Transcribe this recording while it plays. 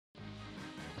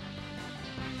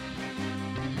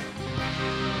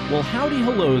Well, howdy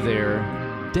hello there,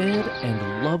 dead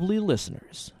and lovely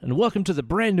listeners, and welcome to the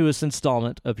brand newest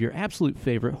installment of your absolute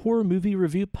favorite horror movie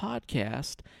review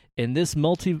podcast in this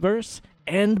multiverse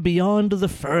and beyond the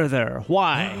further.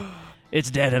 Why?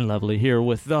 It's Dead and Lovely here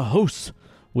with the host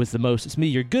with the most. It's me,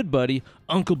 your good buddy,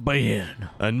 Uncle Ben.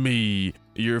 And me,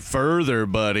 your further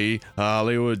buddy,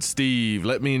 Hollywood Steve.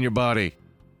 Let me in your body.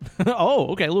 Oh,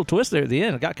 okay, a little twist there at the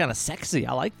end. It got kind of sexy.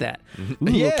 I like that. Ooh,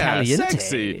 Yeah, caliente.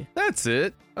 sexy. That's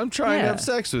it. I'm trying to Yeah. have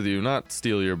sex with you, not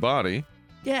steal your body.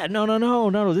 Yeah,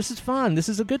 no. This is fun. This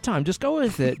is a good time. Just go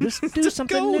with it. Just do Just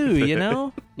something go new, with you it.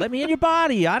 know? Let me in your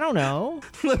body. I don't know.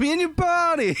 Let me in your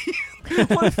body.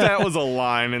 What if that was a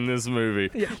line in this movie?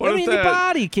 What Let me if in your that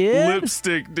body, kid.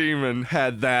 lipstick demon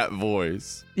had that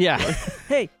voice? Yeah.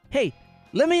 hey,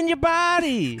 let me in your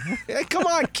body. Hey, come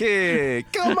on, kid.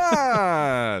 Come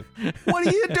on. What are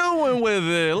you doing with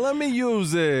it? Let me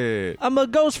use it. I'm a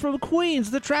ghost from Queens.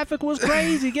 The traffic was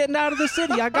crazy getting out of the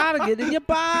city. I gotta get in your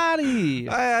body.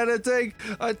 I had to take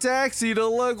a taxi to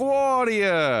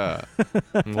LaGuardia.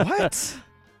 What?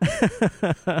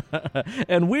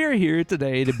 And we're here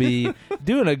today to be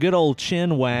doing a good old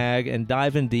chin wag and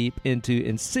diving deep into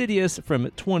Insidious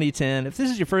from 2010. If this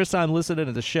is your first time listening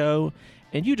to the show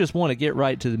and you just want to get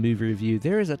right to the movie review,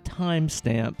 there is a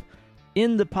timestamp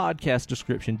in the podcast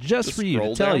description just for you to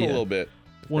Scroll tell down you a little bit.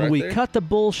 when Right we there. cut the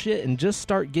bullshit and just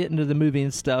start getting to the movie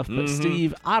and stuff. But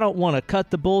Steve, I don't want to cut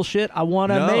the bullshit. I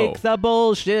want to No. make the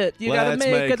bullshit. You gotta Let's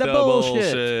make the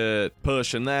bullshit.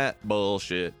 Pushing that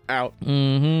bullshit out.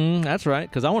 That's right,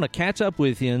 because I want to catch up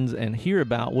with you and hear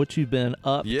about what you've been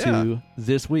up Yeah. to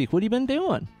this week. What have you been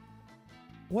doing?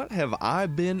 What have I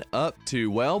been up to?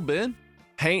 Well, Ben,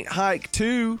 Haint Hike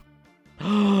 2.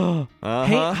 Haint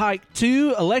Hike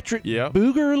 2, Electric Yep.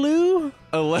 Boogaloo?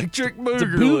 Electric It's a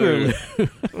Boogaloo.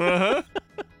 Boogaloo.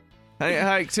 Haint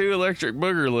Hike 2, Electric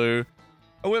Boogaloo.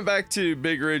 I went back to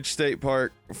Big Ridge State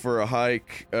Park for a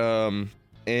hike,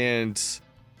 and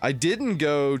I didn't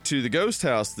go to the ghost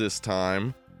house this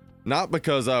time. Not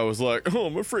because I was like, oh,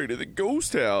 I'm afraid of the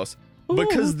ghost house.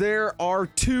 Because there are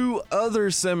 2 other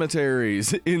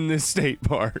cemeteries in this state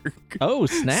park. Oh,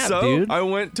 snap, so dude. I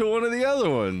went to one of the other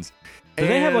ones. Do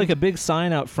they have And- like a big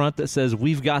sign out front that says,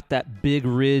 "We've got that Big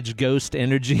Ridge ghost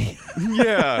energy"?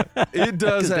 Yeah, it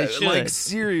does. 'Cause they Have, should. like,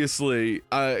 seriously,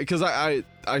 because I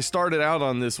started out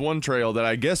on this one trail that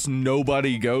I guess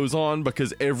nobody goes on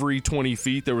because every 20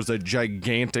 feet there was a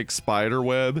gigantic spider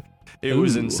web. It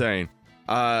was Ooh. insane.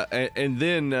 And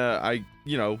then I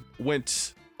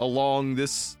went along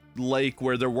this lake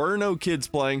where there were no kids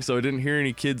playing, so I didn't hear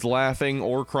any kids laughing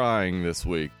or crying this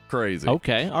week. Crazy.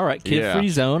 Okay, all right. Kid-free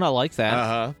zone. I like that.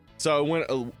 Uh-huh. So I went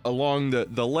along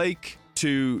the lake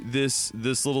to this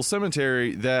little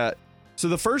cemetery that... So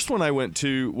the first one I went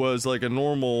to was like a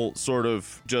normal sort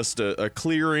of just a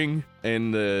clearing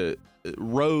and the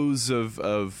rows of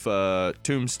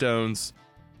tombstones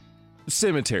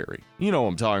cemetery. You know what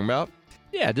I'm talking about.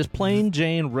 Yeah, just plain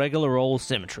Jane, regular old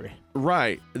cemetery.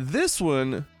 Right. This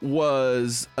one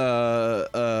was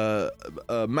a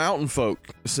mountain folk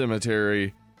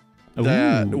cemetery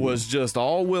that Ooh. was just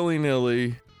all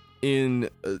willy-nilly in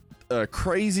a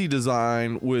crazy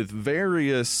design with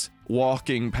various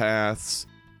walking paths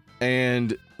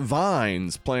and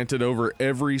vines planted over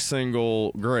every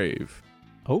single grave.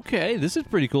 Okay, this is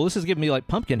pretty cool. This is giving me like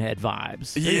Pumpkinhead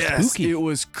vibes. Very Yes, spooky. it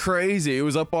was crazy. It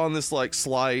was up on this like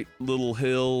slight little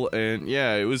hill, and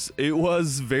yeah, it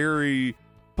was very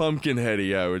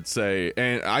Pumpkinheady, I would say.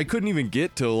 And I couldn't even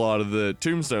get to a lot of the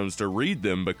tombstones to read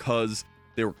them because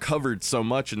they were covered so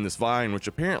much in this vine, which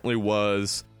apparently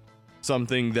was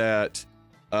something that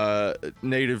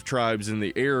native tribes in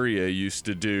the area used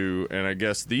to do, and I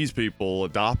guess these people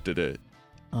adopted it.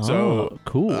 Oh, So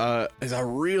cool. it's a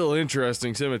real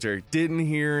interesting cemetery. Didn't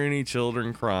hear any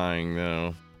children crying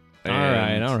though. All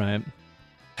right.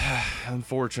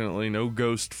 Unfortunately, no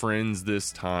ghost friends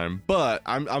this time. But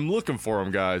I'm looking for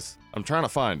them, guys. I'm trying to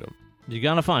find them. You're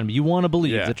gonna find me. You want to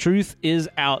believe Yeah. the truth is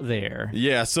out there.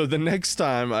 Yeah. So the next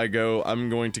time I go, I'm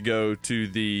going to go to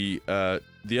the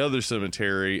other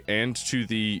cemetery and to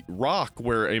the rock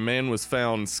where a man was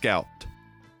found scalped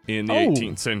in the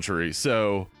 18th century.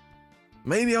 So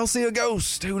maybe I'll see a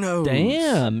ghost. Who knows?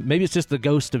 Damn. Maybe it's just the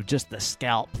ghost of just the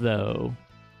scalp, though.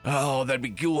 Oh, that'd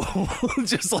be cool.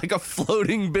 Just like a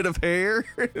floating bit of hair.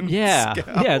 and Yeah.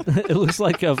 scalp. Yeah. It looks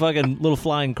like a fucking little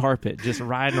flying carpet just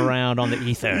riding around on the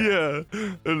ether. Yeah.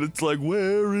 And it's like,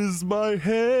 where is my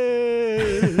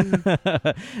head?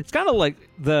 It's kind of like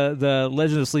the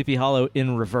Legend of Sleepy Hollow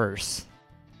in reverse.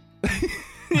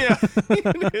 Yeah.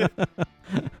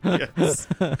 Yes.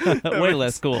 Way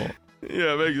less cool.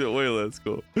 Yeah, it makes it way less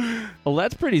cool. Well,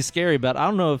 that's pretty scary, but I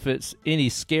don't know if it's any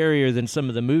scarier than some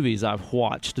of the movies I've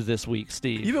watched this week,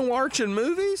 Steve. You been watching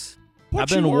movies? I've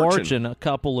been watching a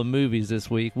couple of movies this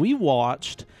week. We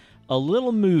watched a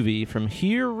little movie from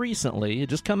here recently. It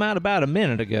just come out about a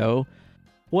minute ago.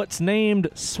 What's named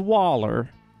Swaller.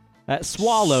 That's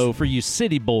Swallow for you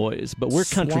city boys, but we're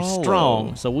country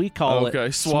strong, so we call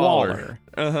it Swaller.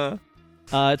 Uh-huh.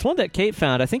 It's one that Kate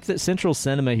found. I think that Central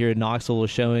Cinema here in Knoxville was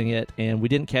showing it, and we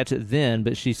didn't catch it then,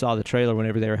 but she saw the trailer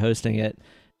whenever they were hosting it.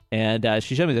 And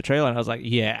she showed me the trailer, and I was like,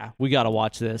 yeah, we got to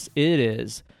watch this. It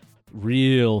is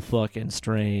real fucking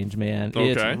strange, man.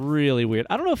 Okay. It's really weird.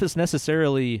 I don't know if it's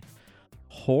necessarily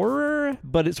horror,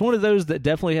 but it's one of those that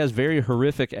definitely has very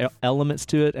horrific elements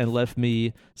to it and left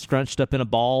me scrunched up in a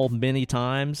ball many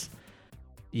times.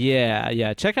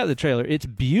 Yeah. Check out the trailer. It's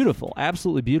beautiful,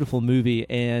 absolutely beautiful movie,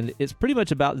 and it's pretty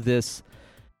much about this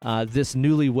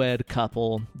newlywed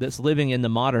couple that's living in the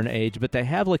modern age, but they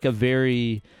have like a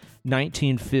very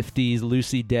 1950s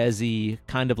Lucy Desi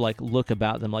kind of like look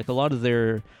about them. Like a lot of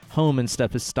their home and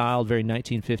stuff is styled very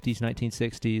 1950s,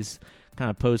 1960s kind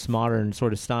of postmodern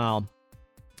sort of style.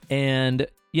 And,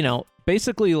 you know,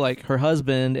 basically like her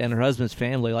husband and her husband's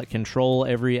family like control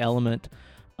every element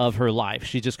of her life.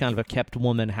 She's just kind of a kept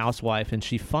woman housewife, and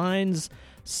she finds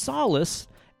solace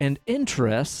and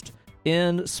interest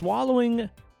in swallowing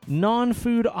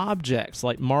non-food objects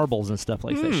like marbles and stuff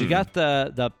like that. She got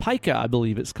the pica, I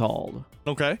believe it's called.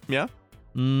 Okay, yeah.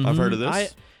 Mm-hmm. I've heard of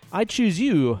this. I choose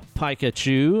you,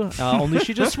 Pikachu. Only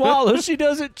she just swallows. She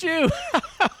doesn't chew.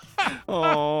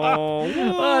 Oh,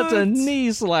 it's a knee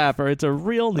slapper. It's a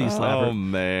real knee slapper. Oh,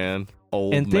 man.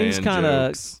 Old and things kind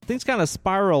of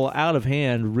spiral out of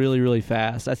hand really, really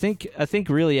fast. I think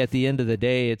really at the end of the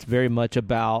day, it's very much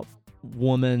about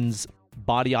woman's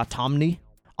body autonomy.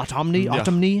 Autonomy?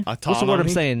 What's the word I'm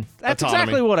saying? That's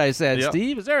exactly what I said, Yep.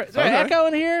 Steve. Is there an echo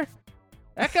in here?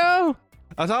 Echo?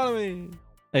 Autonomy.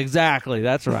 Exactly.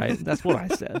 That's right. That's what I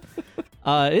said.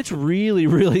 It's really,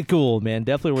 really cool, man.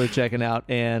 Definitely worth checking out.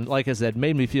 And like I said,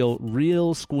 made me feel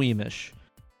real squeamish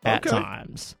at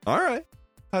times. All right.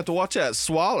 I have to watch that.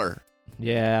 Swaller.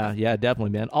 Yeah, definitely,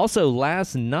 man. Also,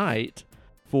 last night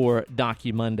for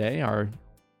Docu Monday, our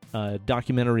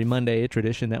Documentary Monday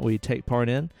tradition that we take part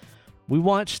in, we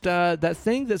watched that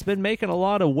thing that's been making a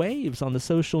lot of waves on the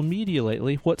social media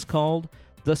lately, what's called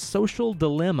The Social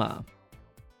Dilemma.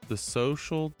 The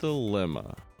Social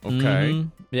Dilemma. Okay. Mm-hmm.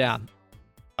 Yeah.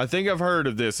 I think I've heard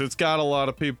of this. It's got a lot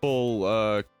of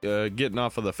people getting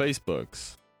off of the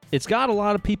Facebooks. It's got a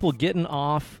lot of people getting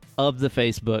off of the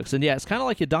Facebooks. And yeah, it's kind of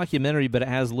like a documentary, but it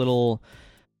has like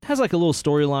a little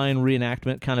storyline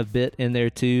reenactment kind of bit in there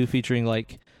too, featuring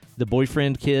like the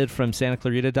boyfriend kid from Santa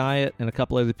Clarita Diet and a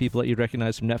couple other people that you'd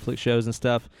recognize from Netflix shows and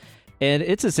stuff. And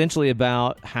it's essentially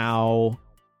about how,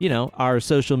 you know, our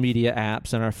social media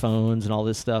apps and our phones and all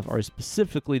this stuff are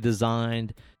specifically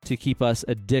designed to keep us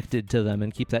addicted to them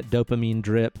and keep that dopamine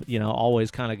drip, you know, always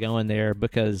kind of going there,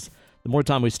 because the more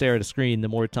time we stare at a screen, the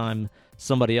more time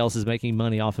somebody else is making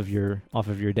money off of your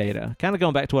data. Kind of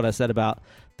going back to what I said about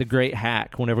The Great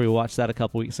Hack whenever we watched that a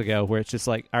couple weeks ago, where it's just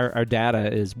like our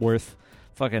data is worth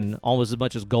fucking almost as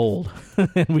much as gold,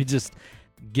 and we just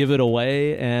give it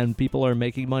away, and people are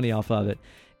making money off of it.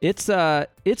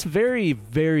 It's very,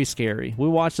 very scary. We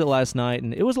watched it last night,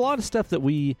 and it was a lot of stuff that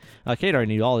we Kate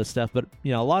already knew all this stuff, but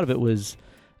you know, a lot of it was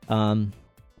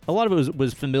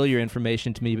familiar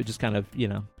information to me, but just kind of, you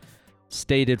know,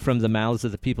 stated from the mouths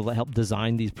of the people that helped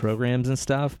design these programs and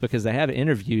stuff, because they have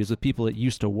interviews with people that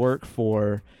used to work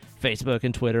for Facebook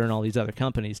and Twitter and all these other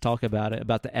companies, talk about it,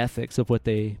 about the ethics of what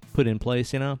they put in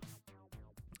place, you know.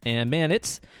 And man,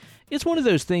 it's one of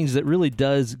those things that really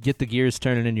does get the gears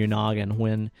turning in your noggin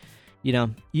when, you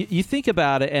know, you think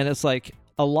about it, and it's like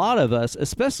a lot of us,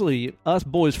 especially us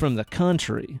boys from the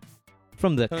country,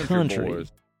 that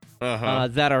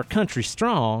are country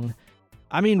strong.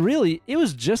 I mean, really, it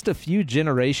was just a few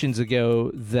generations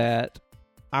ago that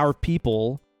our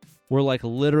people were like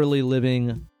literally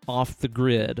living off the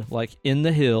grid, like in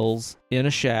the hills, in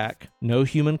a shack, no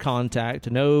human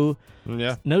contact, no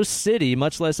city,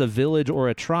 much less a village or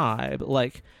a tribe.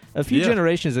 Like a few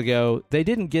generations ago, they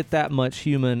didn't get that much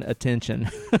human attention.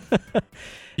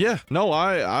 Yeah, no,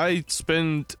 I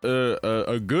spend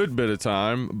a good bit of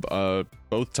time,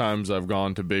 both times I've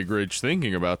gone to Big Ridge,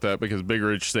 thinking about that, because Big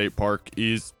Ridge State Park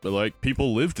is, like,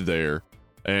 people lived there,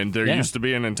 and there used to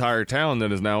be an entire town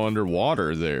that is now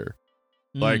underwater there.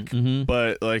 Like,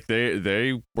 but, like,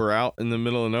 they were out in the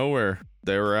middle of nowhere.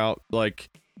 They were out, like,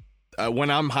 when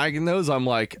I'm hiking those,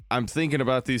 I'm thinking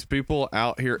about these people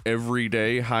out here every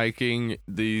day hiking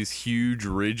these huge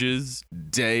ridges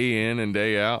day in and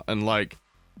day out, and like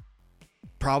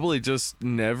probably just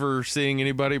never seeing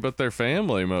anybody but their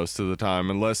family most of the time,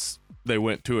 unless they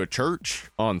went to a church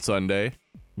on Sunday.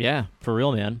 Yeah, for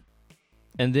real, man.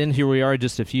 And then here we are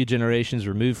just a few generations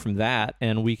removed from that,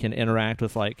 and we can interact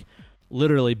with like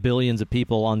literally billions of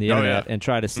people on the internet and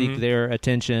try to seek their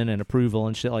attention and approval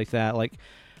and shit like that. Like,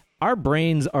 our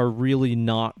brains are really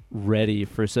not ready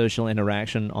for social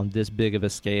interaction on this big of a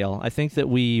scale. I think that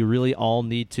we really all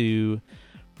need to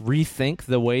rethink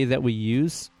the way that we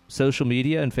use social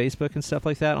media and Facebook and stuff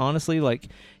like that. Honestly, like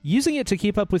using it to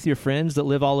keep up with your friends that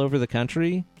live all over the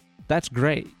country, that's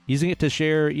great. Using it to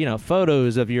share, you know,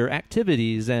 photos of your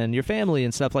activities and your family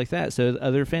and stuff like that, so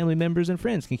other family members and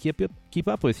friends can keep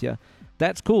up with you.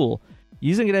 That's cool.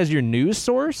 Using it as your news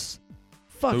source,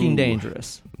 fucking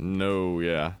dangerous. No,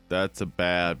 yeah, that's a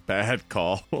bad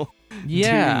call.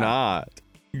 Yeah. Do not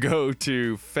go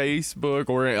to Facebook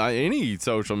or any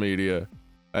social media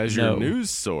as your news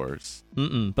source.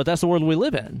 But that's the world we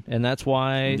live in, and that's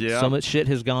why so much shit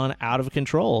has gone out of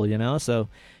control, you know? So,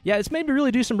 yeah, it's made me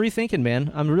really do some rethinking,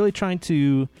 man. I'm really trying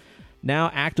to now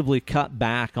actively cut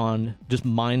back on just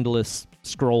mindless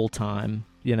scroll time,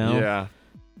 you know?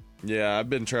 Yeah, I've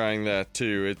been trying that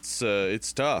too.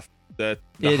 It's tough. That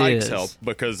the hikes help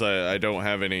because I don't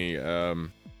have any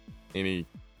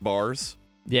bars.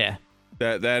 Yeah.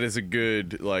 That is a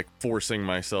good, like, forcing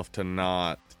myself to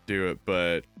not do it,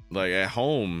 but like at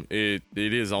home it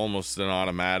is almost an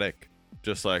automatic,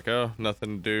 just like, oh,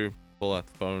 nothing to do, pull out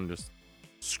the phone, just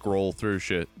scroll through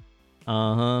shit.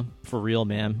 For real,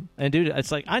 man. And dude,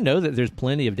 it's like I know that there's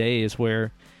plenty of days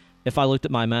where if I looked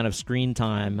at my amount of screen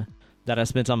time that I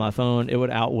spent on my phone, it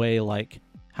would outweigh like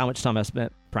how much time I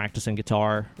spent practicing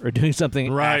guitar or doing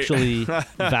something actually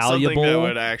valuable. Something that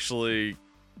would actually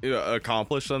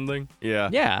accomplish something.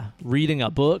 Yeah, reading a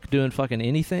book, doing fucking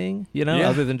anything, you know,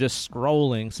 other than just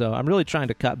scrolling. So I'm really trying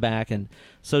to cut back, and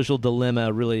Social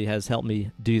Dilemma really has helped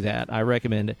me do that. I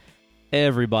recommend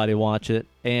everybody watch it.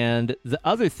 And the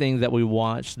other thing that we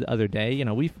watched the other day, you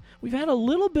know, we've had a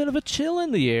little bit of a chill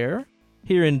in the air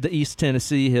here in the East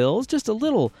Tennessee hills, just a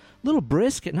little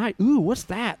brisk at night. Ooh, what's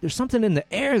that? There's something in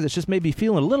the air that's just made me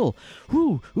feeling a little,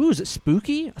 ooh, is it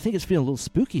spooky? I think it's feeling a little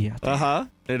spooky out there.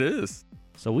 It is.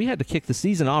 So we had to kick the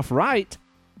season off right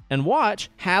and watch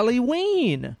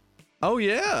Halloween. Oh,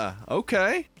 yeah.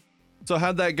 Okay. So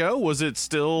how'd that go? Was it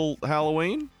still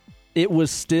Halloween? It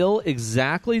was still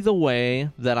exactly the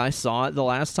way that I saw it the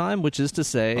last time, which is to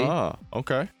say,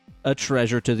 okay, a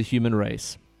treasure to the human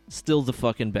race. Still the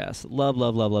fucking best. Love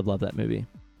that movie.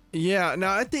 Yeah.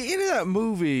 Now, at the end of that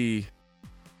movie,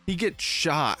 he gets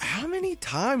shot. How many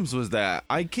times was that?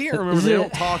 I can't remember. They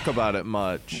don't talk about it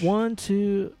much. 1,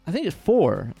 2, I think it's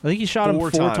 4. I think he shot him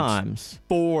 4 times.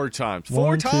 4 times. 4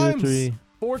 1, times. 2, 3.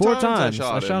 4 4 times.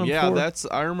 I shot him. Yeah,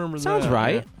 4. I remember that. Sounds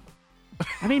right. Yeah.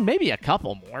 I mean, maybe a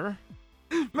couple more.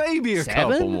 Maybe a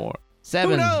couple more.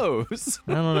 7. Who knows?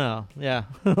 I don't know. Yeah.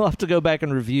 We'll have to go back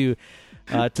and review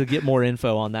to get more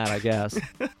info on that, I guess.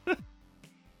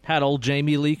 Had old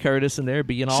Jamie Lee Curtis in there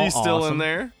being all awesome. She's still in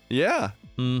there? Yeah.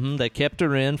 They kept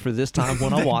her in for this time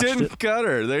when I watched it. They didn't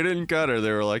cut her.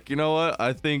 They were like, you know what?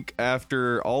 I think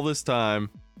after all this time,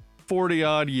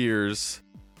 40-odd years,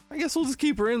 I guess we'll just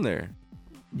keep her in there.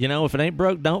 You know, if it ain't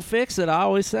broke, don't fix it, I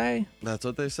always say. That's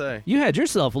what they say. You had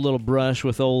yourself a little brush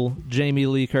with old Jamie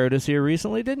Lee Curtis here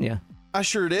recently, didn't you? I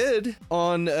sure did.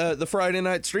 On the Friday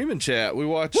night streaming chat, we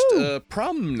watched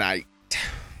Prom Night.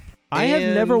 I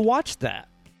have never watched that.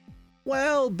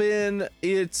 Well, Ben,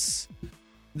 there's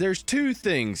 2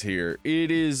 things here.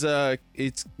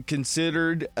 It's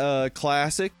considered a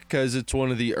classic because it's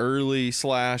one of the early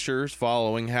slashers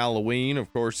following Halloween,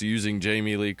 of course, using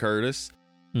Jamie Lee Curtis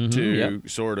to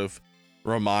sort of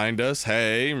remind us,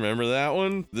 hey, remember that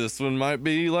one? This one might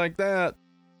be like that.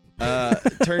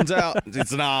 Turns out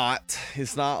it's not.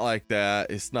 It's not like that.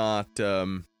 It's not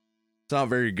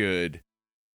very good.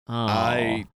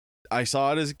 Oh. I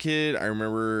saw it as a kid. I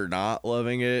remember not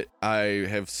loving it. I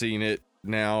have seen it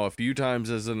now a few times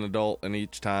as an adult, and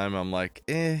each time I'm like,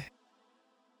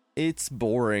 it's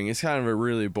boring. It's kind of a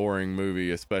really boring movie,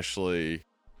 especially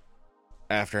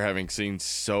after having seen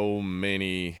so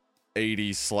many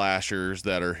 80s slashers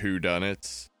that are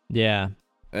whodunits. Yeah.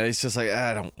 It's just like,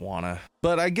 I don't want to.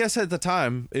 But I guess at the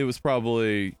time, it was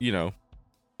probably, you know,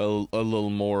 a little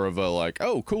more of a like,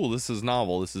 oh, cool, this is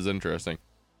novel, this is interesting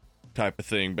type of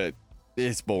thing, but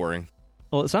it's boring.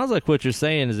 Well, it sounds like what you're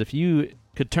saying is if you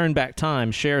could turn back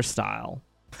time, Cher style.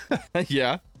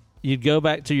 Yeah. you'd go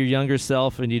back to your younger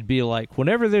self and you'd be like,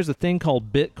 whenever there's a thing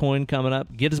called Bitcoin coming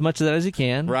up, get as much of that as you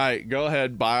can. Right. Go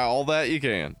ahead. Buy all that you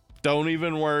can. Don't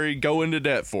even worry. Go into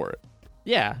debt for it.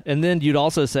 Yeah. And then you'd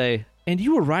also say, and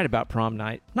you were right about prom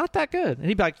night. Not that good. And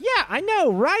he'd be like, yeah, I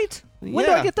know, right? When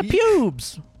do I get the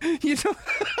pubes? You know.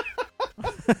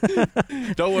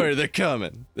 Don't worry, they're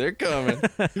coming. They're coming.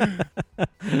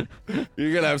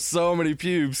 You're gonna have so many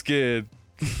pubes, kid.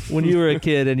 When you were a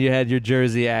kid and you had your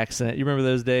Jersey accent, you remember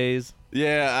those days?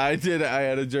 Yeah, I did. I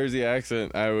had a Jersey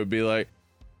accent. I would be like,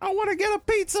 I want to get a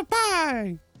pizza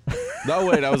pie. No,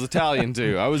 wait, I was Italian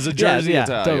too. I was a Jersey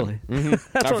Italian. Totally.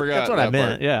 Mm-hmm. I forgot. That's what I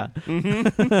meant. Part. Yeah.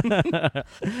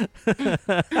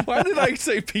 Mm-hmm. Why did I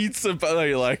say pizza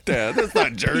pie like that? That's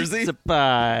not Jersey. Pizza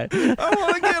pie. I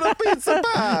want to get a pizza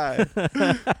pie.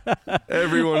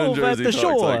 Everyone in Jersey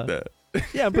talks like that.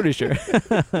 Yeah, I'm pretty sure.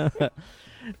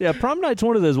 Yeah, prom night's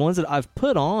one of those ones that I've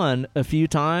put on a few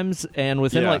times, and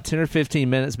within like 10 or 15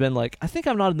 minutes, been like, I think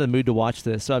I'm not in the mood to watch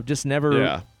this, so I've just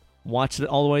never watched it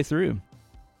all the way through.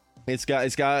 It's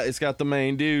got the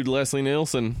main dude, Leslie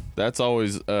Nielsen. That's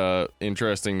always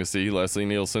interesting to see Leslie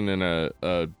Nielsen in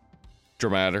a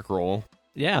dramatic role.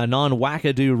 Yeah, a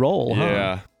non-wackadoo role.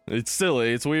 Yeah, huh? It's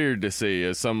silly. It's weird to see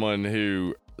as someone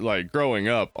who, like, growing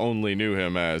up only knew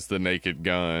him as the Naked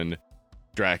Gun,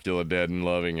 Dracula Dead and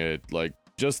Loving It, like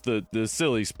just the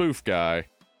silly spoof guy.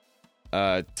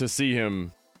 To see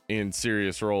him in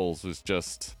serious roles was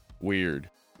just weird.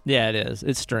 Yeah, it is.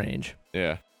 It's strange.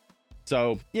 Yeah.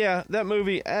 So, yeah, that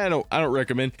movie, I don't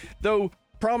recommend. Though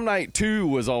Prom Night 2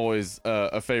 was always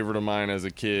a favorite of mine as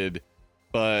a kid,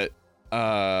 but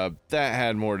that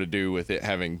had more to do with it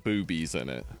having boobies in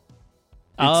it.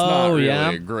 It's not really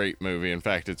a great movie. In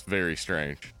fact, it's very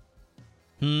strange.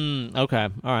 Okay.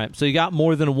 All right. So you got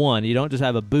more than one. You don't just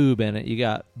have a boob in it. You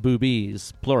got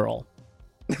boobies, plural.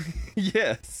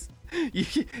 Yes.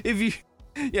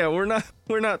 We're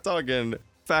not talking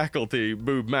Faculty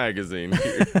Boob Magazine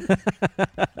here.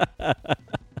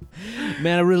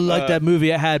 Man, I really liked that movie.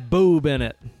 It had boob in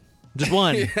it. Just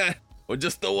one. Yeah, well,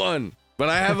 just the one. But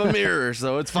I have a mirror,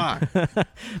 so it's fine.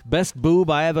 Best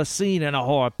boob I ever seen in a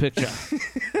horror picture.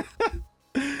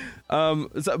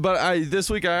 This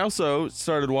week I also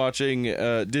started watching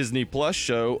Disney Plus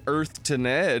show Earth to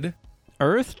Ned.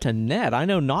 Earth to Ned? I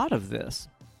know not of this.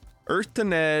 Earth to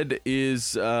Ned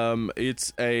is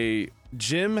it's a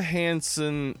Jim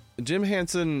Henson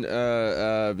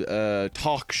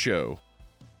talk show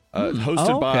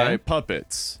hosted by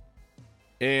puppets,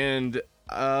 and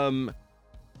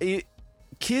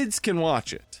kids can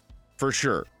watch it for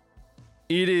sure.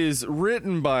 It is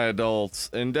written by adults,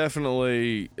 and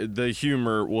definitely the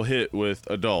humor will hit with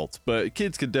adults, but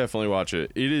kids could definitely watch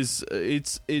it. It's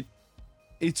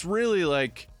really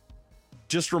like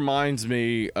just reminds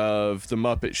me of the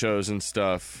Muppet shows and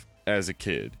stuff as a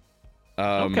kid.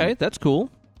 Okay, that's cool.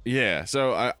 Yeah,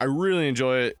 so I really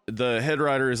enjoy it. The head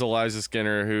writer is Eliza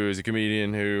Skinner, who is a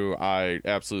comedian who I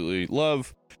absolutely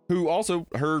love, who also,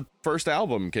 her first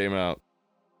album came out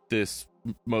this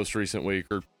most recent week,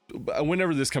 or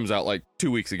whenever this comes out, like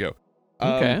 2 weeks ago.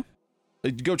 Okay.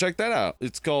 Go check that out.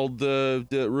 It's called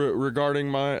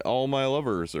Regarding All My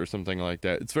Lovers or something like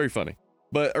that. It's very funny.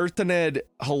 But Earth to Ned,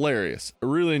 hilarious. I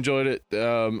really enjoyed it.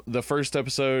 The first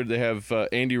episode, they have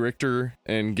Andy Richter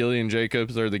and Gillian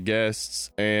Jacobs are the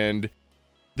guests, and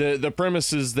the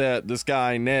premise is that this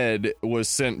guy Ned was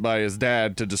sent by his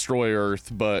dad to destroy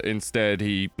Earth, but instead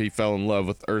he fell in love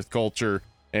with Earth culture,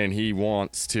 and he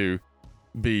wants to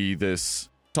be this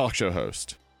talk show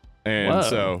host. And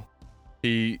so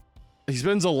he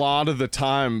spends a lot of the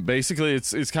time, basically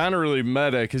it's kind of really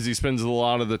meta, because he spends a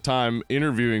lot of the time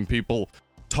interviewing people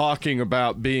talking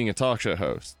about being a talk show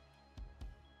host.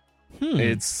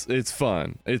 It's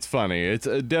fun. It's funny. It's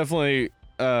definitely,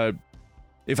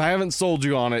 if I haven't sold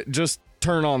you on it, just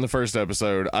turn on the first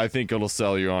episode. I think it'll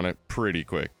sell you on it pretty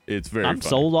quick. It's very funny.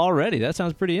 Sold already. That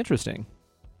sounds pretty interesting.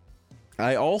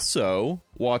 I also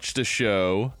watched a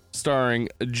show starring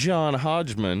John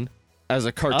Hodgman as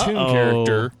a cartoon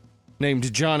character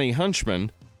named Johnny Hunchman,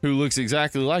 who looks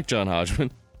exactly like John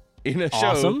Hodgman, in a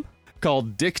show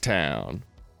called Dicktown.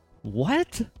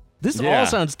 What? This all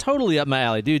sounds totally up my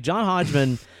alley, dude. John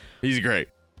Hodgman, he's great.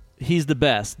 He's the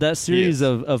best. That series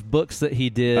of books that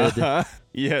he did.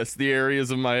 Yes, the areas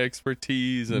of my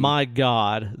expertise. And my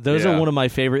God, those are one of my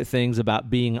favorite things about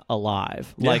being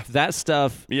alive. Like that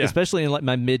stuff, especially in like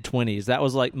my mid-20s, that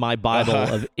was like my Bible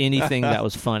of anything that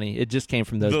was funny. It just came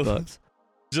from those books.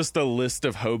 Just a list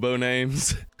of hobo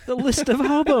names. The list of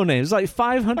hobo names, like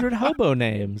 500 hobo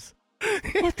names.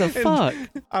 What the fuck?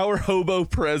 Our hobo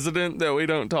president that we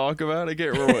don't talk about, I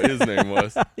can't remember what his name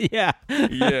was. Yeah.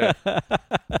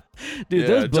 Dude, Yeah,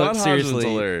 those John books Hodgson's seriously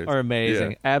hilarious. are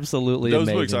amazing. Yeah. Absolutely Those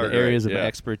amazing. books are The areas great, of yeah.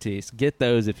 expertise. Get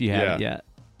those if you haven't yet.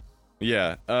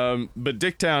 Yeah. But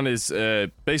Dicktown is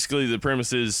basically the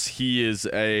premise is he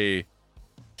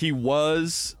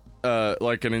was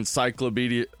like an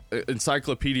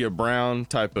encyclopedia Brown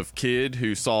type of kid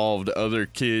who solved other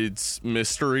kids'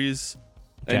 mysteries,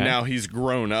 Okay. and now he's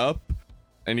grown up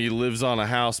and he lives on a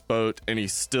houseboat and he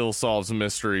still solves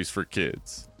mysteries for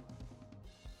kids.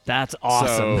 That's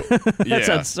awesome. So, That yeah.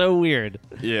 sounds so weird.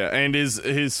 Yeah, and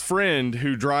his friend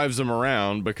who drives him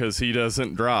around because he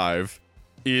doesn't drive,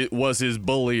 it was his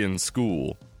bully in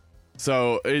school.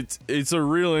 So it's a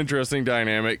real interesting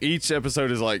dynamic. Each episode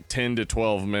is like 10 to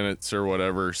 12 minutes or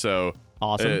whatever, so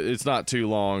Awesome. it's not too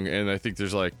long, and I think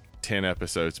there's like 10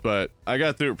 episodes, but I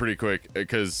got through it pretty quick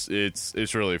because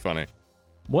it's really funny.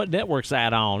 What network's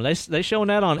that on? They showing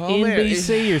that on Oh, man.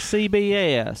 NBC or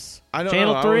CBS? I don't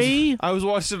Channel know. 3? I was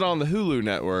watching it on the Hulu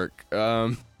network.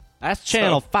 That's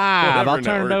Channel 5. whatever I'll turn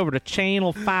network. it over to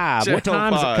Channel 5. What Channel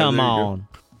time does it 5, come there you go. on?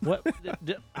 What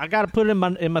I got to put it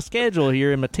in my schedule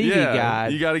here in my TV yeah,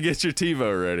 guide. you got to get your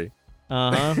TiVo ready.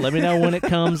 Let me know when it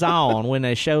comes on, when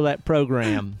they show that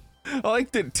program. I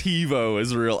like that TiVo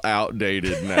is real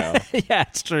outdated now. Yeah,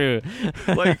 it's true.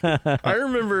 Like I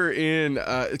remember in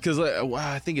because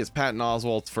I think it's Patton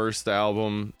Oswalt's first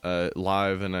album,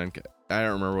 Live and I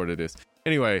don't remember what it is.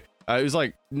 Anyway, it was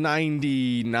like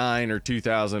 99 or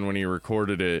 2000 when he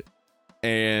recorded it,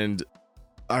 and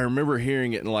I remember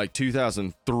hearing it in like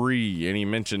 2003, and he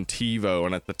mentioned TiVo,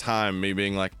 and at the time me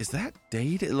being like, is that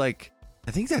dated? Like,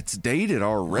 I think that's dated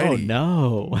already. Oh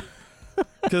no.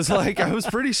 Because like I was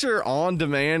pretty sure on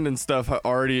demand and stuff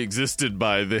already existed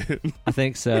by then. I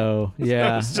think so.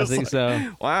 Yeah, It's I just think like,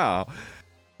 so. Wow.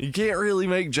 You can't really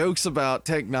make jokes about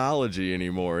technology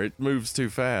anymore. It moves too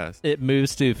fast. It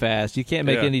moves too fast. You can't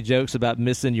make Yeah. any jokes about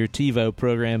missing your TiVo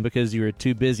program because you were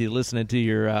too busy listening to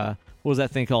your what was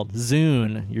that thing called?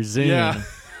 Zune. Your Zune. Yeah.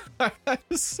 I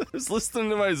was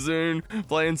listening to my Zune,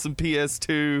 playing some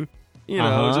PS2,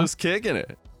 just kicking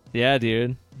it. Yeah,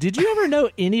 dude. Did you ever know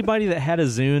anybody that had a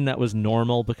Zune that was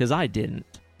normal? Because I didn't.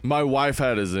 My wife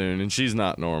had a Zune, and she's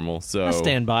not normal, so... I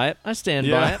stand by it. I stand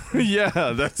yeah. by it.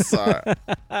 Yeah, that's...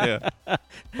 yeah.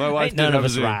 My wife Ain't none did of have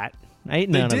us a Zune. right.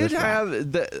 Ain't They none of us did right.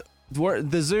 have...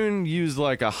 The Zune used,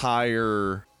 like, a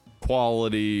higher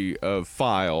quality of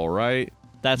file, right?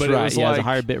 That's but it right. was Yeah, it's a like-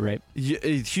 higher bit rate.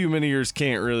 Human ears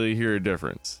can't really hear a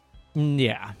difference.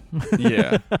 Yeah.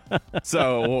 Yeah.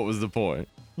 So what was the point?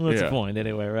 What's Yeah. the point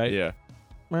anyway, right? Yeah.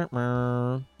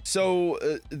 Yeah. So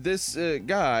this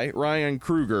guy, Ryan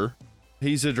Kruger,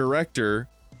 he's a director.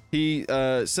 He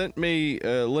sent me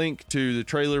a link to the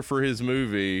trailer for his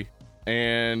movie,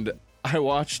 and I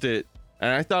watched it,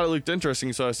 and I thought it looked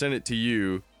interesting, so I sent it to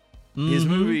you. His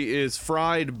movie is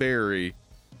Fried Berry.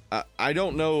 I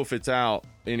don't know if it's out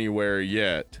anywhere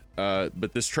yet,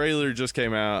 but this trailer just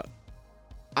came out.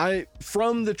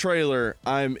 From the trailer,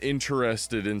 I'm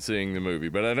interested in seeing the movie,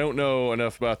 but I don't know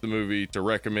enough about the movie to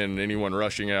recommend anyone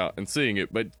rushing out and seeing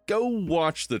it. But go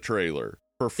watch the trailer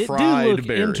for It Fried do look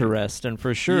Berry. interesting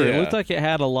for sure. It Yeah. looked like it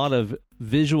had a lot of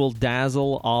visual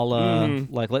dazzle, a la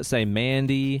like let's say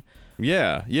Mandy.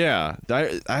 Yeah.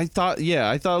 I thought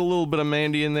a little bit of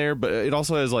Mandy in there, but it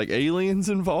also has like aliens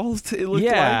involved. It looked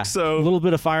Yeah, like so. a little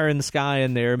bit of Fire in the Sky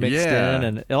in there mixed Yeah. in,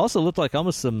 and it also looked like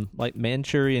almost some like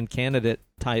Manchurian Candidate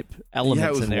type elements Yeah,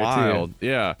 it was in there wild. too.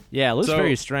 Yeah. Yeah, it looks So-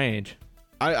 very strange.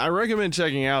 I recommend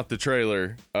checking out the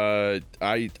trailer. I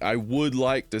would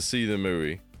like to see the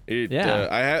movie.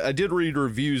 Yeah. I did read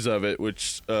reviews of it,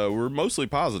 which were mostly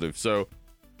positive. So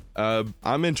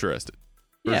I'm interested.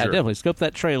 For Yeah, sure. definitely scope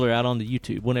that trailer out on the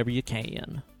YouTube whenever you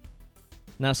can.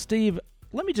 Now, Steve,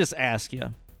 let me just ask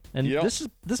you, and Yep.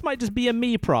 this might just be a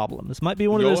me problem. This might be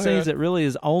one of Go those things ahead. that really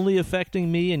is only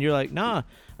affecting me, and you're like, nah,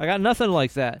 I got nothing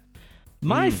like that.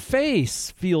 My face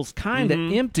feels kind of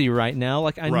empty right now,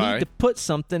 like I need Right. to put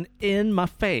something in my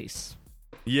face.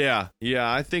 Yeah,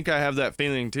 I think I have that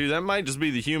feeling too. That might just be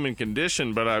the human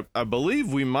condition, but I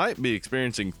believe we might be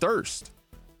experiencing thirst.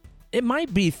 It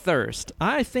might be thirst.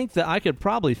 I think that I could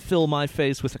probably fill my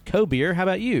face with a co-beer. How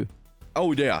about you?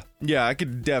 Oh yeah, I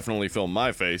could definitely fill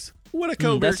my face. What a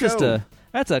co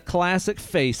That's a classic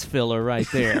face filler right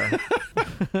there.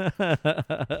 What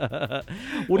are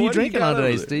you What do you drinking got on today,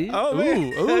 over there? Steve? Oh,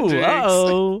 man. Ooh, Jinx.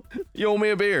 uh-oh. You owe me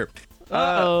a beer.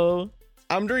 Uh-oh.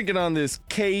 I'm drinking on this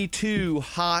K2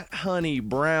 Hot Honey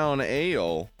Brown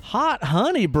Ale. Hot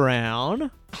honey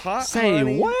brown? Hot Say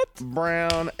Honey what?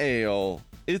 Brown Ale.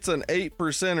 It's an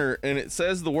 8%er, and it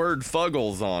says the word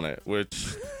Fuggles on it,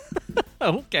 which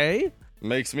Okay.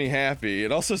 makes me happy.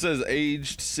 It also says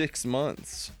aged 6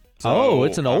 months. Oh,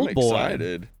 it's an I'm old boy.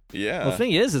 excited. Yeah. Well, the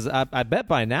thing is I bet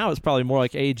by now it's probably more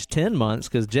like age 10 months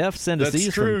because Jeff sent us That's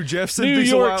these true. from Jeff sent New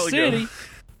these York a while City. ago.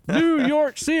 New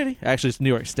York City. Actually, it's New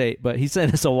York State, but he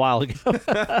sent us a while ago.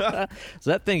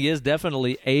 So that thing is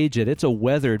definitely aged. It's a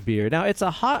weathered beer. Now, it's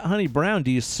a hot honey brown.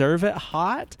 Do you serve it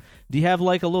hot? Do you have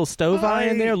like a little stove eye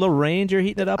in there, a little range you're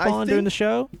heating it up on during the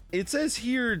show? It says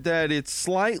here that it's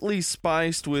slightly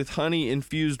spiced with honey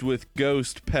infused with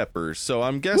ghost peppers. So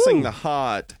I'm guessing the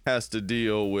hot has to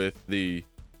deal with the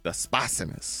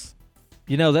spiciness.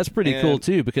 You know, that's pretty cool,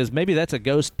 too, because maybe that's a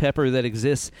ghost pepper that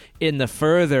exists in the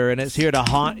further, and it's here to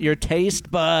haunt your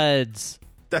taste buds.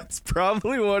 That's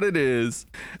probably what it is.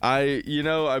 I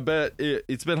bet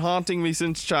it's been haunting me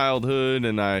since childhood,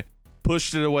 and I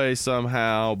pushed it away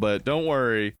somehow, but don't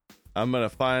worry. I'm going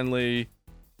to finally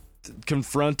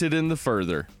confront it in the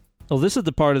further. Well, this is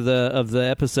the part of the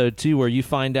episode, too, where you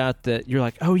find out that you're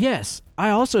like, oh, yes, I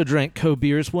also drank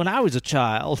co-beers when I was a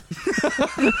child.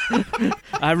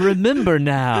 I remember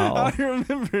now. I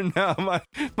remember now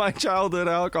my childhood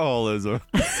alcoholism.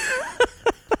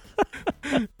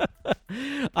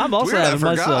 I'm also having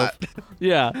myself.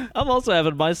 Yeah, I'm also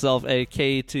having myself a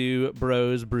K2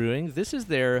 Bros Brewing. This is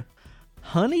their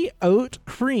Honey Oat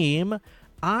Cream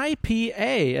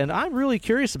IPA, and I'm really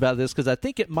curious about this because I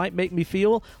think it might make me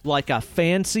feel like a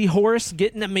fancy horse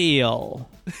getting a meal.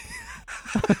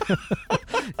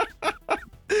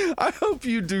 I hope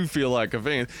you do feel like a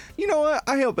fan. You know what?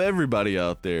 I hope everybody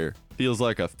out there feels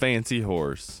like a fancy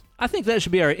horse. I think that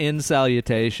should be our end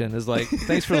salutation. Is like,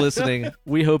 thanks for listening.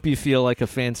 We hope you feel like a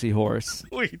fancy horse.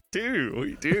 We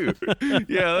do.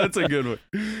 Yeah, that's a good one.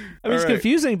 I mean, it's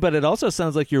confusing, but it also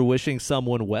sounds like you're wishing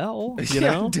someone well. You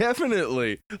know?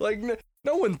 Definitely. Like,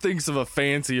 no one thinks of a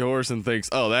fancy horse and thinks,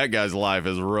 oh, that guy's life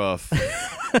is rough.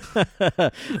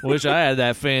 Wish I had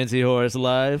that fancy horse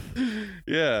life.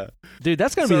 Yeah. Dude,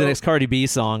 that's going to be the next Cardi B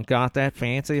song. Got that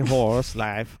fancy horse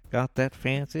life. Got that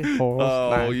fancy horse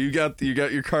life. Oh, you got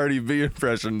your Cardi B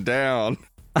impression down.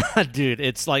 Dude,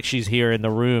 it's like she's here in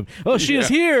the room. Oh, she is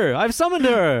here. I've summoned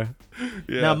her.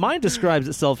 Yeah. Now, mine describes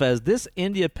itself as this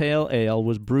India Pale Ale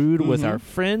was brewed with our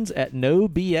friends at No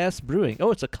BS Brewing. Oh,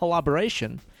 it's a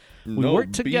collaboration. We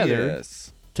worked together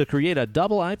to create a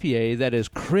double IPA that is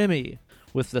creamy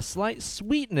with the slight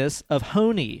sweetness of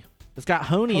honey. It's got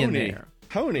honey in there.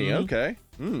 Honey, okay.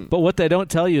 But what they don't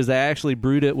tell you is they actually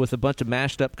brewed it with a bunch of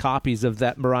mashed up copies of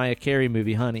that Mariah Carey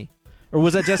movie, Honey. Or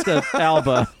was that Jessica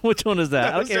Alba? Which one is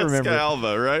that? I can't remember. Jessica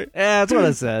Alba, right? Yeah, that's what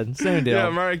I said. Same deal. Yeah,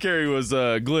 Mariah Carey was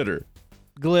Glitter.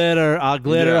 Glitter,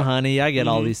 Yeah. honey. I get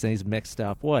all these things mixed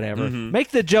up. Whatever. Make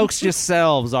the jokes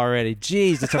yourselves already.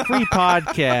 Jeez, it's a free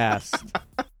podcast.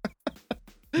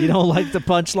 You don't like the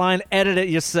punchline? Edit it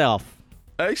yourself.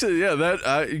 Actually, yeah,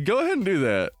 go ahead and do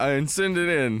that and send it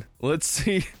in. Let's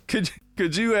see.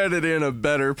 Could you edit in a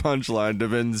better punchline to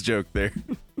Ben's joke there?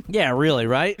 Yeah, really,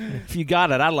 right? If you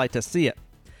got it, I'd like to see it.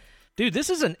 Dude,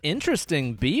 this is an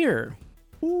interesting beer.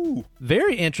 Ooh.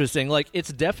 Very interesting. Like,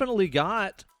 it's definitely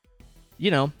got,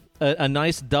 a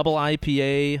nice double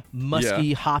IPA,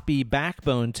 musky, hoppy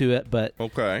backbone to it, but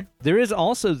Okay. there is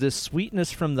also this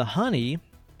sweetness from the honey,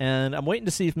 and I'm waiting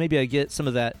to see if maybe I get some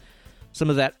of that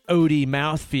oaty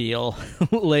mouthfeel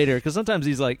later, because sometimes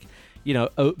these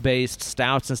oat-based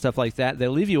stouts and stuff like that, they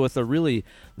leave you with a really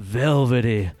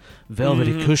velvety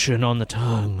cushion on the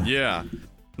tongue. Yeah.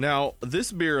 Now,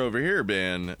 this beer over here,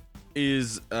 Ben,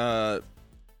 is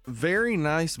very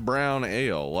nice brown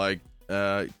ale. Like,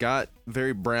 got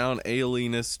very brown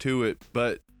ale-iness to it,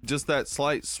 but just that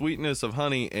slight sweetness of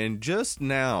honey, and just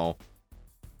now,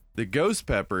 the ghost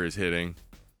pepper is hitting.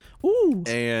 Ooh.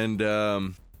 And,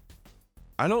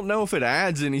 I don't know if it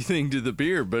adds anything to the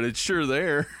beer, but it's sure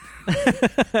there.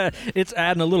 It's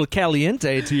adding a little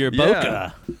caliente to your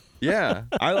boca. Yeah,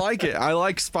 I like it. I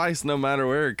like spice no matter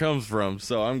where it comes from,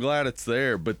 so I'm glad it's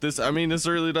there. But this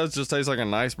really does just taste like a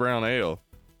nice brown ale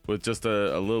with just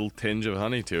a little tinge of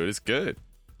honey to it. It's good.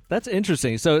 That's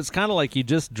interesting. So it's kind of like you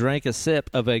just drank a sip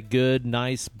of a good,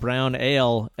 nice brown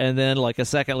ale, and then like a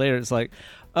second later, it's like,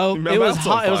 oh, it was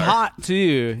hot. It was hot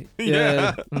too.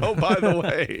 Yeah. Oh, by the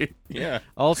way. Yeah.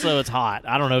 Also, it's hot.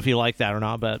 I don't know if you like that or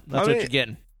not, but that's what you're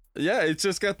getting. Yeah, it's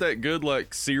just got that good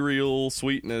like cereal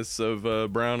sweetness of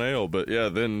brown ale. But yeah,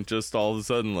 then just all of a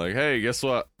sudden, like, hey, guess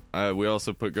what? We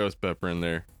also put ghost pepper in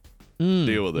there.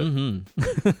 Deal with it.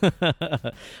 Mm-hmm.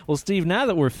 Well, Steve, now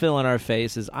that we're filling our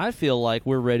faces, I feel like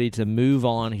we're ready to move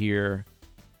on here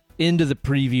into the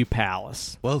Preview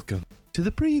Palace. Welcome to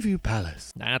the Preview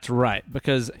Palace. That's right,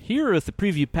 because here at the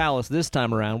Preview Palace this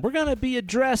time around, we're going to be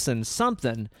addressing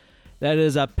something that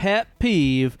is a pet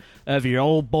peeve of your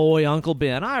old boy, Uncle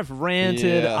Ben. I've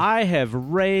ranted, I have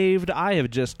raved, I have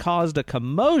just caused a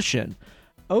commotion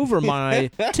over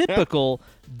my typical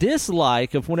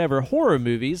dislike of whenever horror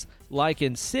movies, like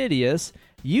Insidious,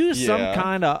 use some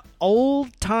kind of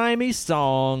old-timey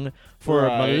song for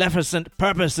maleficent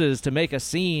purposes to make a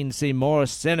scene seem more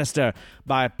sinister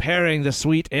by pairing the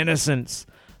sweet innocence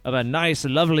of a nice,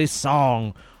 lovely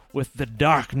song with the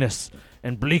darkness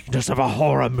and bleakness of a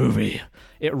horror movie.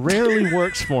 It rarely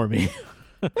works for me.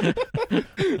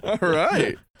 All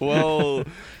right. Well,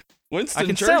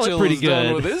 Winston Churchill is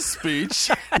done with his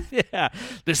speech. Yeah.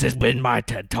 This has been my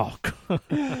TED Talk.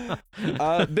 Ben,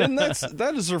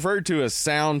 that is referred to as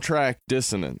soundtrack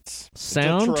dissonance.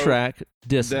 Soundtrack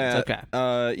dissonance. Okay.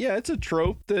 Yeah, it's a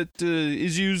trope that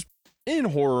is used in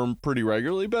horror pretty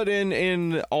regularly, but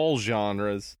in all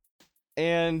genres.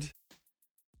 And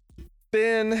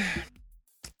Ben,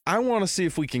 I want to see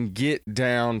if we can get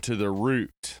down to the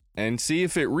root and see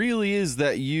if it really is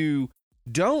that you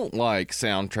don't like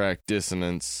soundtrack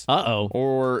dissonance. Uh-oh.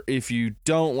 Or if you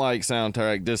don't like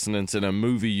soundtrack dissonance in a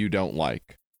movie you don't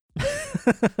like.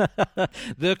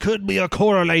 There could be a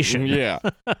correlation. Yeah.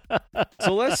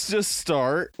 So let's just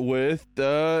start with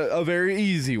a very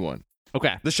easy one.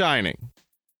 Okay. The Shining.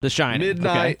 The Shining.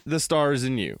 Midnight, okay. The Stars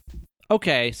and You.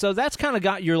 Okay, so that's kind of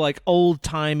got your, like,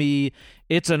 old-timey,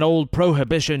 it's an old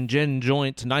Prohibition gin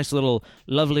joint, nice little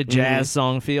lovely jazz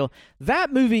song feel.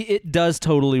 That movie, it does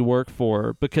totally work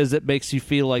for, because it makes you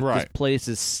feel like this place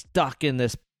is stuck in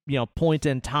this, point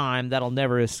in time that'll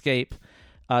never escape.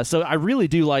 So I really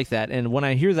do like that, and when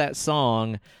I hear that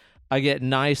song, I get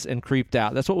nice and creeped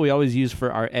out. That's what we always use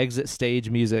for our exit stage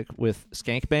music with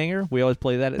Skank Banger. We always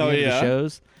play that at the end of the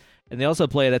shows. And they also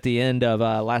play it at the end of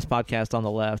Last Podcast on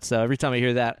the Left. So every time I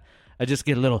hear that, I just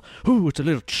get a little, it's a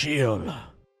little chill.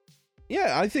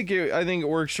 Yeah, I think it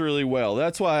works really well.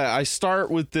 That's why I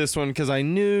start with this one, because I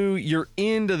knew you're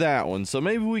into that one. So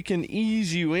maybe we can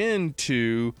ease you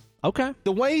into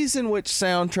the ways in which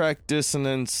soundtrack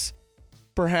dissonance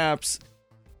perhaps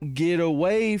get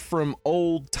away from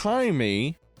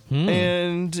old-timey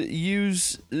and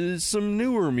use some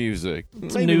newer music.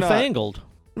 Some newfangled.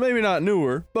 Maybe not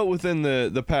newer, but within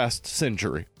the past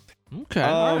century. Okay,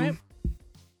 all right.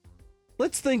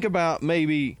 Let's think about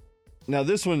maybe... Now,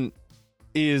 this one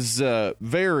is a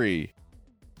very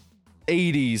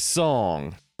 80s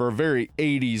song for a very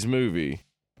 80s movie.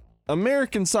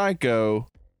 American Psycho,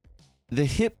 the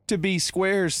hip to be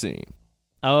square scene.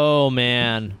 Oh,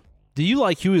 man. Do you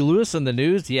like Huey Lewis and the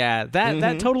News? Yeah,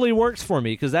 that totally works for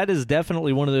me, because that is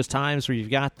definitely one of those times where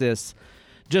you've got this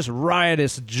just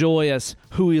riotous, joyous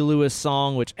Huey Lewis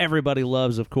song, which everybody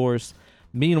loves, of course.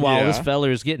 Meanwhile, this fella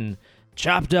is getting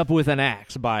chopped up with an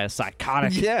axe by a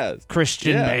psychotic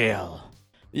Christian Bale.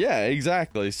 Yeah,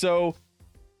 exactly. So,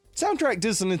 soundtrack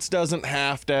dissonance doesn't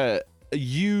have to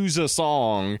use a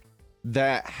song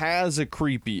that has a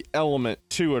creepy element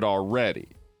to it already.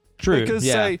 True, because,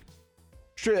 say,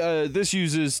 this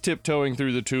uses Tiptoeing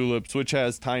Through the Tulips, which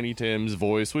has Tiny Tim's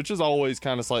voice, which is always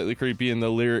kind of slightly creepy, and the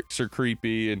lyrics are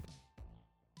creepy, and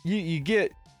you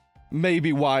get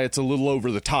maybe why it's a little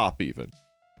over the top, even.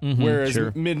 Whereas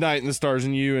Midnight and the Stars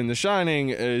and You and The Shining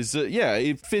is,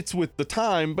 it fits with the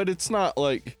time, but it's not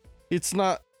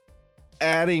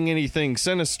adding anything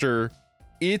sinister.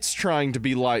 It's trying to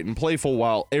be light and playful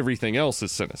while everything else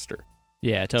is sinister.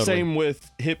 Yeah, totally. Same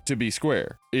with Hip to be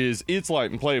Square. It's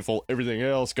light and playful, everything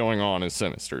else going on is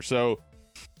sinister. So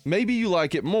maybe you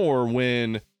like it more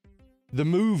when the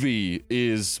movie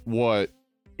is what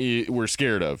we're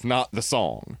scared of, not the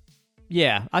song.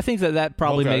 Yeah, I think that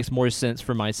probably makes more sense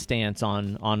for my stance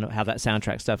on how that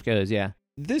soundtrack stuff goes, yeah.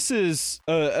 This is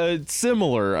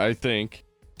similar, I think,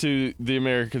 to the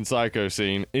American Psycho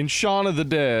scene. In Shaun of the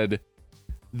Dead,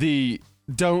 the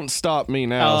Don't Stop Me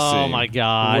Now scene. Oh my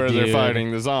God, where they're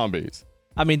fighting the zombies.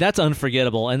 I mean, that's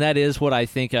unforgettable, and that is what I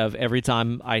think of every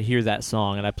time I hear that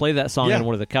song. And I play that song in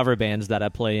one of the cover bands that I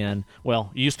play in. Well,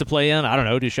 used to play in. I don't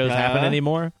know. Do shows happen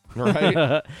anymore?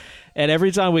 Right. And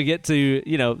every time we get to,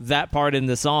 that part in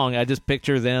the song, I just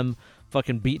picture them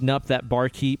fucking beating up that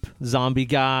barkeep zombie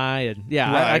guy. And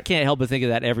I can't help but think of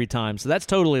that every time. So that's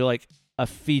totally like a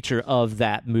feature of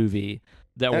that movie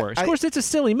that works. Of course, it's a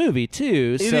silly movie,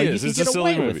 too. So you can get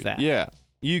away with that. Yeah,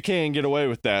 you can get away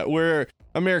with that. Where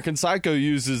American Psycho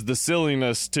uses the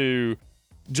silliness to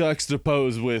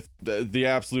juxtapose with the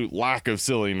absolute lack of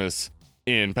silliness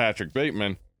in Patrick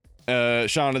Bateman.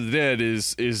 Shaun of the Dead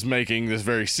is making this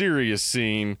very serious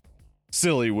scene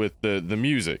silly with the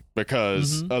music,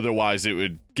 because otherwise it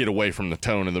would get away from the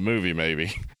tone of the movie,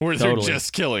 maybe, where they're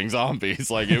just killing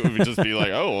zombies. Like, it would just be like,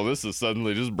 oh, well, this is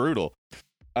suddenly just brutal.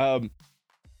 All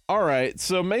right,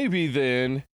 so maybe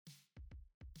then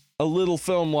a little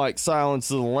film like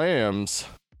Silence of the Lambs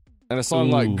and a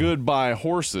song like Ooh. Goodbye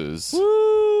Horses.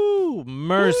 Woo!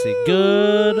 Mercy.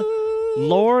 Good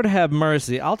Lord have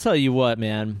mercy. I'll tell you what,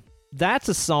 man. That's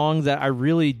a song that I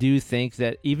really do think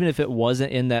that even if it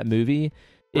wasn't in that movie,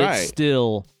 Right. it's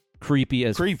still creepy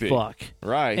as fuck.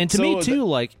 Right. And to me, too,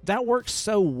 like, that works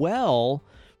so well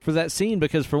for that scene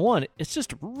because, for one, it's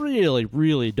just really,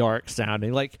 really dark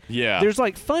sounding. Like, Yeah. there's,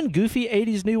 like, fun, goofy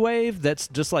 80s new wave that's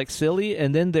just, like, silly,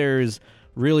 and then there's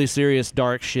really serious,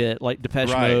 dark shit like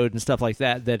Depeche Right. Mode and stuff like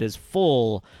that that is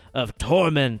full of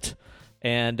torment.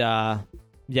 And,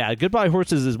 yeah, Goodbye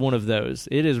Horses is one of those.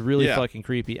 It is really fucking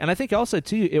creepy. And I think also,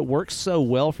 too, it works so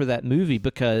well for that movie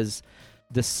because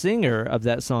the singer of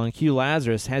that song, Hugh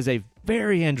Lazarus, has a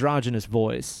very androgynous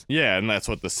voice. Yeah, and that's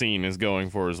what the scene is going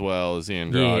for as well, is the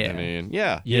androgyny. And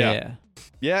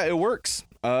yeah, it works.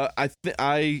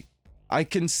 I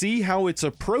can see how it's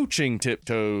approaching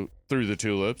Tiptoe Through the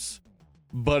Tulips,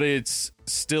 but it's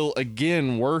still,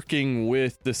 again, working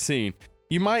with the scene.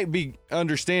 You might be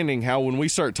understanding how when we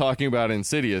start talking about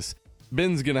Insidious,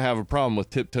 Ben's going to have a problem with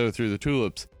Tiptoe Through the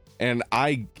Tulips, and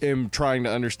I am trying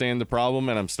to understand the problem,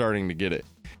 and I'm starting to get it.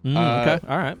 Okay,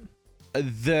 all right.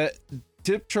 The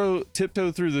Tiptoe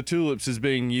Through the Tulips is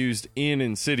being used in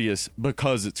Insidious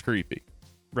because it's creepy.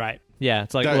 Right. Yeah,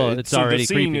 it's like, it's already the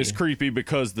scene creepy. is creepy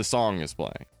because the song is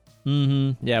playing.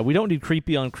 Mm-hmm. Yeah, we don't need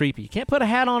creepy on creepy. You can't put a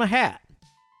hat on a hat.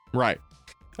 Right.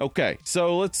 Okay,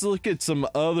 so let's look at some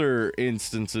other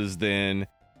instances then.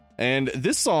 And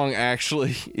this song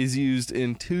actually is used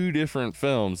in 2 different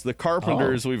films. The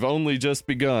Carpenters' We've Only Just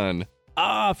Begun.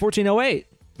 1408.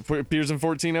 Appears in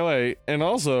 1408, and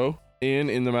also in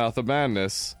The Mouth of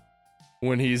Madness,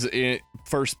 when he's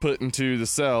first put into the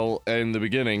cell in the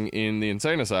beginning in the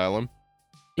insane asylum.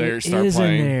 They start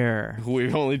playing. There.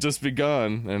 We've Only Just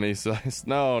Begun, and he says,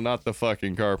 "No, not the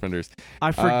fucking Carpenters."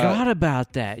 I forgot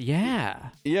about that. Yeah.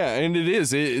 Yeah, and it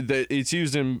is. It's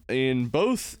used in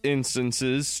both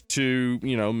instances to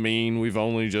mean we've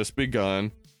only just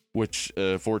begun, which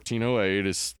 1408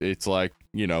 is. It's like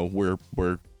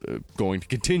we're going to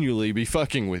continually be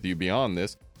fucking with you beyond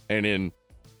this. And in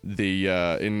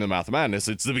the Mouth of Madness,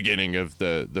 it's the beginning of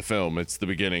the film. It's the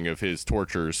beginning of his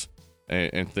tortures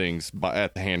and things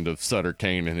at the hand of Sutter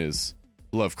Kane and his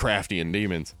Lovecraftian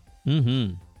demons.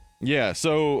 Mm-hmm. Yeah,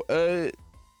 so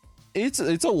it's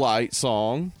a light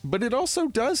song, but it also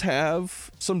does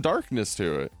have some darkness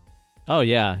to it. Oh,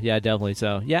 yeah. Yeah, definitely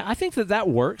so. Yeah, I think that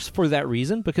works for that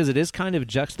reason because it is kind of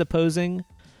juxtaposing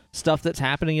stuff that's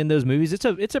happening in those movies.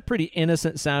 It's a pretty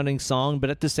innocent sounding song, but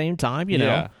at the same time,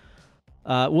 Yeah.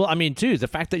 well, I mean, too, the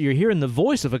fact that you're hearing the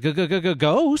voice of a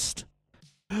ghost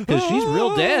because she's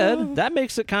real dead, that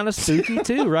makes it kind of spooky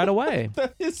too right away.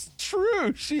 That is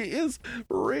true. She is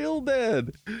real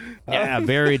dead. Yeah,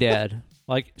 very dead.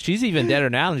 Like, she's even deader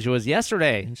now than she was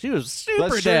yesterday. She was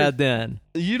super dead then.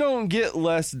 You don't get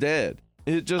less dead.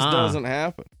 It just doesn't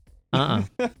happen.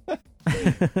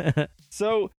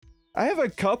 So I have a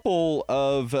couple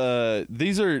of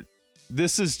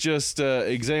this is just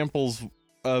examples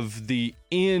of the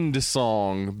end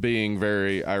song being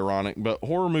very ironic, but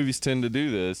horror movies tend to do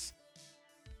this.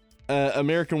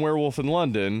 American Werewolf in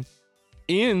London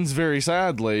ends very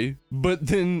sadly, but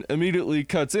then immediately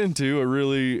cuts into a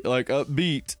really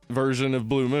upbeat version of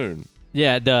Blue Moon.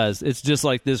 Yeah, it does. It's just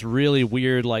like this really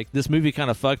weird, like, this movie kind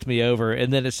of fucked me over,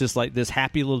 and then it's just like this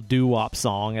happy little doo-wop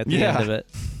song at the end of it.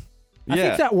 I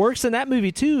think that works in that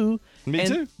movie too. Me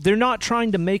too. They're not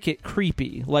trying to make it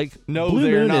creepy. Like, no, Blue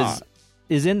they're Moon not.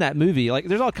 is in that movie. Like,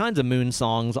 there's all kinds of Moon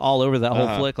songs all over that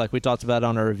whole flick, like we talked about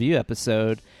on our review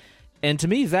episode. And to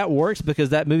me, that works because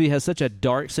that movie has such a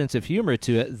dark sense of humor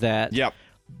to it that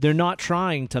they're not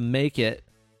trying to make it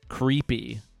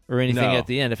creepy or anything at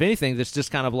the end. If anything, that's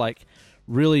just kind of like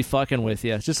really fucking with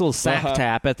you. It's just a little sack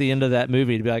tap at the end of that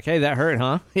movie to be like, hey, that hurt,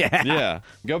 huh? Yeah.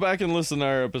 Go back and listen to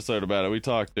our episode about it. We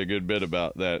talked a good bit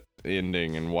about that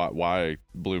ending and why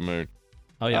Blue Moon.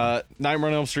 Oh, yeah. Nightmare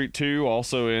on Elm Street 2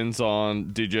 also ends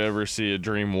on Did You Ever See a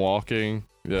Dream Walking?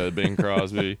 Bing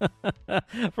Crosby.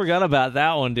 Forgot about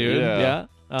that one, dude. Yeah.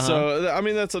 So, I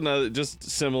mean, that's another just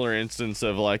similar instance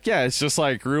of like, it's just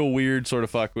like real weird sort of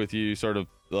fuck with you, sort of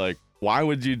like, why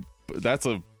would you? That's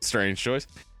a strange choice.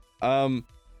 But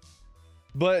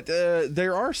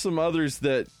there are some others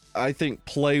that I think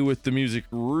play with the music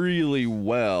really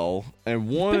well, and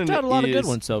one picked out a lot of good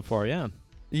ones so far.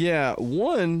 Yeah,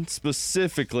 one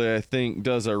specifically I think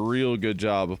does a real good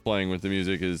job of playing with the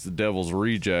music is the Devil's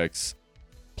Rejects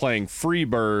playing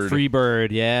Freebird,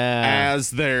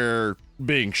 as they're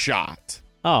being shot.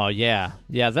 Oh yeah,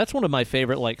 that's one of my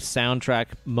favorite like soundtrack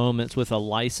moments with a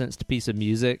licensed piece of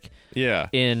music. Yeah,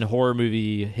 in horror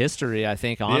movie history, I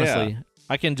think honestly,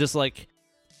 I can just like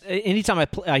anytime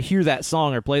I hear that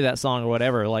song or play that song or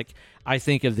whatever, like I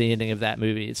think of the ending of that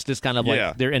movie. It's just kind of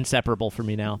like they're inseparable for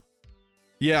me now.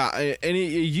 Yeah, and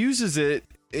he uses it,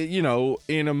 you know,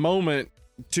 in a moment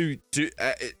to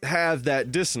have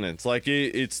that dissonance. Like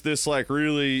it's this like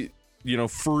really, you know,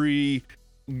 free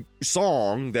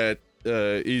song that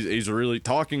he's really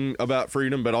talking about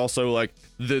freedom, but also like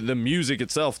the music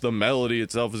itself, the melody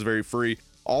itself is very free.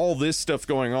 All this stuff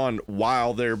going on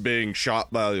while they're being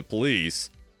shot by the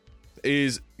police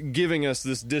is giving us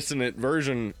this dissonant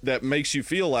version that makes you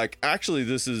feel like actually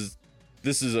this is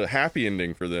a happy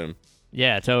ending for them.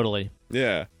 Yeah, totally.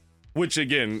 Yeah. Which,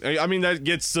 again, I mean, that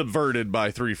gets subverted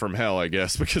by Three from Hell, I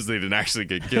guess, because they didn't actually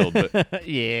get killed. But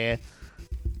yeah.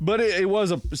 But it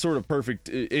was a sort of perfect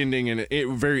ending and a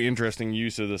very interesting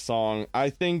use of the song. I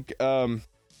think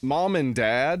Mom and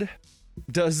Dad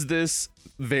does this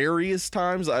various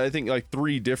times. I think like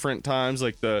 3 different times.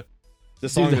 Like the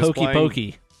song the that's Hokey playing.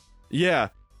 Pokey. Yeah.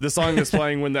 The song that's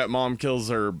playing when that mom kills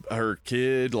her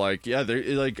kid. Like, yeah,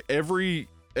 like every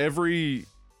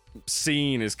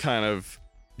scene is kind of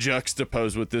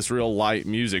juxtaposed with this real light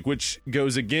music, which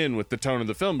goes again with the tone of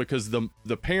the film, because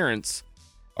the parents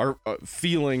are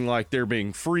feeling like they're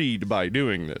being freed by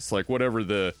doing this. Like whatever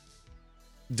the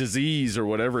disease or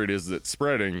whatever it is that's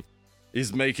spreading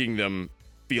is making them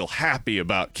feel happy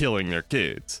about killing their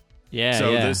kids. Yeah.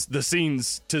 So yeah. the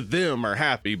scenes to them are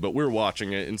happy, but we're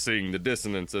watching it and seeing the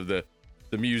dissonance of the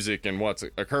music and what's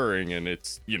occurring, and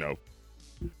it's, you know,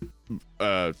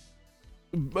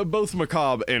 both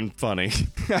macabre and funny.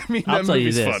 I mean, I'll that tell you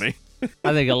movie's this. funny.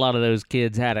 I think a lot of those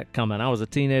kids had it coming. I was a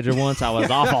teenager once. I was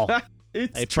awful. They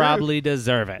true. probably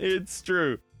deserve it. It's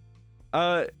true.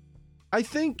 I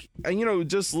think, you know,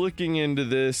 just looking into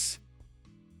this,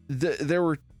 there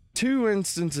were 2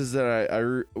 instances that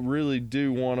I really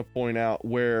do want to point out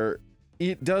where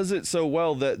it does it so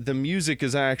well that the music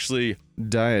is actually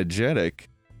diegetic.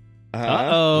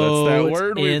 Uh-oh. That's that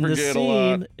word we in the forget a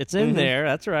scene. lot. It's in there.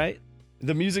 That's right.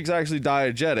 The music's actually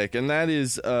diegetic, and that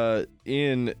is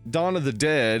in Dawn of the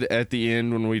Dead at the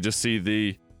end when we just see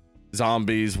the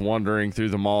zombies wandering through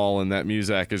the mall and that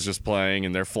music is just playing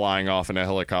and they're flying off in a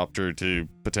helicopter to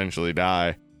potentially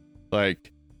die.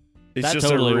 Like, it's that just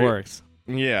totally works.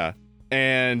 Yeah.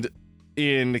 And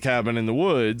in The Cabin in the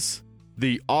Woods,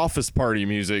 the Office Party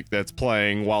music that's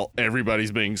playing while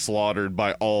everybody's being slaughtered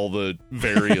by all the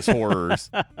various horrors.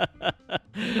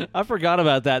 I forgot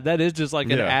about that. That is just like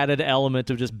an added element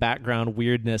of just background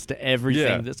weirdness to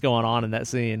everything that's going on in that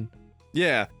scene.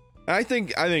 Yeah. I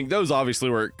think those obviously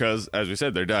work because, as we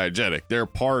said, they're diegetic. They're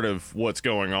part of what's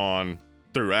going on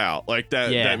throughout. Like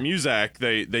that music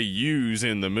they use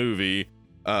in the movie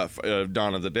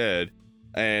Dawn of the Dead.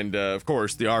 And, of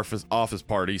course, the office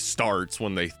party starts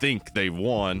when they think they've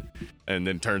won, and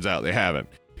then turns out they haven't.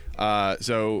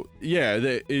 So, yeah,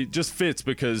 it just fits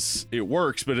because it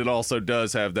works, but it also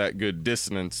does have that good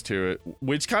dissonance to it,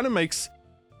 which kind of makes...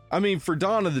 I mean, for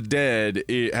Dawn of the Dead,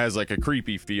 it has, like, a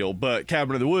creepy feel, but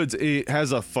Cabin in the Woods, it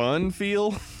has a fun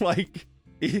feel. Like,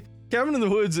 Cabin in the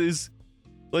Woods is...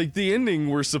 Like, the ending,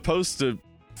 we're supposed to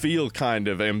feel kind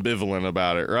of ambivalent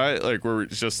about it, right? Like, we're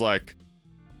just like...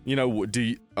 You know,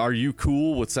 are you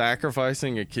cool with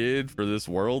sacrificing a kid for this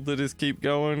world that is keep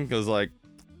going? Because, like,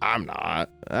 I'm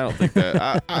not. I don't think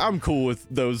that. I'm cool with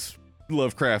those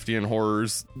Lovecraftian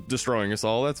horrors destroying us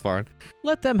all. That's fine.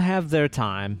 Let them have their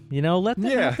time. You know, let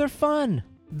them have their fun.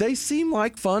 They seem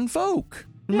like fun folk.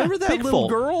 Remember that little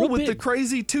girl with the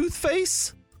crazy tooth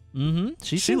face? Mm-hmm.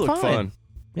 She looked fun.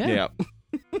 Yeah.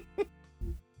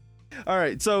 All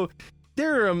right, so...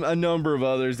 There are a number of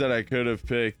others that I could have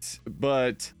picked,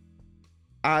 but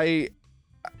I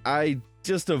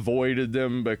just avoided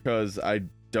them because I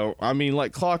mean,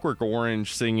 like Clockwork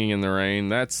Orange singing in the rain,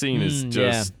 that scene is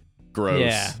just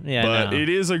gross. Yeah, but it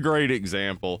is a great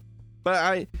example.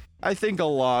 But I think a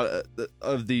lot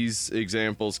of these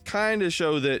examples kind of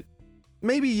show that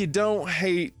maybe you don't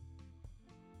hate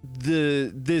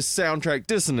this soundtrack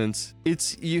dissonance.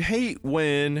 It's you hate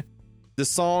when the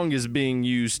song is being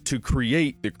used to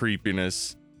create the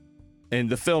creepiness and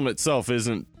the film itself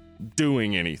isn't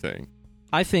doing anything.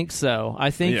 I think so. I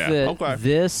think that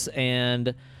this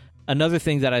and another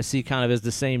thing that I see kind of as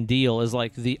the same deal is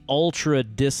like the ultra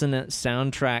dissonant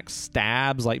soundtrack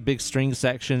stabs, like big string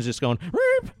sections just going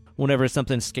whenever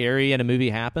something scary in a movie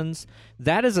happens.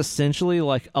 That is essentially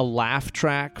like a laugh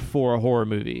track for a horror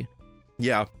movie.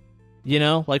 Yeah. You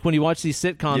know, like when you watch these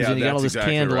sitcoms and you got all this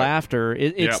canned laughter,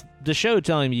 it's the show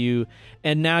telling you,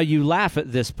 and now you laugh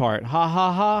at this part. Ha,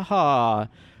 ha, ha, ha.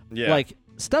 Yeah. Like,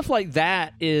 stuff like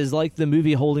that is like the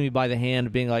movie holding me by the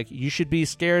hand, being like, you should be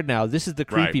scared now. This is the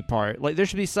creepy part. Like, there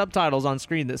should be subtitles on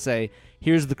screen that say,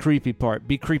 here's the creepy part.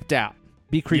 Be creeped out.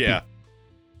 Be creepy.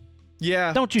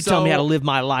 Yeah. Don't you tell me how to live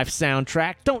my life,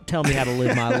 soundtrack. Don't tell me how to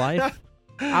live my life.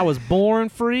 I was born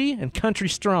free and country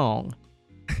strong.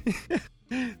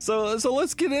 So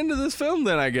let's get into this film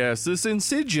then, I guess. This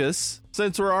Insidious,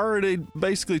 since we're already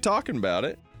basically talking about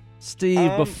it.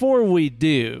 Steve, before we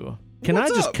do, can I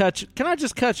just cut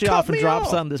you off and drop off.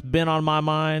 something that's been on my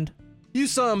mind? You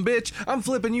son bitch, I'm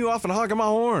flipping you off and honking my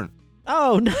horn.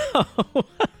 Oh, no.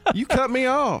 You cut me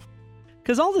off.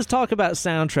 Because all this talk about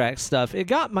soundtrack stuff, it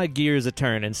got my gears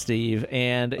a-turning, Steve.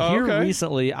 And here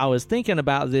recently, I was thinking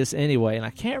about this anyway, and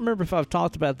I can't remember if I've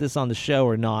talked about this on the show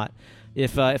or not.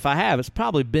 If I have, it's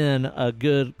probably been a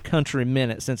good country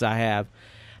minute since I have.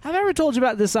 Have I ever told you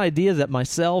about this idea that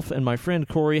myself and my friend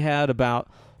Corey had about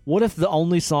what if the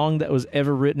only song that was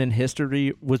ever written in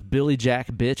history was Billy Jack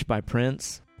Bitch by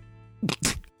Prince?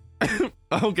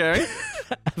 Okay.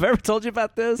 Have I ever told you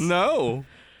about this? No.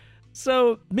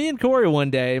 So, me and Corey one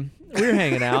day, we were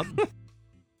hanging out,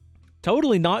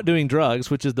 totally not doing drugs,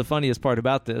 which is the funniest part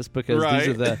about this, because these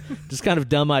are the just kind of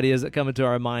dumb ideas that come into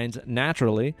our minds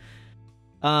naturally.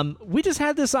 We just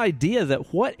had this idea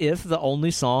that what if the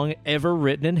only song ever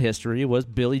written in history was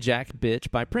Billy Jack Bitch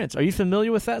by Prince? Are you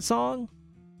familiar with that song?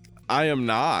 I am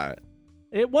not.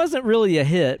 It wasn't really a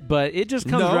hit, but it just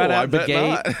comes right out the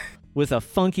gate with a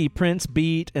funky Prince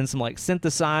beat and some like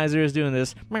synthesizers doing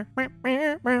this. And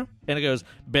it goes,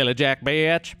 Billy Jack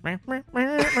Bitch.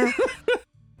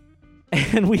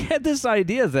 And we had this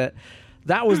idea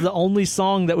that was the only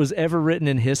song that was ever written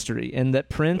in history, and that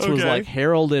Prince was like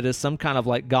heralded as some kind of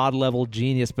like god-level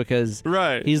genius because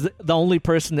he's the only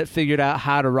person that figured out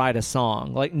how to write a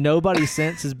song. Like, nobody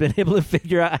since has been able to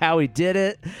figure out how he did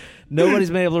it. Nobody's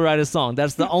been able to write a song.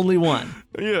 That's the only one.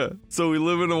 Yeah. So we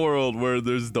live in a world where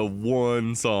there's the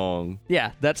one song.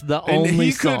 Yeah, that's the only song. And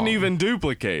he couldn't even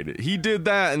duplicate it. He did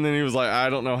that, and then he was like, I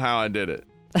don't know how I did it.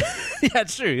 Yeah,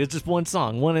 it's true. It's just one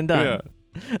song, one and done. Yeah.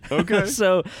 Okay.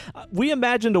 So we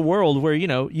imagined a world where, you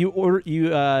know,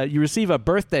 you receive a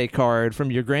birthday card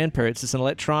from your grandparents. It's an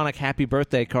electronic happy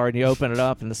birthday card, and you open it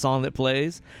up, and the song that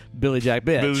plays, Billy Jack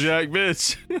Bitch. Billy Jack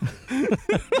Bitch.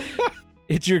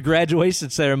 It's your graduation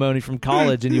ceremony from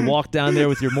college, and you walk down there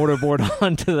with your mortarboard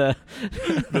on to the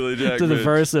Billy Jack to the Bitch.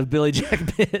 Verse of Billy Jack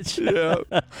Bitch.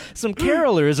 Yeah. Some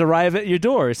carolers arrive at your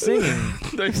door singing.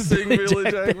 They sing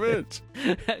Billy Jack Bitch.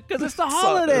 Because it's the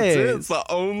holidays. That's it. It's the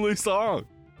only song.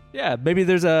 Yeah, maybe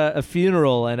there's a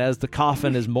funeral, and as the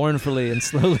coffin is mournfully and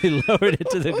slowly lowered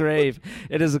into the grave,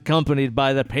 it is accompanied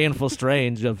by the painful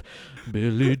strains of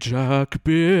Billy Jack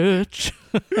Bitch.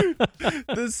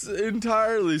 This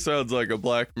entirely sounds like a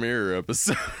Black Mirror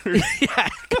episode. Yeah,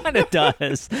 it kind of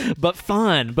does, but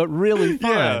fun, but really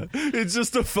fun. Yeah, it's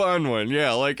just a fun one.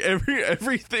 Yeah, like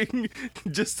everything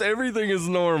is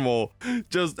normal.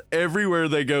 Just everywhere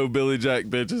they go, Billy Jack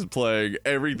Bitch is playing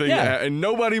everything, and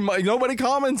nobody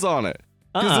comments on it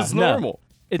because it's normal.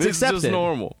 No. It's accepted. Just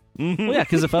normal. Well, yeah,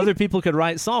 because if other people could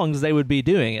write songs, they would be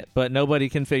doing it, but nobody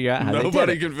can figure out how they did it.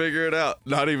 Nobody can figure it out.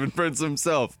 Not even Prince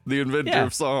himself, the inventor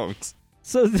of songs.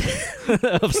 So,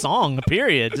 of song,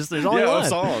 period. Just there's only one. Of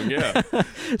song, yeah.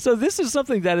 So this is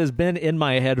something that has been in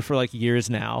my head for like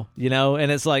years now, you know?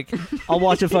 And it's like, I'll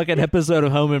watch a fucking episode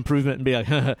of Home Improvement and be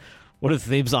like, what if the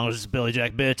theme song was just Billy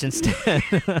Jack Bitch instead?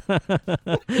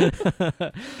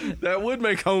 That would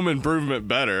make Home Improvement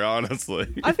better,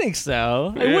 honestly. I think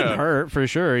so. It wouldn't hurt, for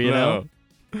sure, you know?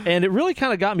 And it really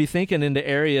kind of got me thinking into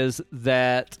areas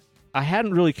that I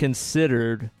hadn't really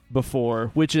considered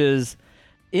before, which is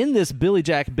in this Billy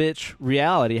Jack Bitch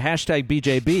reality, hashtag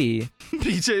BJB.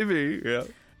 BJB, yeah.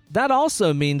 That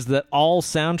also means that all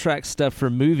soundtrack stuff for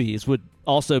movies would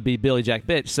also be Billy Jack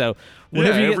Bitch. So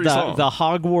whenever you get the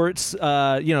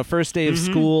Hogwarts, first day of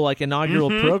school, like inaugural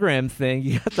program thing,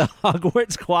 you got the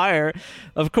Hogwarts choir,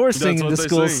 of course, singing the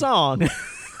school song.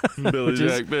 Billy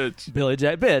Jack Bitch. Billy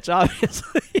Jack Bitch,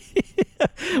 obviously.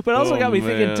 But also got me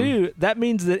thinking, too, that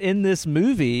means that in this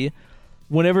movie,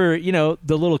 whenever, you know,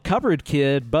 the little cupboard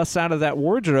kid busts out of that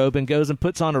wardrobe and goes and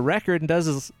puts on a record and does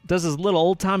his little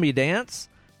old-timey dance,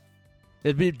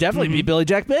 it'd definitely be Billy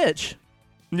Jack Bitch.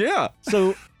 Yeah.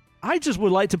 So I just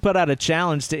would like to put out a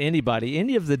challenge to anybody,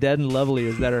 any of the dead and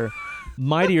lovelies that are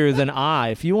mightier than I.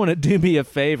 If you want to do me a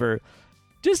favor,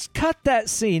 just cut that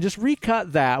scene. Just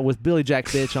recut that with Billy Jack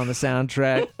Bitch on the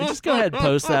soundtrack. And just go ahead and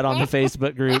post that on the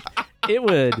Facebook group. It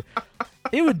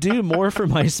would do more for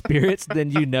my spirits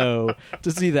than you know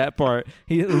to see that part.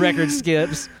 The record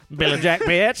skips. Billy Jack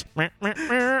Bitch.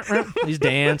 He's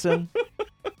dancing.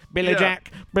 Billy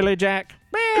Jack.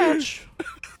 bitch.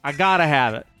 I gotta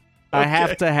have it. I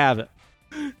have to have it.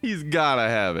 He's gotta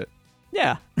have it.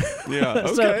 Yeah. Yeah.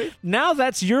 Okay. So now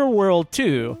that's your world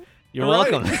too. You're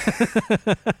Right.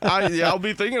 welcome. I'll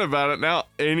be thinking about it now.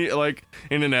 Like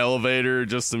in an elevator,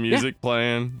 just some music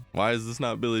playing. Why is this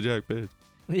not Billy Jack Bitch?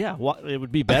 Yeah, it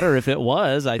would be better if it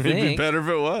was, I It'd be think. better if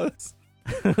it was.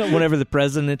 Whenever the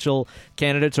presidential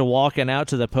candidates are walking out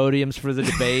to the podiums for the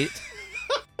debate.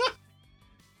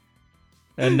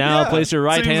 And now Yeah, place your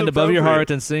right seems hand above your appropriate.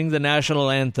 heart and sing the national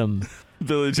anthem.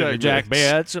 Billy Jack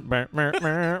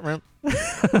Bitch.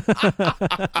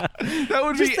 That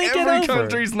would Just be think it every over.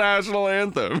 country's national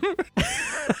anthem.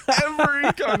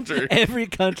 Every country. Every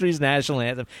country's national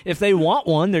anthem. If they want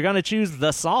one, they're going to choose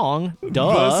the song. The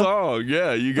Duh. song.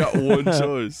 Yeah, you got one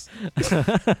choice.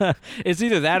 It's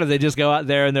either that or they just go out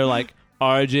there and they're like,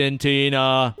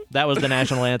 Argentina. That was the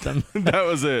national anthem. That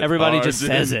was it. Everybody just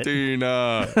says it.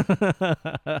 Argentina.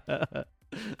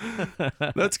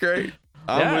 That's great.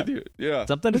 I'm Yeah. with you. Yeah.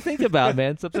 Something to think about,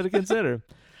 man. Something to consider.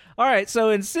 All right, so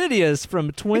Insidious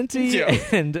from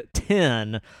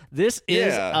 2010. This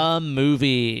is Yeah. a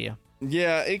movie.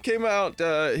 Yeah, it came out,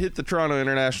 hit the Toronto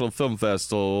International Film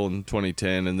Festival in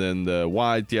 2010, and then the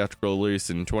wide theatrical release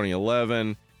in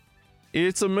 2011.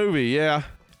 It's a movie, yeah.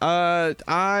 I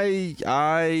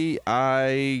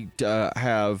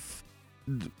have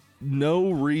no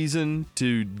reason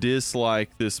to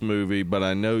dislike this movie, but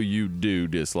I know you do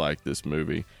dislike this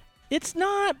movie. That's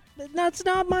not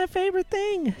my favorite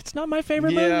thing. It's not my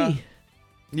favorite Yeah. movie.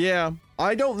 Yeah,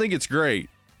 I don't think it's great,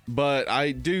 but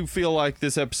I do feel like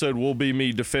this episode will be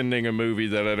me defending a movie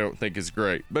that I don't think is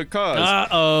great, because I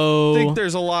Uh-oh. think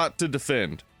there's a lot to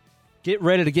defend. Get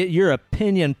ready to get your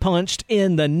opinion punched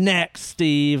in the neck,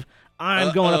 Steve.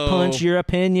 I'm going to punch your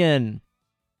opinion.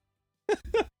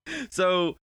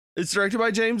 So, it's directed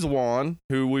by James Wan,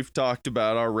 who we've talked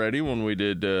about already when we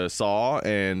did Saw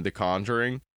and The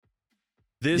Conjuring.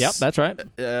 Yep, that's right.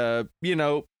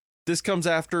 This comes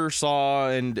after Saw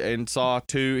and Saw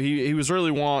 2. He was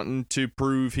really wanting to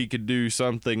prove he could do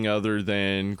something other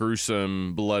than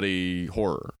gruesome, bloody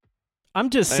horror. I'm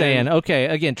just saying, okay,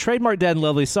 again, trademark Dead and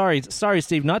Lovely. Sorry,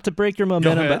 Steve, not to break your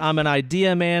momentum, ahead. but I'm an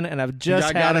idea man, and I've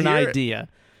just I had gotta an hear it. idea.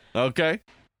 Okay.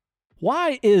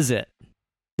 Why is it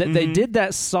that they Mhm. did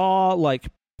that Saw, like,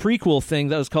 prequel thing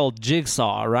that was called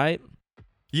Jigsaw, right?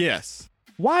 Yes.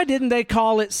 Why didn't they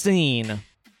call it Scene?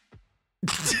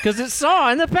 Because it's Saw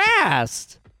in the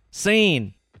past.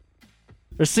 Scene.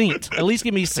 Or Saint. At least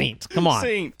give me Saint. Come on.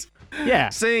 Saint. Yeah.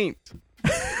 Saint.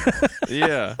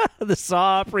 Yeah. The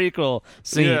Saw prequel.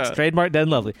 Saint. Yeah. Trademark Dead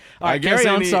and Lovely. All right, I guess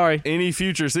carry on. Sorry. any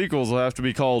future sequels will have to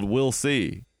be called We'll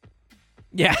See.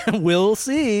 Yeah, we'll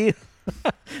see.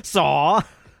 Saw.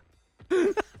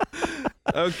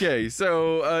 Okay,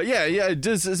 so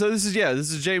this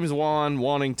is James Wan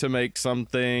wanting to make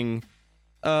something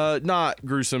not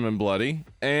gruesome and bloody,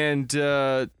 and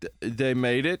they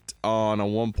made it on a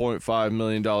 $1.5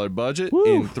 million budget Woo,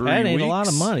 in 3 weeks. that ain't a lot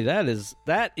of money. That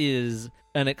is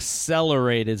an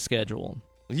accelerated schedule.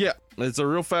 Yeah, it's a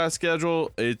real fast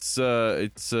schedule. It's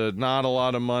not a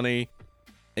lot of money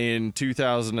in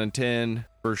 2010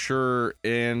 for sure,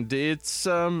 and it's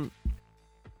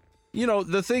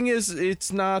the thing is,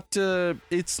 it's not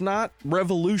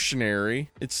revolutionary,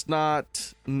 it's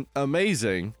not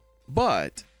amazing,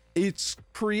 but it's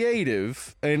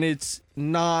creative, and it's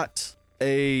not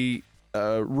a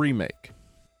remake.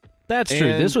 That's true.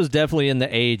 And- This was definitely in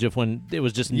the age of when it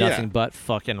was just nothing Yeah. but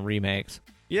fucking remakes.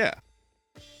 Yeah.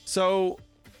 So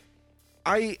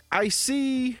I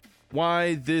see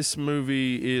why this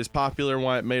movie is popular and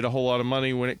why it made a whole lot of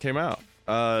money when it came out.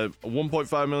 A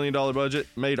 $1.5 million budget,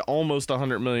 made almost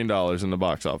 $100 million in the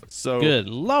box office. So Good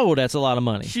Lord, that's a lot of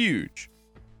money. huge.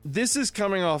 This is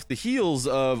coming off the heels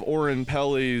of Oren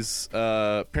Peli's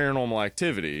Paranormal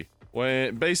Activity,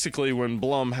 when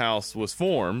Blumhouse was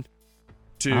formed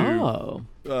to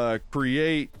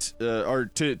create or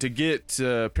to get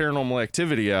Paranormal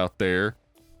Activity out there,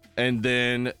 and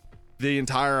then the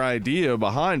entire idea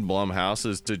behind Blumhouse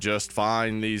is to just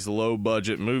find these low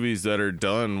budget movies that are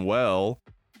done well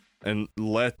and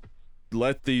let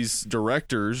these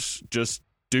directors just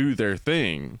do their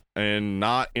thing and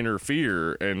not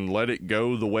interfere and let it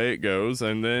go the way it goes,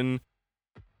 and then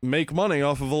make money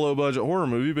off of a low budget horror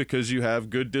movie because you have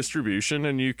good distribution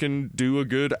and you can do a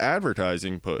good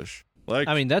advertising push. Like,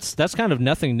 I mean, that's kind of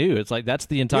nothing new. It's like that's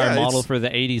the entire Yeah, model it's- for the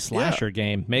 80s slasher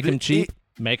game. Make them cheap,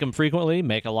 make them frequently,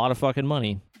 make a lot of fucking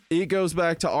money. it goes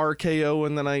back to RKO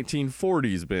in the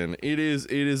 1940s, Ben. It has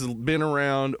been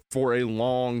around for a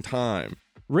long time.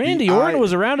 Randy Orton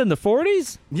was around in the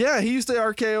 40s? Yeah, he used to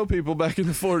RKO people back in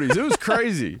the 40s. It was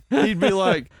crazy. He'd be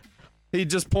like, He'd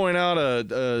just point out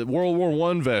a World War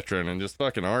One veteran and just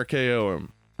fucking RKO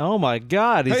him. Oh my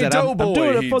God! He Hey, said, "I'm Doughboy," doing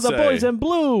it for he'd the say. boys in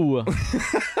blue.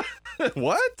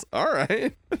 What? All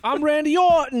right. I'm Randy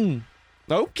Orton."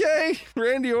 Okay,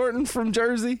 Randy Orton from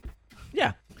Jersey.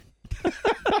 Yeah.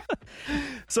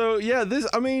 So yeah,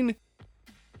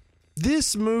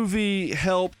 this movie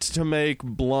helped to make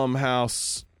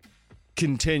Blumhouse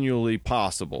continually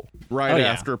possible. Right Oh, yeah.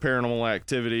 after Paranormal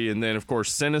Activity, and then of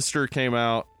course Sinister came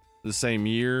out the same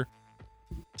year.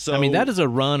 So I mean, that is a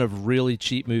run of really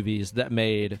cheap movies that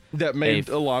made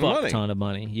a lot of money. ton of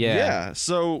money. Yeah. Yeah.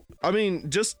 So I mean,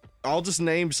 I'll just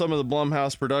name some of the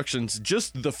Blumhouse productions,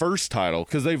 just the first title,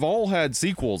 because they've all had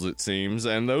sequels, it seems,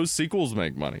 and those sequels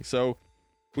make money. So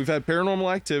we've had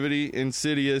Paranormal Activity,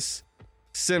 Insidious,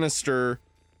 Sinister,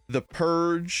 The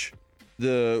Purge,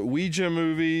 the Ouija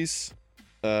movies,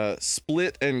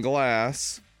 Split and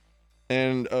Glass,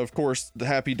 and of course the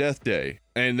Happy Death Day,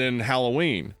 and then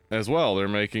Halloween as well. They're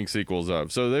making sequels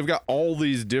of. So they've got all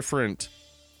these different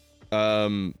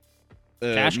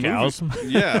Cash cows.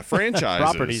 franchises.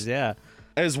 Properties, yeah.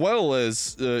 As well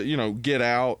as, Get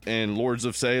Out and Lords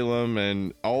of Salem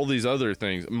and all these other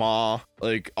things.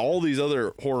 Like all these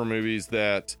other horror movies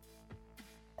that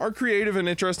are creative and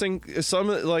interesting. Some,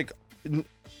 like,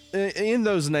 in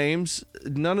those names,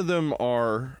 none of them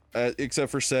are,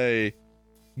 except for, say,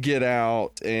 Get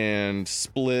Out and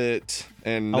Split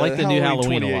and I like the new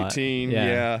Halloween 2018. a lot.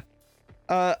 Yeah.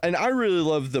 And I really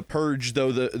love The Purge,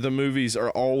 though the movies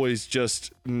are always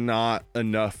just not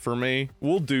enough for me.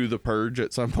 We'll do The Purge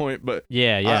at some point, but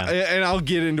Yeah. and I'll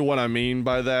get into what I mean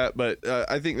by that. But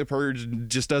I think The Purge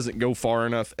just doesn't go far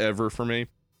enough ever for me.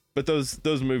 But those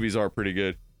movies are pretty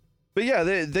good. But yeah,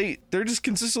 they're just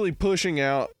consistently pushing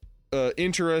out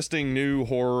interesting new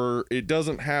horror. It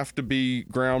doesn't have to be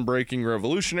groundbreaking,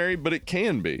 revolutionary, but it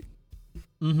can be.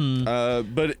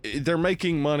 Mm-hmm. But they're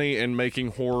making money and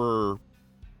making horror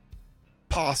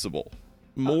possible.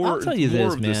 I'll tell you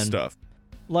this, of man. this stuff.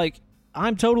 Like,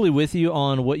 I'm totally with you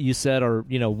on what you said are,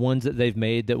 ones that they've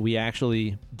made that we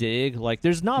actually dig. Like,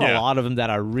 there's not a lot of them that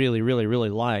I really, really, really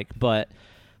like, but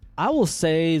I will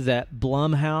say that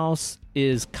Blumhouse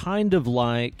is kind of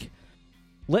like,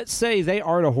 let's say they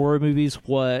are to horror movies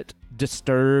what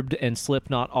Disturbed and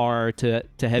Slipknot are to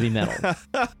heavy metal.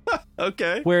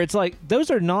 Okay. Where it's like, those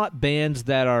are not bands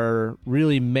that are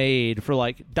really made for,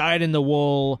 like, dyed in the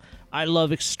wool, I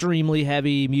love extremely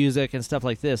heavy music and stuff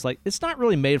like this. Like, it's not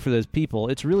really made for those people.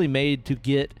 It's really made to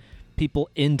get people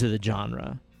into the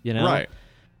genre, Right.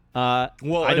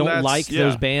 Well, I and don't like yeah.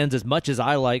 those bands as much as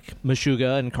I like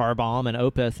Meshuggah and Car Bomb and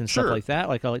Opeth and stuff Sure. like that.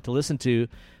 Like, I like to listen to.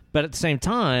 But at the same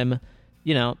time,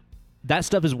 that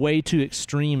stuff is way too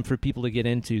extreme for people to get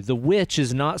into. The Witch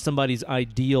is not somebody's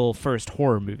ideal first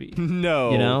horror movie.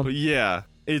 No. Yeah,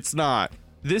 it's not.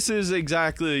 This is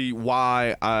exactly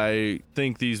why I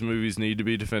think these movies need to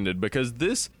be defended, because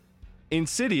this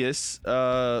Insidious,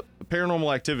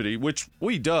 Paranormal Activity, which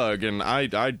we dug, and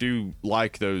I do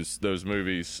like those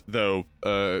movies, though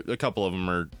a couple of them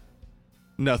are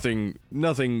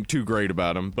nothing too great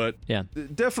about them, but Yeah.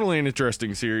 definitely an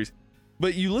interesting series.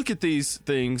 But you look at these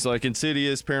things like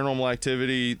Insidious, Paranormal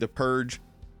Activity, The Purge.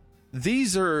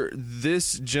 These are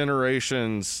this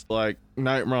generation's, like,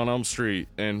 Nightmare on Elm Street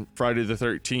and Friday the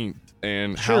 13th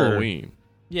and Sure. Halloween.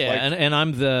 Yeah, Like- and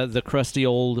I'm the crusty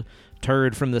old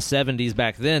turd from the 70s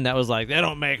back then that was like, they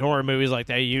don't make horror movies like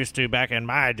they used to back in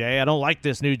my day. I don't like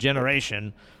this new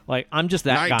generation. Like, I'm just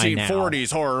that guy now.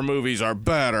 1940s horror movies are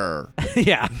better.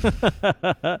 Yeah.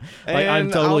 Like, I'm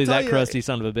And totally I'll tell that you- crusty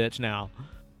son of a bitch now.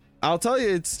 I'll tell you,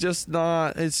 it's just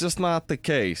not the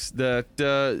case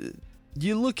that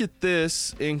you look at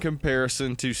this in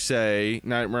comparison to, say,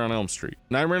 Nightmare on Elm Street.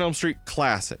 Nightmare on Elm Street,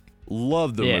 classic.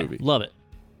 Love the movie. Love it.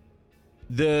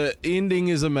 The ending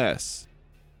is a mess.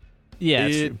 Yeah,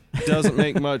 it's It true. doesn't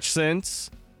make much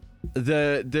sense.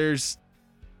 There's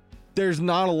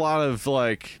not a lot of,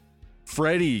 like,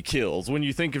 Freddy kills. When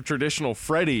you think of traditional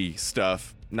Freddy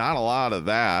stuff, not a lot of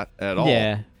that at all.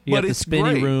 Yeah. You But got the it's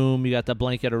spinny great. room, you got the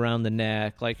blanket around the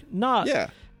neck. Like, not... Yeah.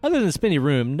 Other than the spinny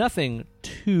room, nothing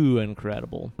too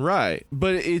incredible. Right.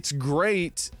 But it's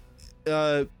great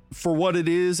for what it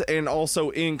is, and also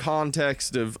in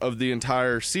context of the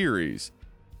entire series.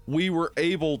 We were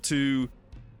able to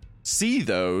see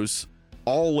those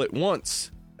all at once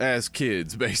as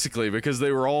kids, basically, because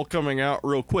they were all coming out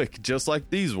real quick, just like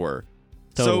these were.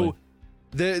 Totally. So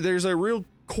there's a real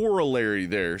corollary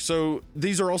there. So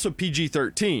these are also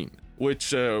PG-13,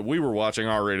 which we were watching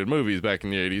R-rated movies back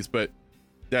in the 80s, but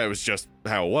that was just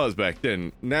how it was back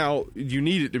then. Now you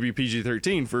need it to be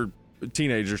PG-13 for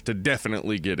teenagers to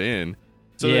definitely get in.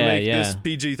 So they make this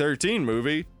PG-13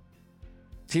 movie,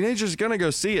 teenagers are gonna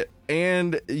go see it.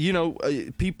 And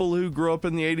people who grew up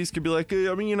in the 80s could be like,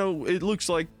 I mean, it looks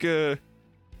like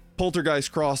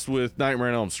Poltergeist crossed with Nightmare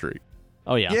on Elm Street.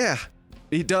 Oh yeah,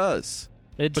 it does.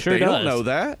 But they does. Don't know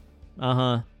that.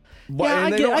 Yeah,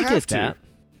 I get that.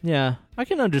 Yeah, I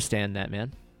can understand that,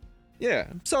 man. Yeah,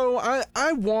 so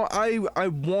I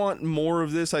want more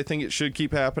of this. I think it should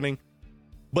keep happening.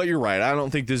 But you're right. I don't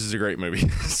think this is a great movie.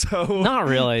 So not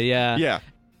really. Yeah. Yeah.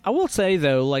 I will say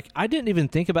though, like I didn't even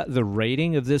think about the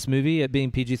rating of this movie at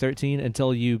being PG-13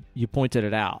 until you pointed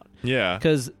it out. Yeah.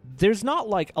 Because there's not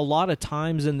like a lot of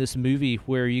times in this movie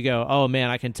where you go, oh man,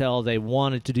 I can tell they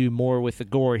wanted to do more with the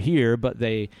gore here, but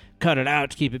they cut it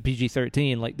out to keep it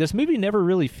PG-13. Like this movie never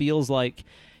really feels like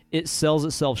it sells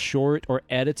itself short or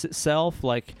edits itself.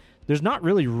 Like there's not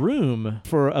really room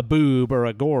for a boob or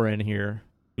a gore in here.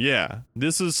 Yeah.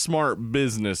 This is smart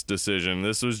business decision.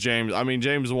 This was James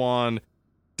Wan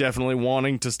definitely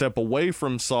wanting to step away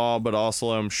from Saw, but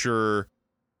also I'm sure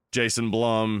Jason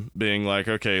Blum being like,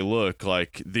 okay, look,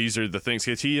 like these are the things.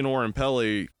 Because he and Oren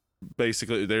Peli,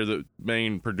 basically, they're the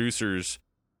main producers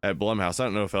at Blumhouse. I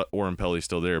don't know if Oren Peli's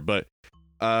still there, but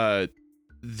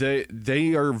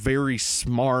they are very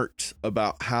smart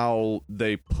about how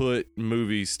they put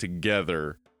movies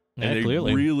together. And they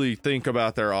clearly really think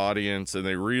about their audience, and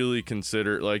they really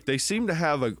consider, like, they seem to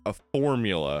have a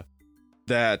formula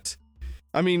that,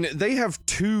 I mean, they have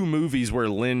 2 movies where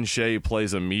Lin Shaye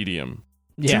plays a medium.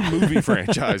 Yeah. 2 movie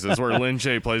franchises where Lin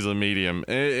Shaye plays a medium,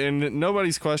 and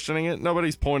nobody's questioning it.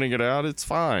 Nobody's pointing it out. It's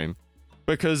fine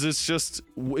because it's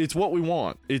what we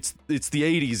want. It's the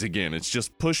 80s again. It's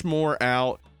just push more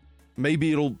out.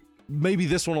 Maybe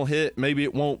this one will hit. Maybe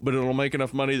it won't, but it'll make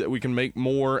enough money that we can make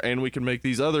more, and we can make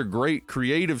these other great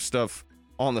creative stuff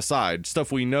on the side.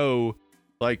 Stuff we know,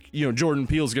 like, Jordan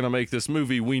Peele's going to make this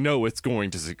movie. We know it's going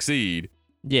to succeed.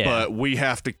 Yeah. But we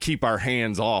have to keep our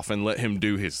hands off and let him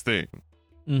do his thing.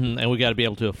 Mm-hmm. And we got to be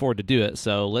able to afford to do it.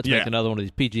 So let's make another one of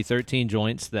these PG-13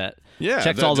 joints that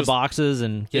checks all the boxes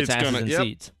and gets asses in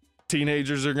seats.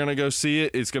 Teenagers are going to go see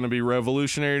it. It's going to be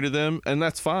revolutionary to them, and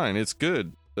that's fine. It's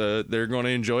good. They're going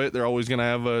to enjoy it. They're always going to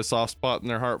have a soft spot in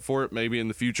their heart for it. Maybe in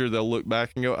the future they'll look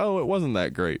back and go, oh, it wasn't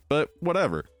that great. But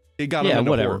whatever. It got them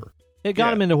into horror. It got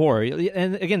them into horror.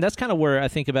 And again, that's kind of where I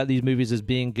think about these movies as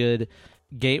being good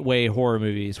gateway horror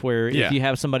movies, where if you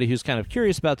have somebody who's kind of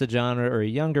curious about the genre, or a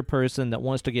younger person that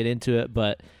wants to get into it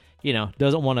but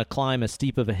doesn't want to climb as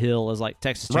steep of a hill as like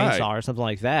Texas Chainsaw or something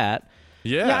like that.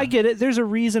 Yeah, I get it. There's a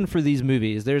reason for these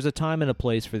movies. There's a time and a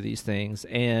place for these things.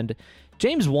 And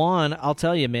James Wan, I'll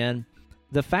tell you, man,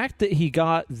 the fact that he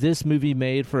got this movie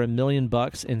made for $1 million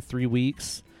in 3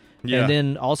 weeks. Yeah. And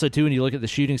then also, too, when you look at the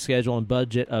shooting schedule and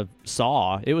budget of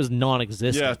Saw, it was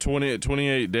non-existent. Yeah,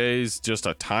 28 days, just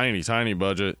a tiny, tiny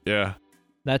budget. Yeah.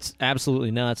 That's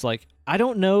absolutely nuts. Like, I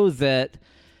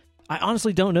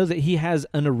honestly don't know that he has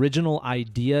an original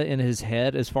idea in his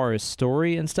head as far as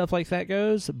story and stuff like that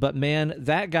goes. But, man,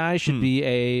 that guy should be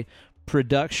a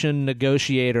production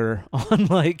negotiator on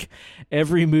like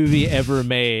every movie ever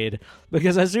made,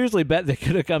 because I seriously bet they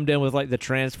could have come down with like the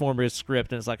Transformers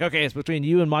script and it's like, okay, it's between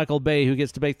you and Michael Bay who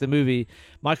gets to make the movie.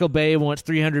 Michael Bay wants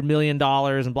 $300 million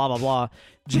and blah blah blah.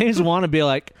 James Wan would be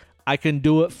like, I can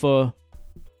do it for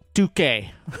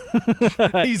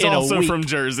 $2K. He's also from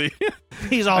Jersey.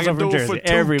 He's also from Jersey.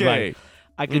 Everybody,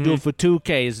 I can do it for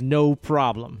 $2K is no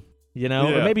problem.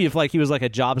 Or maybe if like he was like a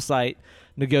job site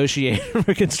negotiator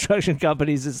for construction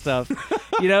companies and stuff,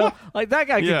 like that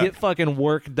guy could get fucking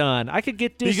work done. I could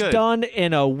get this done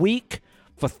in a week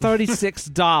for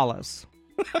 $36.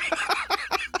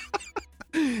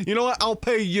 You know what? I'll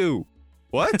pay you.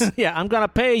 What? Yeah, I'm gonna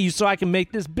pay you so I can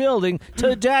make this building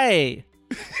today.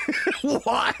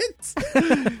 What?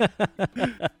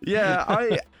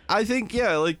 Yeah, I think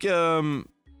like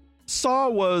Saw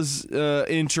was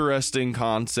interesting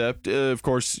concept. Of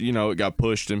course, it got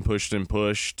pushed and pushed and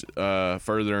pushed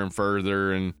further and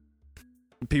further, and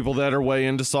people that are way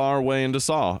into Saw are way into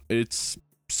Saw. It's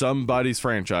somebody's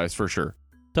franchise for sure.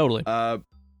 Totally.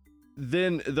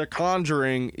 Then The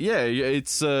Conjuring,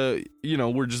 it's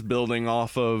we're just building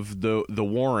off of the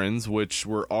Warrens, which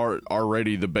were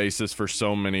already the basis for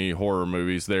so many horror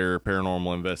movies. Their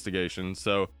Paranormal Investigation.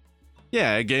 So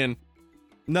yeah, again,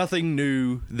 nothing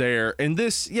new there. And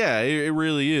this, it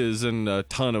really is in a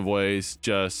ton of ways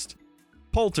just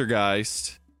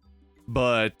Poltergeist,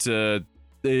 but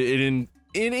it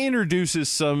introduces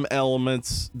some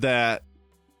elements that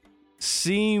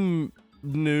seem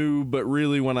new, but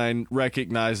really when I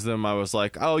recognized them, I was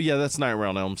like, oh yeah, that's Nightmare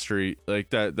on Elm Street.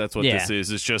 Like that's what this is.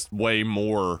 It's just way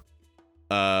more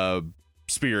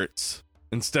spirits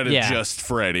Instead of just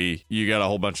Freddy, you got a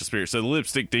whole bunch of spirits. So the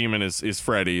lipstick demon is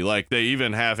Freddy. Like, they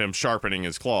even have him sharpening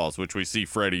his claws, which we see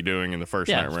Freddy doing in the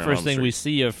first Nightmare on Elm Street. First thing we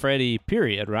see of Freddy,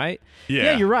 period, right?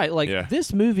 Yeah, you're right. Like,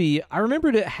 this movie, I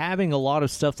remembered it having a lot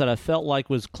of stuff that I felt like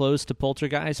was close to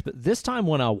Poltergeist, but this time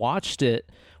when I watched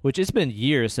it, which it's been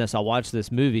years since I watched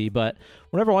this movie, but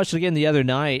whenever I watched it again the other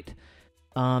night,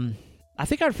 I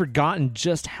think I'd forgotten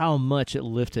just how much it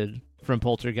lifted from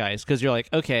Poltergeist, because you're like,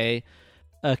 okay,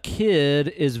 a kid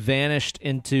is vanished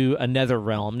into another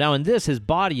realm. Now, in this, his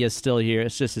body is still here.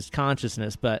 It's just his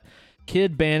consciousness. But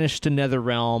kid banished to nether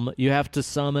realm. You have to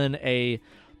summon a,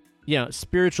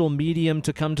 spiritual medium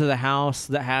to come to the house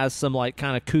that has some, like,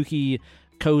 kind of kooky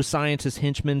co-scientist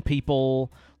henchman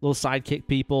people, little sidekick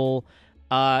people.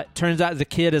 Turns out the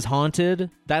kid is haunted.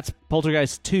 That's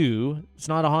Poltergeist 2. It's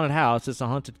not a haunted house. It's a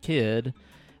haunted kid.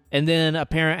 And then a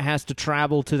parent has to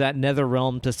travel to that nether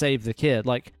realm to save the kid.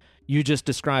 Like, you just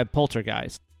described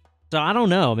Poltergeist. So I don't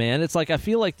know, man. It's like, I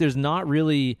feel like there's not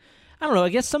really, I don't know, I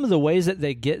guess some of the ways that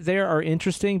they get there are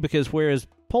interesting, because whereas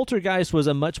Poltergeist was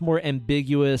a much more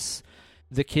ambiguous,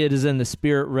 the kid is in the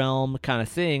spirit realm kind of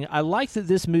thing, I like that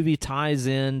this movie ties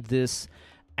in this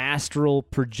astral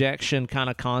projection kind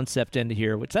of concept into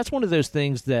here, which that's one of those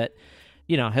things that,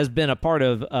 has been a part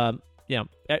of,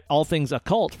 all things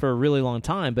occult for a really long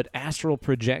time, but astral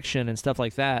projection and stuff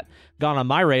like that got on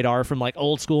my radar from, like,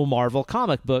 old school Marvel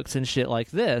comic books and shit like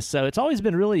this. So it's always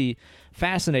been really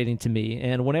fascinating to me.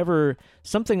 And whenever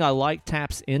something I like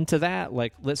taps into that,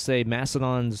 like, let's say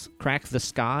Mastodon's Crack the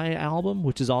Sky album,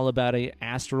 which is all about a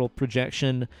astral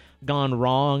projection gone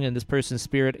wrong and this person's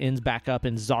spirit ends back up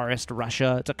in Tsarist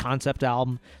Russia. It's a concept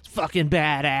album. It's fucking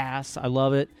badass. I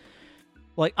love it.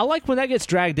 Like, I like when that gets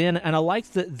dragged in, and I like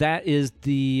that is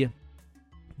the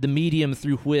medium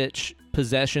through which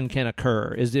possession can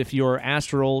occur, is if you're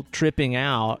astral tripping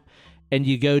out and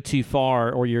you go too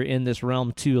far or you're in this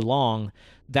realm too long,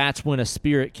 that's when a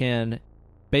spirit can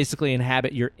basically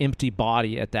inhabit your empty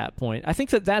body at that point. I think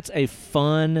that's a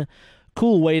fun,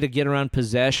 cool way to get around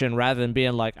possession rather than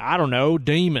being like, I don't know,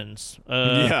 demons.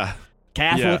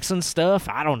 Catholics and stuff,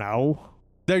 I don't know.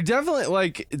 They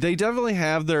definitely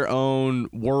have their own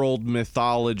world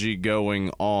mythology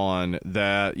going on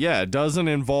that, doesn't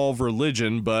involve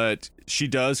religion, but she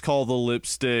does call the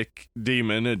lipstick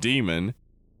demon a demon.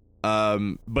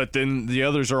 But then the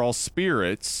others are all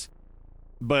spirits.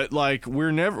 But, like,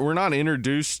 we're not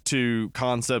introduced to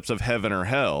concepts of heaven or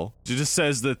hell. It just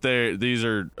says that these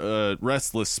are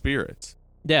restless spirits.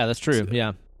 Yeah, that's true.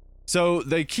 Yeah. So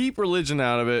they keep religion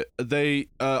out of it. They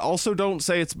also don't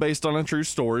say it's based on a true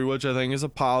story, which I think is a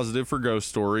positive for ghost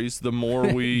stories. The more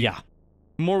we,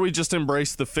 more we just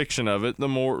embrace the fiction of it, the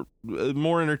more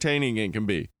entertaining it can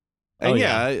be.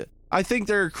 And I think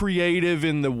they're creative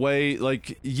in the way,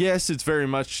 like, yes, it's very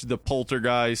much the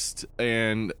Poltergeist,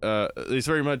 and it's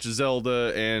very much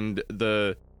Zelda and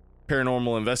the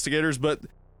Paranormal Investigators, but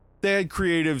they had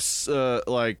creative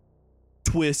like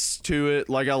twists to it.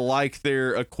 Like, I like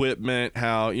their equipment,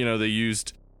 how, they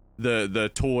used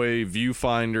the toy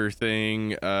viewfinder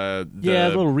thing, a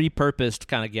little repurposed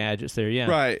kind of gadgets there.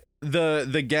 Right.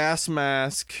 The gas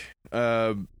mask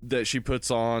that she puts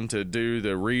on to do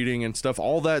the reading and stuff,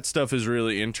 all that stuff is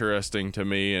really interesting to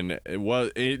me, and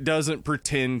it doesn't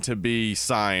pretend to be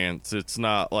science. It's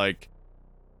not like,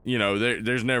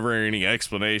 there's never any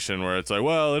explanation where it's like,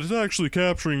 well, it's actually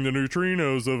capturing the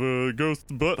neutrinos of a ghost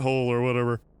butthole or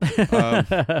whatever.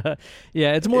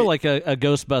 It's more like a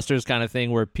Ghostbusters kind of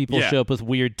thing where people show up with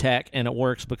weird tech and it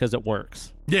works because it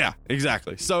works. Yeah,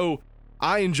 exactly. So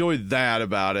I enjoyed that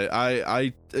about it.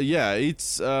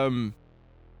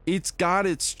 It's got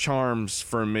its charms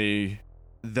for me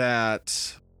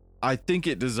that I think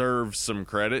it deserves some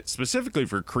credit, specifically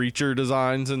for creature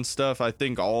designs and stuff. I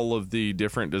think all of the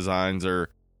different designs are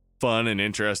fun and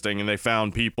interesting, and they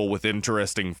found people with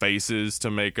interesting faces to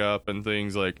make up and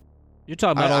things like. You're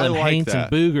talking about all the Haints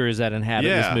and Boogers that inhabit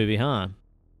this movie, huh?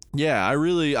 Yeah, I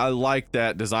like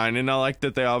that design, and I like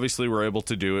that they obviously were able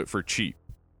to do it for cheap.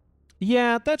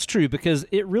 Yeah, that's true, because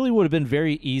it really would have been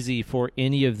very easy for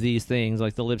any of these things,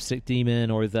 like the Lipstick Demon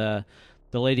or the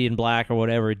Lady in Black or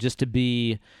whatever, just to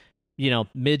be,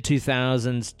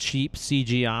 mid-2000s cheap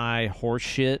CGI horse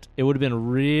shit. It would have been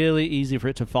really easy for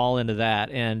it to fall into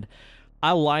that, and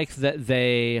I like that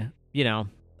they,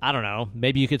 I don't know,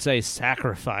 maybe you could say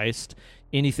sacrificed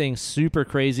anything super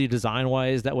crazy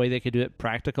design-wise. That way they could do it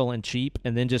practical and cheap,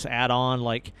 and then just add on,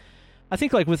 like, I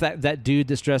think, like, with that dude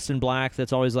that's dressed in black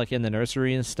that's always, like, in the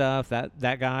nursery and stuff,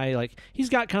 that guy, like, he's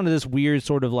got kind of this weird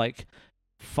sort of, like,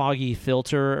 foggy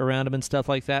filter around him and stuff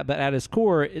like that, but at his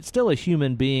core, it's still a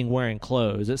human being wearing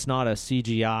clothes. It's not a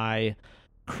CGI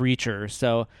creature.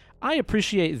 So I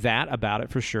appreciate that about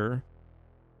it for sure.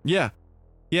 Yeah.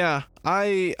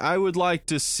 I would like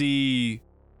to see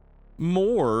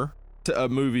more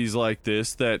movies like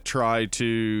this that try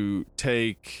to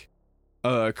take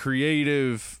a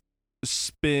creative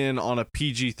spin on a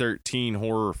PG-13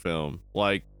 horror film,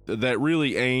 like that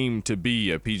really aim to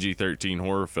be a PG-13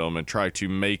 horror film and try to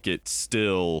make it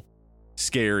still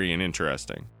scary and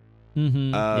interesting.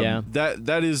 Yeah,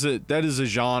 that is a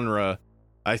genre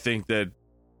I think that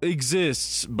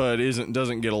exists but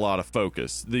doesn't get a lot of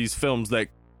focus. These films that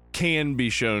can be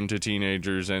shown to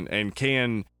teenagers and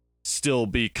can still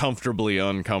be comfortably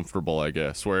uncomfortable, I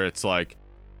guess, where it's like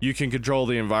you can control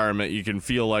the environment, you can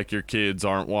feel like your kids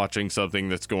aren't watching something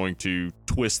that's going to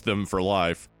twist them for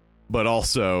life, but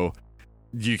also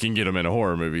you can get them in a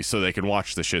horror movie so they can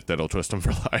watch the shit that'll twist them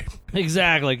for life.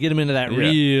 Exactly. Get them into that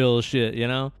real shit, you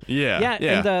know? Yeah.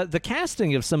 And the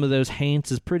casting of some of those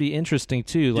Haints is pretty interesting,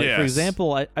 too. Like, for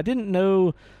example, I didn't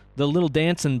know the little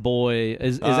dancing boy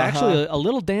is actually a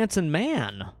little dancing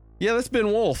man. Yeah, that's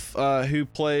Ben Wolf, who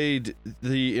played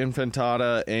the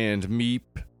Infantata and Meep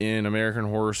in American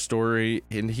Horror Story,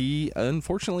 and he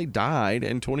unfortunately died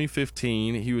in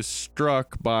 2015. He was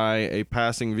struck by a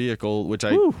passing vehicle, which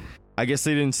I guess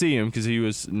they didn't see him because he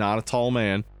was not a tall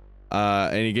man,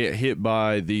 and he get hit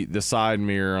by the side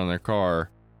mirror on their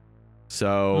car.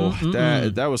 So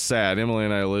that was sad. Emily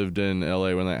and I lived in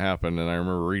LA when that happened, and I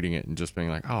remember reading it and just being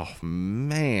like, oh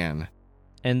man.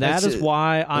 And that is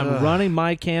why I'm running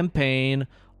my campaign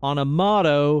on a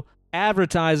motto: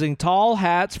 advertising tall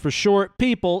hats for short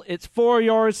people. It's for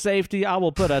your safety. I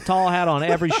will put a tall hat on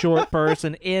every short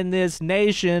person in this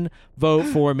nation. Vote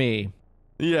for me.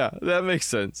 Yeah, that makes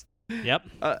sense. Yep.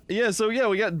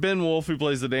 We got Ben Wolf, who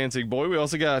plays the dancing boy. We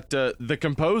also got the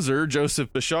composer,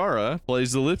 Joseph Bishara,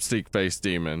 plays the lipstick face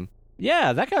demon.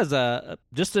 Yeah, that guy's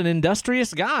just an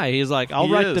industrious guy. He's like, I'll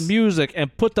write the music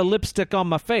and put the lipstick on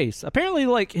my face. Apparently,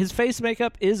 like, his face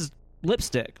makeup is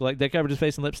lipstick. Like, they covered his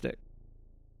face in lipstick.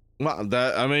 Well,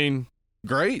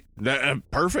 great.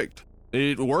 Perfect.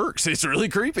 It works. It's really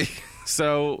creepy.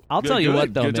 So I'll tell you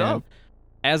what, though, good man. Job.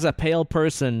 As a pale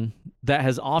person that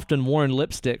has often worn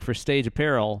lipstick for stage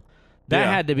apparel, that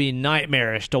had to be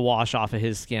nightmarish to wash off of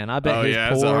his skin. I bet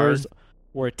his pores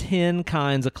were 10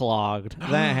 kinds of clogged.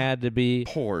 That had to be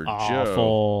poor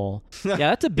awful. Yeah,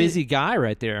 that's a busy guy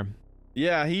right there.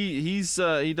 Yeah,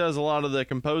 he does a lot of the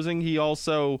composing. He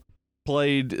also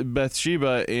played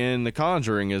Bathsheba in The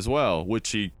Conjuring as well, which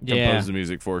he composed the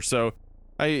music for. So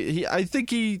I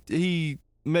think he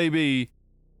maybe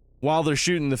while they're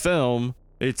shooting the film,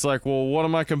 it's like, well, what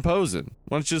am I composing?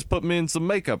 Why don't you just put me in some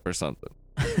makeup or something?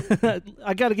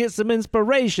 I got to get some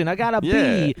inspiration. I got to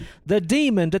be the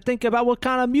demon to think about what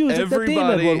kind of music the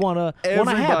demon would want to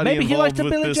have. Maybe he likes to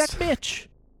Billy Jack bitch.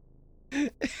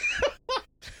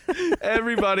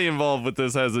 Everybody involved with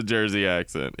this has a Jersey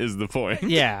accent, is the point.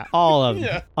 Yeah, all of them.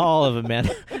 Yeah. All of them, man.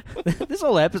 This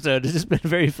whole episode has just been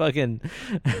very fucking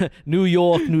New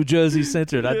York, New Jersey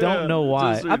centered. I don't know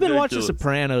why. I've been watching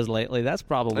Sopranos lately. That's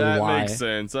probably why. That makes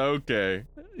sense. Okay.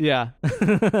 Yeah.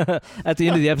 At the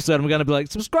end of the episode, I'm going to be like,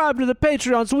 subscribe to the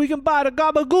Patreon so we can buy the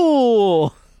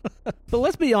gabagool. But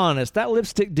let's be honest, that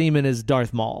lipstick demon is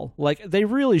Darth Maul. Like, they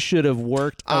really should have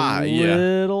worked a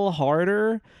little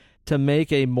harder to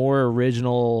make a more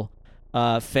original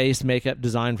face makeup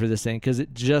design for this thing, because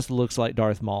it just looks like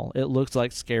Darth Maul. It looks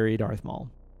like scary Darth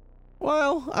Maul.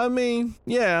 Well, I mean,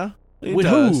 yeah. With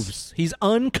hooves. He's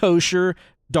unkosher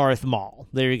Darth Maul.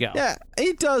 There you go. Yeah,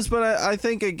 it does, but I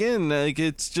think, again, like,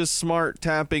 it's just smart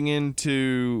tapping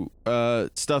into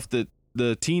stuff that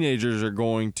the teenagers are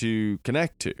going to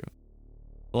connect to.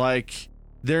 Like,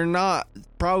 they're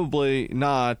probably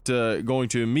not going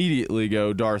to immediately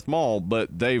go Darth Maul,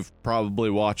 but they've probably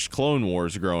watched Clone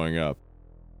Wars growing up,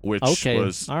 which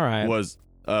was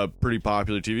a pretty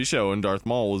popular TV show, and Darth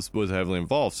Maul was heavily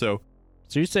involved. So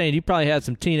you're saying you probably had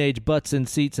some teenage butts in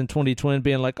seats in 2020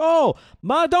 being like, oh,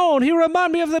 Madon, he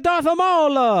remind me of the Darth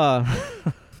Maul.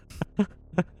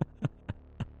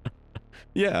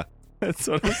 Yeah. That's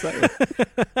what I'm saying.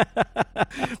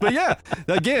 But yeah,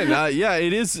 again,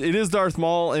 it is Darth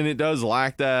Maul, and it does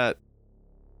lack that.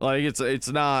 Like, it's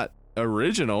not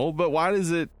original, but why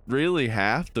does it really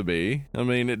have to be? I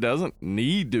mean, it doesn't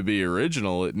need to be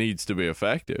original. It needs to be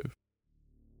effective,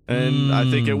 and I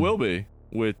think it will be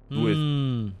with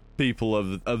people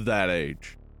of that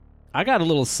age. I got a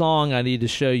little song I need to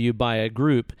show you by a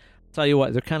group. Tell you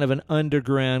what, they're kind of an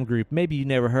underground group. Maybe you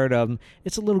never heard of them.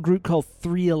 It's a little group called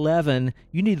 311.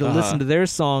 You need to listen to their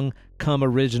song, Come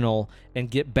Original,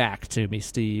 and get back to me,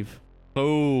 Steve.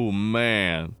 Oh,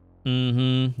 man.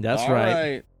 Mm-hmm. That's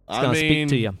right. gonna speak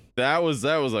to you. That was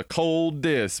a cold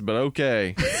diss, but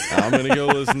okay. I'm gonna go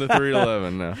listen to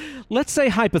 311 now. Let's say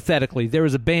hypothetically there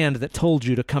was a band that told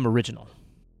you to come original.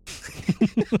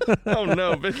 Oh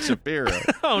no, Ben Shapiro.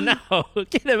 Oh no,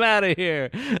 get him out of here.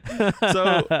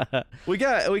 So we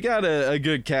got a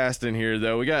good cast in here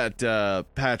though. We got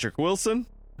Patrick Wilson,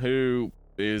 who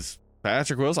is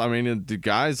Patrick Wilson. I mean, the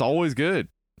guy's always good.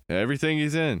 Everything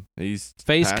he's in, he's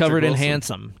face Patrick covered Wilson. in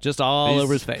handsome, just all He's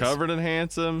over his face. Covered in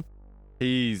handsome.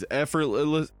 He's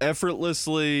effortlessly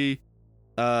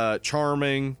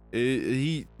charming.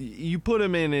 You put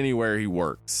him in anywhere he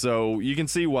works, so you can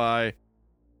see why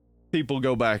people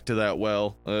go back to that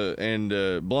well. And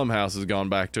Blumhouse has gone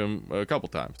back to him a couple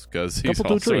times because he's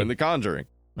also in The Conjuring.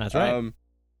 That's right.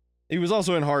 He was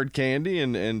also in Hard Candy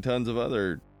and tons of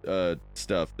other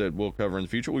stuff that we'll cover in the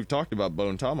future. We've talked about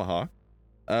Bone Tomahawk.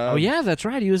 Oh yeah, that's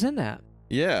right. He was in that.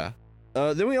 Yeah.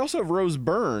 Then we also have Rose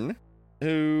Byrne,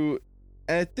 who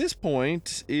at this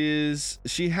point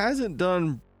she hasn't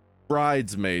done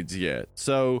Bridesmaids yet.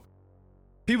 So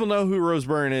people know who Rose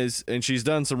Byrne is, and she's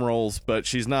done some roles, but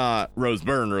she's not Rose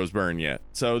Byrne yet.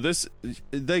 So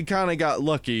they kind of got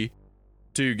lucky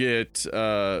to get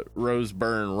Rose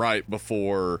Byrne right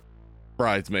before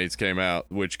Bridesmaids came out,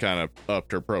 which kind of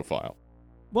upped her profile.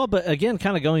 Well, but again,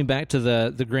 kind of going back to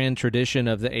the grand tradition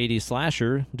of the 80s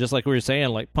slasher, just like we were saying,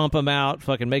 like pump them out,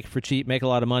 fucking make it for cheap, make a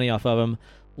lot of money off of them,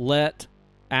 let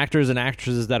actors and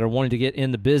actresses that are wanting to get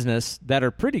in the business that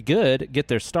are pretty good get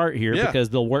their start here because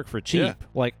they'll work for cheap. Yeah.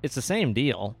 Like, it's the same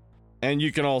deal. And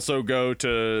you can also go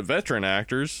to veteran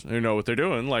actors who know what they're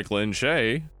doing, like Lynn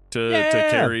Shay, to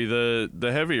carry the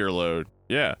heavier load.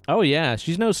 Yeah. Oh, yeah.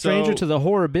 She's no stranger to the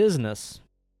horror business.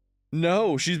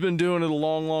 No, she's been doing it a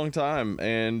long, long time.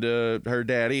 And her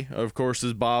daddy, of course,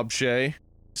 is Bob Shay.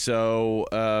 So,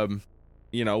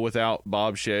 without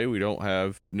Bob Shay, we don't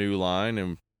have New Line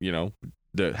and,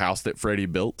 the house that Freddie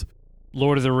built.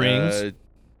 Lord of the Rings,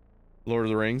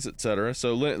 etc.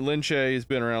 So Lynn Shay has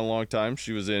been around a long time.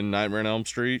 She was in Nightmare on Elm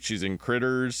Street. She's in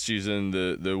Critters. She's in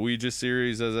the Ouija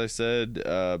series, as I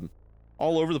said.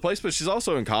 All over the place, but she's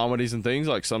also in comedies and things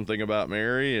like Something About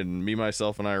Mary and Me,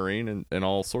 Myself, and Irene and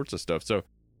all sorts of stuff. So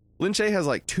Lynn Shay has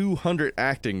like 200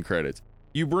 acting credits.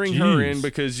 You bring her in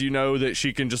because you know that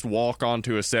she can just walk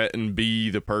onto a set and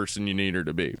be the person you need her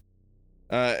to be,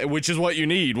 which is what you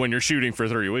need when you're shooting for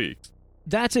 3 weeks.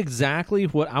 That's exactly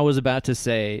what I was about to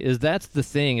say. Is that's the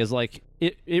thing? Is like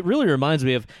it really reminds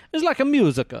me of it's like a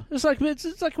musical. It's like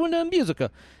when a musical.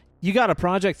 You got a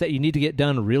project that you need to get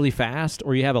done really fast,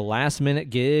 or you have a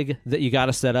last-minute gig that you got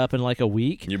to set up in like a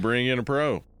week. You bring in a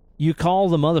pro. You call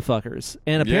the motherfuckers.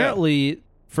 And apparently,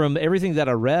 from everything that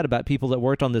I read about people that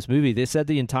worked on this movie, they said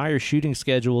the entire shooting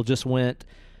schedule just went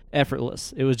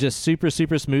effortless. It was just super,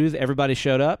 super smooth. Everybody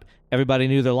showed up. Everybody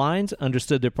knew their lines,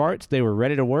 understood their parts. They were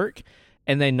ready to work.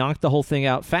 And they knocked the whole thing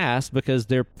out fast because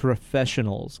they're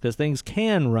professionals, because things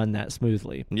can run that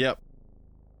smoothly. Yep.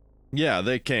 Yeah,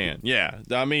 they can. Yeah.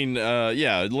 I mean,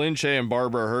 Lynn Shay and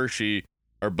Barbara Hershey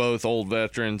are both old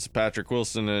veterans. Patrick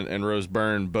Wilson and Rose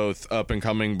Byrne, both up and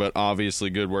coming, but obviously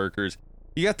good workers.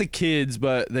 You got the kids,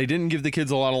 but they didn't give the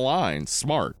kids a lot of lines.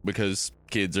 Smart, because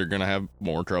kids are going to have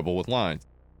more trouble with lines.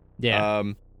 Yeah.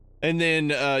 And then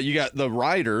you got the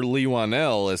writer, Lee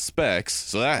Wanell, as Specs,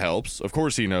 so that helps. Of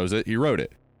course he knows it. He wrote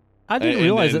it. I didn't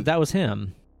realize that was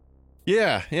him.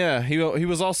 Yeah. He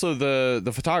was also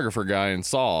the photographer guy in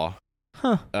Saw.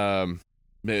 Huh.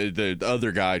 The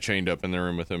other guy chained up in the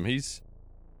room with him.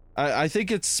 I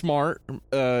think it's smart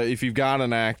if you've got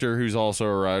an actor who's also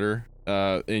a writer,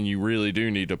 and you really do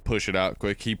need to push it out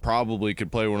quick. He probably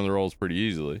could play one of the roles pretty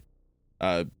easily.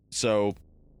 So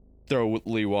throw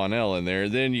Lee Wanell in there.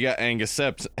 Then you got Angus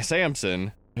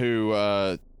Sampson,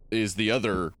 who is the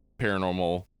other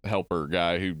paranormal helper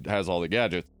guy who has all the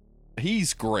gadgets.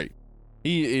 He's great.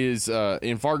 He is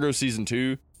in Fargo season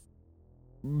 2.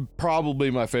 Probably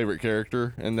my favorite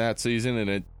character in that season,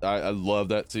 and I love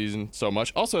that season so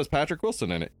much. Also has Patrick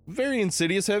Wilson in it. Very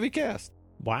Insidious heavy cast.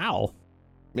 Wow.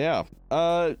 Yeah.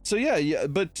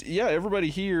 But everybody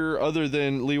here other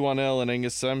than Lee Wanell and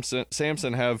Angus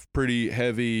Sampson have pretty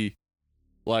heavy,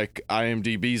 like,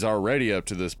 IMDb's already up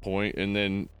to this point, and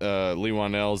then Lee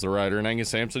Wanell is the writer, and Angus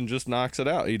Sampson just knocks it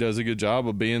out. He does a good job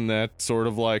of being that sort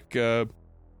of like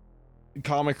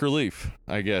comic relief,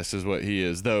 I guess, is what he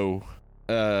is, though.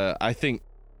 I think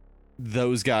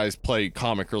those guys play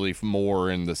comic relief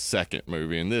more in the second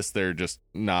movie. In this, they're just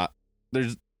not.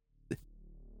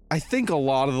 I think a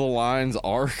lot of the lines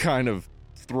are kind of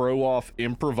throw off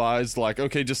improvised, like,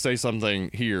 okay, just say something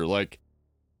here. Like,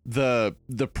 the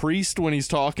priest when he's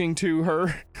talking to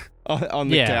her on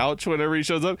the couch whenever he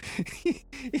shows up.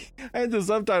 I had the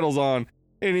subtitles on,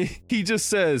 and he just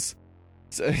says,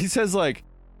 like,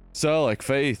 so, like,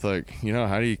 faith, like, you know,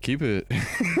 how do you keep it?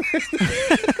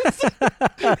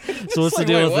 So what's the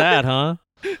deal with that, huh?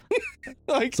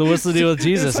 Like, so what's the deal with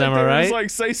Jesus, am I right? He was like,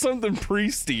 say something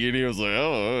priesty, and he was like,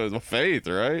 oh, it's faith,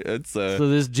 right? It's so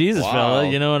this Jesus fella,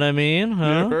 you know what I mean? Huh?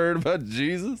 You ever heard about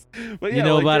Jesus? But yeah, you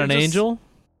know like, about an angel?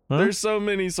 Huh? There's so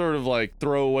many sort of like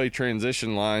throwaway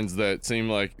transition lines that seem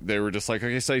like they were just like,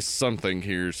 okay, say something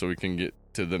here so we can get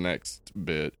to the next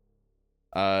bit.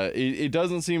 It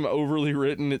doesn't seem overly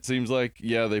written. It seems like,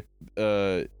 yeah,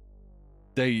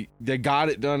 they got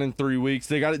it done in 3 weeks.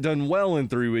 They got it done well in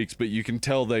 3 weeks, but you can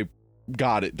tell they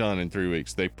got it done in 3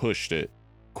 weeks. They pushed it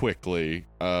quickly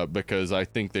because I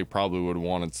think they probably would have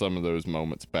wanted some of those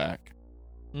moments back.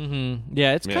 Mm-hmm.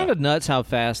 Yeah, it's kind of nuts how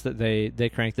fast that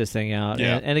they cranked this thing out.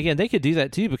 Yeah. And again, they could do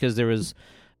that too because there was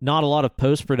not a lot of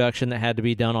post-production that had to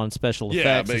be done on special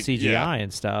effects and CGI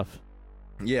and stuff.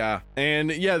 Yeah, and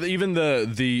yeah, even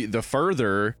the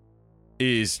further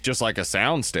is just like a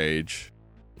soundstage.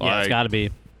 Yeah, it's got to be.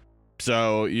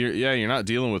 So you're not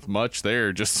dealing with much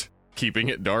there. Just keeping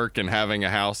it dark and having a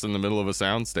house in the middle of a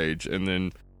soundstage, and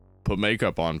then put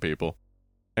makeup on people.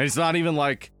 And it's not even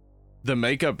like the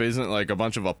makeup isn't like a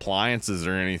bunch of appliances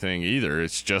or anything either.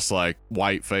 It's just like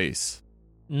white face.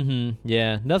 Mm-hmm.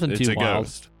 Yeah, nothing it's too a wild.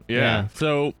 Ghost. Yeah.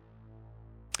 So.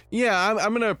 Yeah,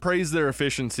 I'm gonna praise their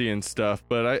efficiency and stuff,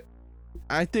 but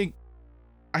I think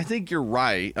you're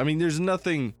right. I mean, there's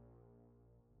nothing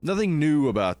new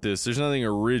about this. There's nothing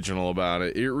original about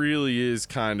it. It really is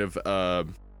kind of a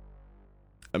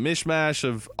mishmash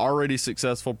of already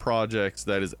successful projects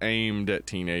that is aimed at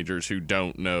teenagers who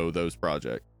don't know those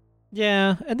projects.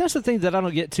 Yeah, and that's the thing that I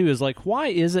don't get too is like, why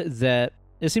is it that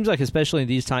it seems like, especially in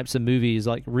these types of movies,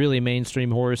 like really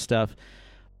mainstream horror stuff,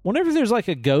 whenever there's like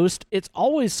a ghost, it's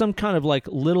always some kind of like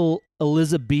little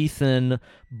Elizabethan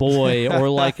boy or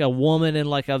like a woman in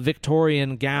like a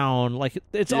Victorian gown. Like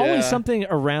it's always something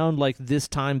around like this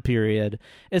time period.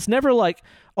 It's never like,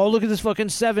 oh, look at this fucking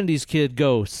 70s kid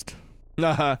ghost.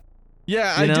 Yeah,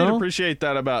 I did appreciate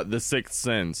that about The Sixth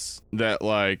Sense, that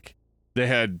like they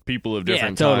had people of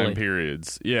different time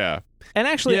periods. Yeah. And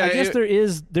actually, I guess there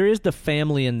is the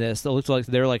family in this that looks like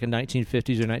they're like a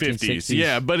 1950s or 1960s. 50s,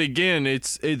 yeah, but again,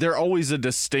 they're always a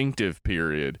distinctive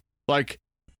period. Like,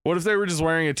 what if they were just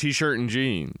wearing a t-shirt and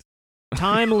jeans?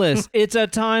 Timeless. It's a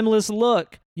timeless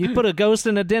look. You put a ghost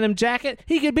in a denim jacket,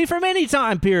 he could be from any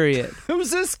time period.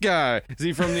 Who's this guy? Is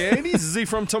he from the 80s? Is he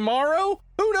from tomorrow?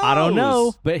 Who knows? I don't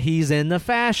know, but he's in the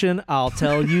fashion. I'll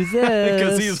tell you this.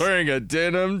 Because he's wearing a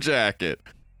denim jacket.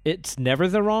 It's never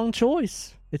the wrong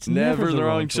choice. It's never the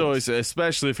wrong choice,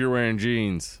 especially if you're wearing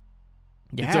jeans.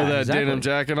 Yeah, you throw that denim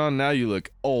jacket on, now you look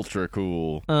ultra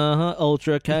cool.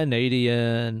 Ultra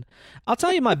Canadian. I'll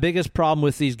tell you my biggest problem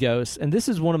with these ghosts, and this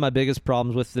is one of my biggest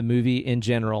problems with the movie in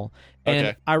general.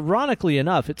 And ironically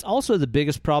enough, it's also the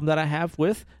biggest problem that I have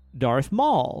with Darth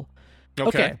Maul.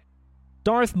 Okay.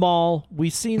 Darth Maul,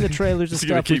 we've seen the trailers and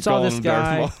stuff. We saw this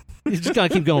guy. He's just going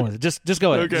to keep going with it. Just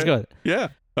go with it. Just go with it. Yeah.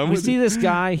 We see this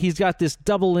guy, he's got this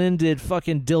double-ended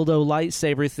fucking dildo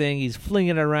lightsaber thing. He's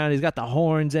flinging it around. He's got the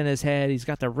horns in his head. He's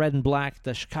got the red and black,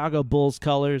 the Chicago Bulls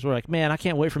colors. We're like, man, I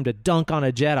can't wait for him to dunk on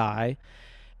a Jedi.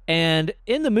 And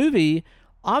in the movie,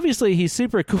 obviously he's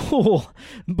super cool,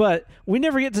 but we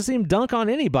never get to see him dunk on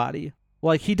anybody.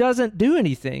 Like, he doesn't do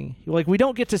anything. Like, we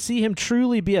don't get to see him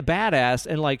truly be a badass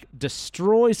and, like,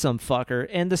 destroy some fucker.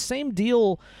 And the same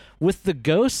deal with the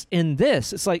ghosts in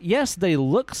this. It's like, yes, they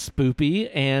look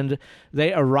spoopy, and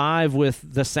they arrive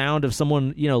with the sound of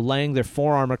someone, you know, laying their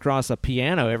forearm across a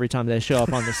piano every time they show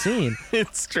up on the scene.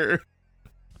 It's true.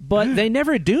 But they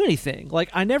never do anything. Like,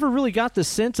 I never really got the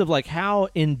sense of, like, how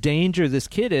in danger this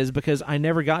kid is because I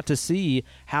never got to see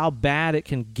how bad it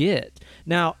can get.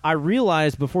 Now, I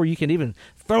realized before you can even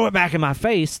throw it back in my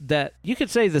face that you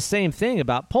could say the same thing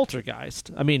about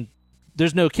Poltergeist. I mean,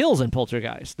 there's no kills in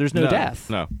Poltergeist. There's no death.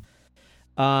 No.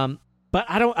 But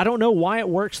I don't know why it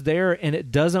works there and it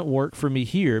doesn't work for me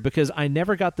here because I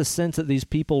never got the sense that these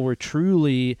people were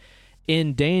truly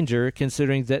in danger,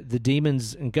 considering that the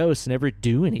demons and ghosts never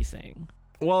do anything.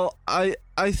 Well, I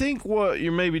think what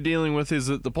you're maybe dealing with is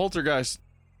that the poltergeist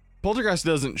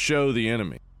doesn't show the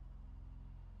enemy.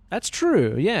 That's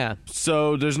true, yeah.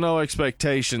 So there's no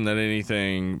expectation that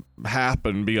anything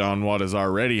happened beyond what has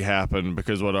already happened,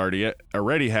 because what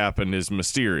already happened is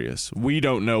mysterious. We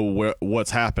don't know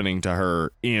what's happening to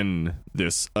her in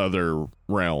this other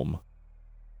realm.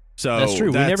 So that's true.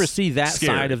 We never see that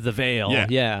side of the veil.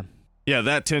 Yeah. Yeah,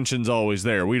 that tension's always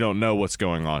there. We don't know what's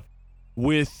going on.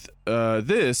 with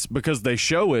this, because they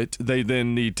show it, they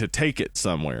then need to take it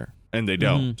somewhere, and they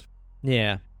don't.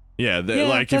 Yeah. Yeah, Yeah,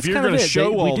 like that's if you're kind of going to it.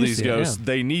 show We all do these see it, ghosts, yeah.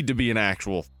 they need to be an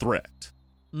actual threat.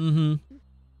 Mm-hmm.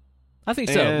 I think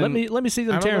so. And Let me see I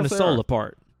them don't know tearing a if they soul are.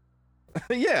 apart.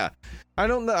 Yeah, I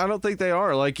don't think they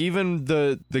are. Like, even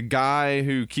the guy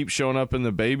who keeps showing up in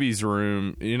the baby's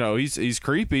room, you know, he's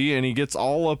creepy, and he gets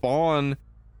all up on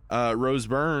Rose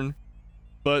Byrne,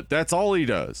 but that's all he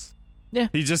does. Yeah.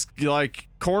 He just like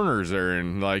corners her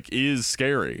and like is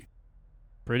scary.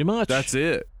 Pretty much. That's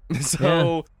it.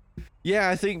 So yeah,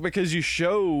 I think because you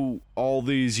show all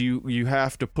these, you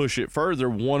have to push it further.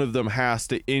 One of them has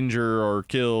to injure or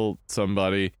kill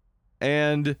somebody,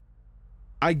 and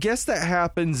I guess that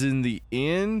happens in the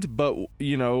end. But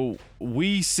you know,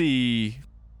 we see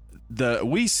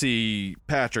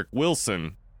Patrick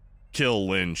Wilson kill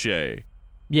Lin Shaye.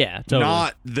 Yeah, totally.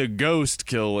 Not the ghost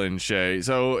kill Lin Shaye.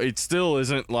 So it still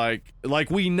isn't like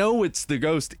we know it's the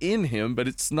ghost in him, but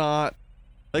it's not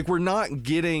like we're not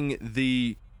getting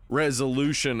the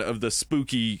resolution of the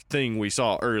spooky thing we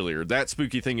saw earlier. That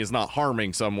spooky thing is not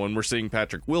harming someone. We're seeing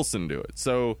Patrick Wilson do it.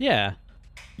 So Yeah.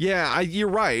 you're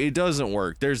right. It doesn't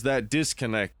work. There's that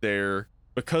disconnect there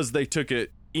because they took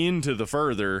it into the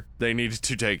further. They needed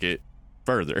to take it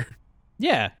further.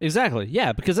 Yeah, exactly.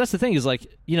 Yeah, because that's the thing is like,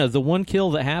 you know, the one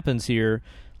kill that happens here,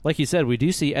 like you said, we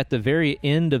do see at the very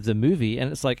end of the movie,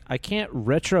 and it's like I can't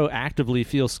retroactively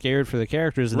feel scared for the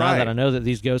characters now Right. that I know that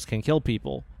these ghosts can kill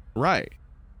people. Right.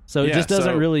 So it Yeah, just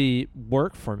doesn't so- really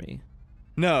work for me.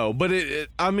 No, but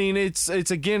I mean, it's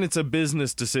again, it's a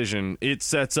business decision. It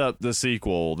sets up the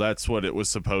sequel. That's what it was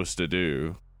supposed to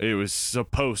do. It was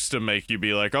supposed to make you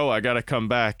be like, oh, I got to come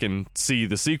back and see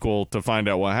the sequel to find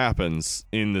out what happens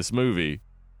in this movie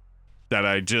that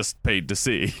I just paid to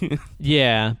see.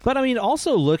 Yeah, but I mean,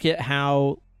 also look at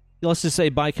how, let's just say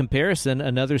by comparison,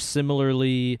 another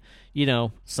similarly, you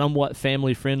know, somewhat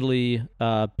family-friendly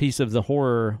piece of the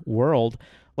horror world.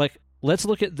 Like, let's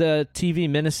look at the TV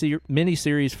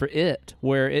miniseries for It,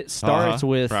 where it starts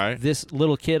with right. this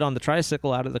little kid on the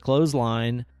tricycle out of the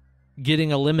clothesline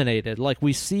getting eliminated. Like,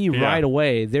 we see Yeah. right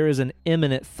away there is an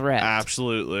imminent threat.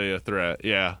 Absolutely a threat.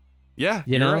 Yeah. Yeah.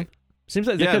 You you're know? right. Seems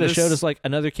like they Yeah, could have this- showed us like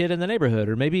another kid in the neighborhood,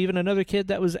 or maybe even another kid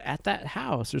that was at that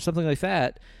house or something like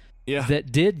that. Yeah.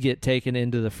 That did get taken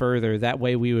into the further. That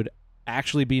way we would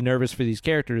actually be nervous for these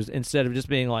characters instead of just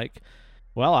being like,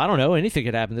 well, I don't know, anything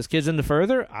could happen. This kid's in the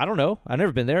further. I don't know. I've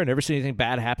never been there. I've never seen anything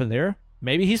bad happen there.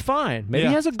 Maybe he's fine. Maybe Yeah.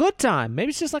 he has a good time. Maybe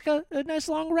it's just like a nice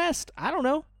long rest. I don't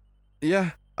know.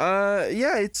 Yeah.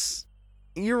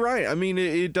 You're right. I mean,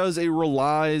 it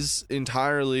relies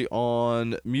entirely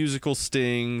on musical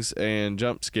stings and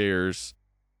jump scares.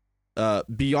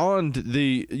 Beyond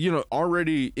the, you know,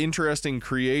 already interesting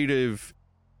creative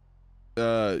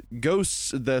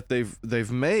ghosts that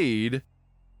they've made,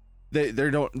 they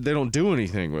don't do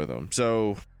anything with them.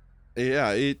 So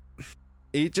yeah, it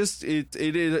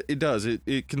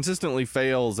consistently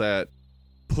fails at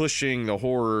pushing the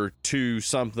horror to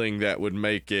something that would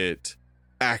make it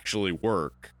actually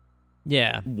work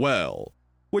Yeah. well,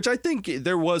 which I think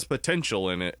there was potential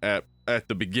in it at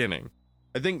the beginning.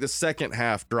 I think the second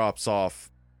half drops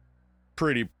off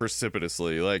pretty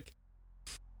precipitously. Like,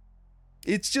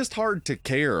 it's just hard to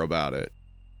care about it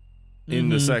in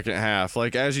the Mhm. second half.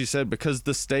 Like, as you said, because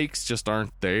the stakes just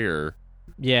aren't there.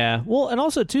 Yeah. Well, and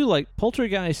also, too, like,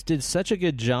 Poltergeist did such a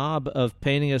good job of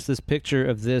painting us this picture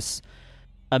of this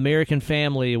American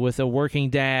family with a working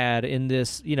dad in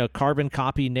this, you know, carbon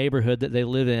copy neighborhood that they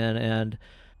live in, and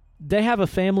they have a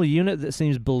family unit that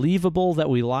seems believable, that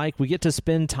we like. We get to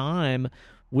spend time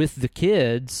with the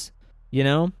kids, you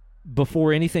know,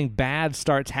 before anything bad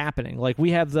starts happening. Like,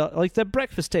 we have the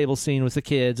breakfast table scene with the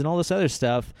kids and all this other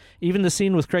stuff. Even the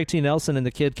scene with Craig T. Nelson and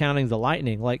the kid counting the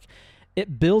lightning. Like,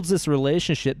 it builds this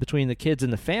relationship between the kids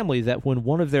and the family that when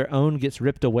one of their own gets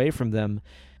ripped away from them,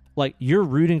 like, you're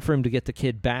rooting for him to get the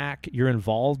kid back. You're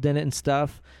involved in it and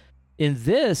stuff. In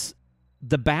this,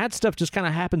 the bad stuff just kind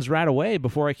of happens right away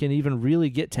before I can even really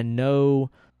get to know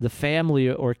the family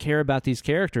or care about these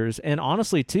characters. And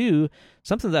honestly, too,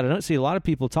 something that I don't see a lot of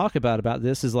people talk about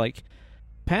this is, like,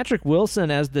 Patrick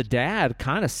Wilson as the dad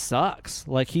kind of sucks.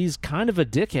 Like, he's kind of a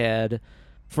dickhead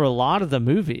for a lot of the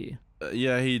movie.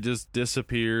 Yeah, he just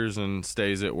disappears and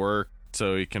stays at work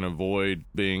so he can avoid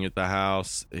being at the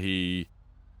house. But he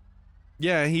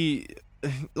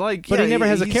never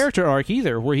has a character arc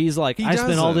either, where he's like, I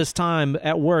spent all doesn't. this time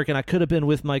at work and I could have been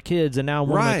with my kids and now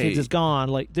one of my Right. kids is gone.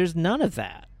 Like, there's none of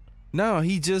that. No,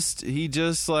 he just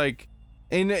like,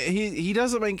 and he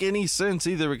doesn't make any sense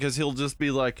either, because he'll just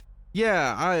be like,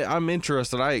 yeah, I'm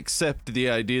interested. I accept the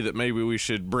idea that maybe we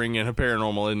should bring in a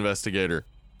paranormal investigator.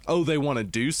 Oh, they want to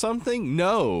do something?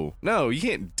 No, you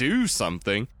can't do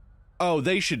something. Oh,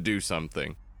 they should do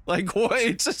something. Like, what?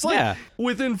 It's just like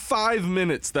within 5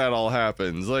 minutes that all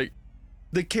happens. Like,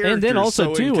 the character's and then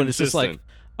also so too, when it's just like,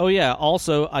 inconsistent. oh yeah,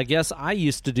 also I guess I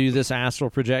used to do this astral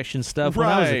projection stuff when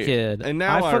I was a Right. kid, And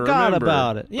now I forgot remember.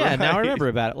 about it. Yeah, now I Right. remember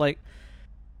about it. Like,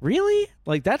 really?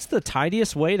 Like, that's the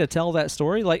tidiest way to tell that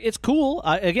story? Like, it's cool.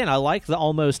 I like the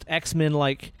almost X-Men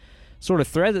like sort of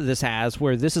thread that this has,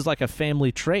 where this is like a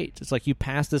family trait. It's like you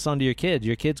pass this on to your kids.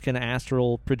 Your kids can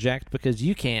astral project because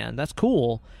you can. That's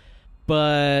cool.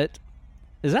 But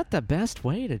is that the best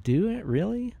way to do it,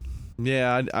 really?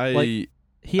 Yeah, Like,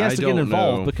 he has I to get don't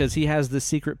involved know. because he has this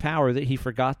secret power that he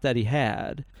forgot that he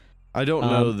had. I don't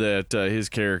know that his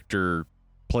character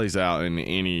plays out in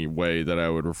any way that I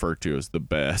would refer to as the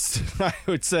best. I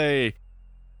would say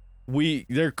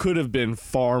there could have been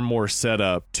far more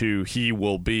setup to he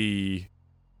will be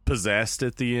possessed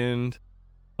at the end.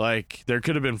 Like, there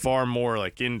could have been far more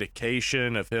like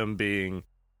indication of him being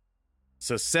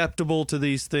susceptible to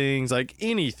these things, like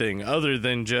anything other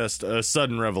than just a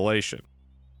sudden revelation.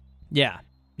 Yeah.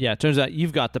 Yeah, it turns out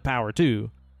you've got the power, too.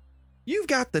 You've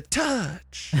got the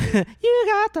touch. You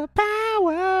got the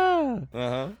power!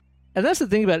 Uh-huh. And that's the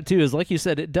thing about it, too, is like you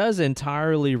said, it does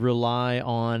entirely rely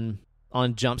on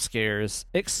jump scares,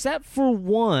 except for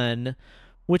one,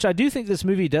 which I do think this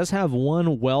movie does have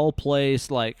one well-placed,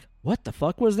 like, what the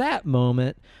fuck was that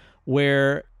moment,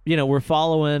 where, you know, we're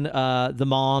following the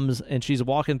moms, and she's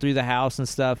walking through the house and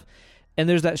stuff, and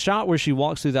there's that shot where she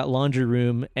walks through that laundry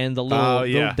room, and the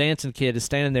little dancing kid is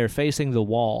standing there facing the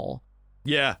wall.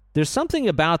 Yeah. There's something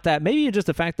about that, maybe just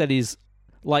the fact that he's,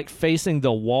 like, facing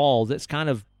the wall that's kind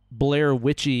of Blair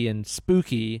Witchy and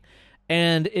spooky,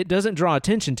 and it doesn't draw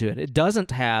attention to it. It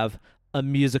doesn't have a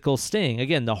musical sting.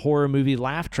 Again, the horror movie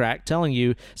laugh track telling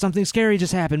you something scary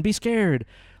just happened, be scared.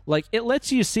 Like, it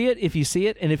lets you see it if you see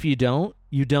it, and if you don't,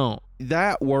 you don't.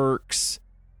 That works.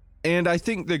 And I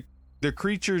think the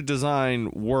creature design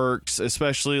works,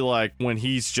 especially like when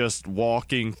he's just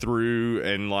walking through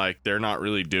and like they're not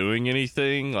really doing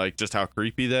anything, like just how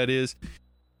creepy that is.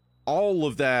 All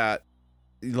of that,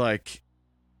 like,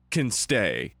 can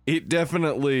stay. It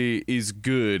definitely is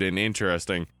good and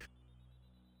interesting.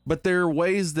 But there are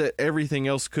ways that everything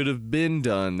else could have been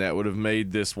done that would have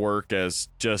made this work as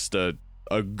just a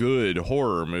good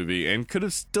horror movie and could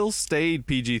have still stayed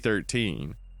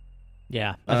PG-13.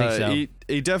 Yeah, I think so.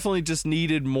 It definitely just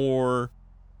needed more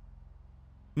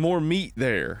meat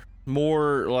there.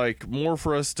 More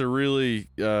for us to really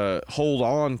hold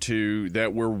on to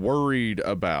that we're worried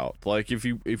about. Like, if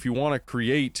you want to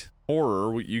create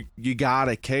horror, you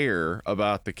gotta care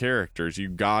about the characters. You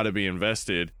gotta be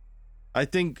invested. I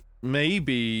think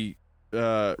maybe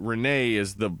Renee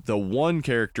is the one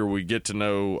character we get to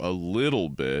know a little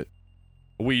bit.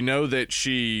 We know that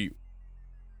she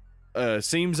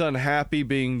seems unhappy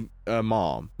being a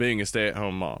mom, being a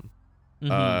stay-at-home mom.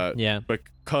 Yeah.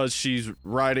 Because she's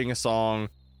writing a song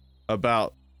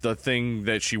about the thing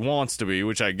that she wants to be,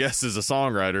 which I guess is a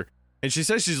songwriter. And she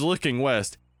says she's looking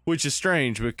west, which is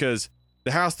strange because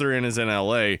the house they're in is in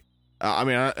L.A.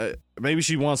 Maybe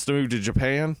she wants to move to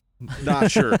Japan. Not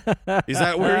sure. Is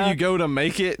that where you go to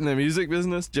make it in the music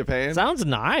business? Japan? Sounds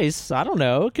nice. I don't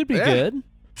know. It could be good.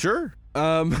 Sure.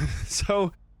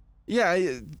 So,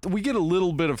 yeah, we get a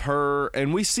little bit of her,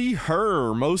 and we see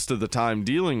her most of the time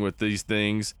dealing with these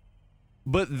things.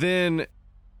 But then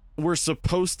we're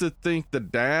supposed to think the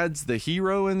dad's the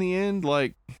hero in the end.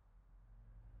 Like,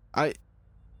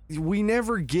 we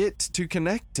never get to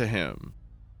connect to him.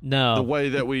 No. The way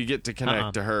that we get to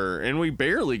connect to her, and we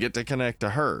barely get to connect to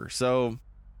her. So,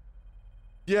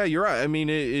 yeah, you're right. I mean,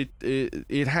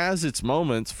 it has its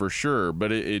moments for sure,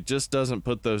 but it just doesn't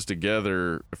put those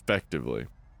together effectively.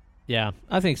 Yeah,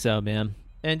 I think so, man.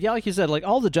 And yeah, like you said, like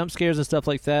all the jump scares and stuff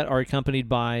like that are accompanied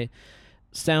by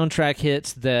soundtrack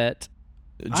hits that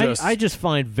I just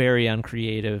find very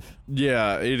uncreative.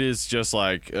 Yeah, it is just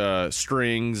like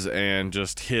strings and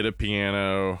just hit a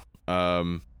piano.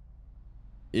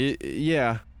 It's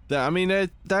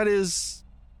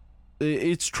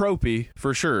tropey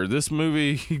for sure. This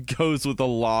movie goes with a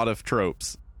lot of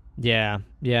tropes. Yeah.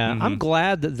 Mm-hmm. I'm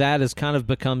glad that has kind of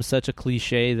become such a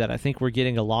cliche that I think we're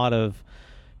getting a lot of,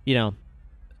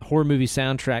 horror movie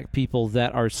soundtrack people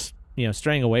that are,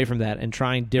 straying away from that and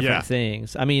trying different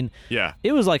things. I mean,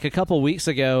 it was like a couple weeks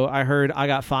ago I heard I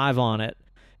Got Five on it.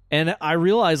 And I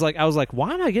realized, I was like,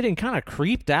 why am I getting kind of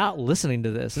creeped out listening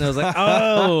to this? And I was like,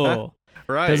 oh,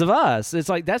 Right. Because of us. It's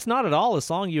like, that's not at all a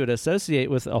song you would associate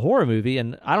with a horror movie,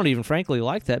 and I don't even frankly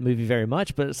like that movie very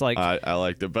much, but it's like... I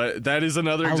liked it, but that is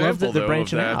another I love example, that they're though, of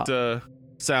branching that out.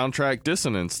 Soundtrack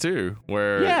dissonance, too,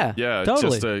 where,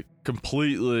 totally. just a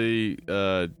completely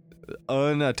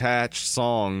unattached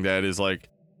song that is, like,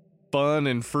 fun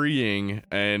and freeing,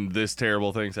 and this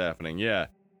terrible thing's happening. Yeah.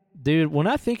 Dude, when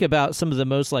I think about some of the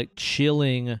most, like,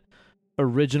 chilling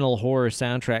original horror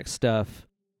soundtrack stuff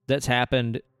that's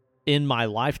happened in my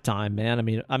lifetime,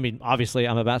 man. I mean, obviously,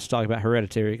 I'm about to talk about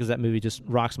Hereditary because that movie just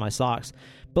rocks my socks.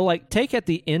 But like, take at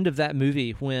the end of that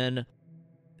movie when,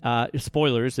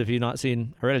 spoilers if you've not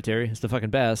seen Hereditary, it's the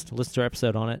fucking best. Listen to our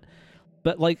episode on it.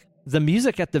 But like, the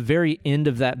music at the very end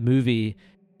of that movie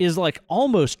is like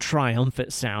almost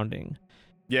triumphant sounding.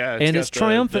 Yeah, and it's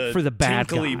triumphant for the bad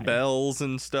tinkly guy. Bells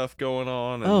and stuff going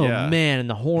on. And oh man, and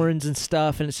the horns and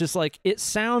stuff, and it's just like, it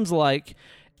sounds like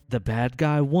the bad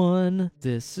guy won.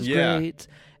 This is great.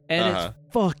 And it's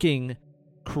fucking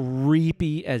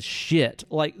creepy as shit.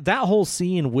 Like, that whole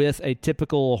scene with a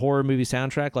typical horror movie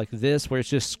soundtrack like this, where it's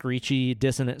just screechy,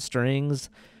 dissonant strings,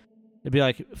 it'd be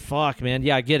like, fuck, man.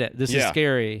 Yeah, I get it. This is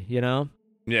scary, you know?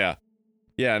 Yeah.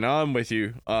 Yeah, no, I'm with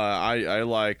you. I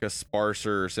like a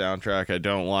sparser soundtrack. I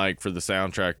don't like for the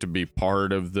soundtrack to be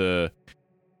part of the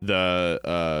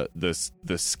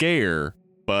scare,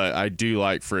 but I do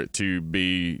like for it to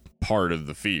be part of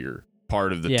the fear,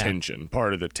 part of the tension,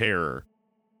 part of the terror.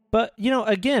 But, you know,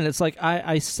 again, it's like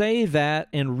I say that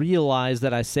and realize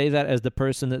that I say that as the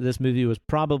person that this movie was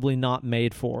probably not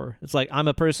made for. It's like, I'm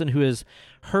a person who has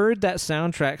heard that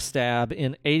soundtrack stab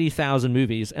in 80,000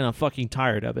 movies, and I'm fucking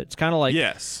tired of it. It's kind of like,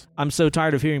 I'm so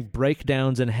tired of hearing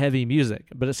breakdowns and heavy music.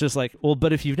 But it's just like, well,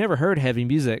 but if you've never heard heavy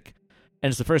music, and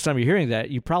it's the first time you're hearing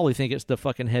that, you probably think it's the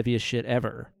fucking heaviest shit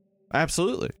ever.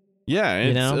 Absolutely. Yeah.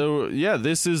 And so,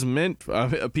 this is meant,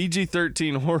 a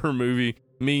PG-13 horror movie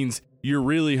means you're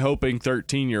really hoping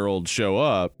 13-year-olds show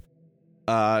up.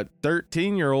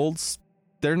 13-year-olds,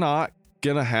 they're not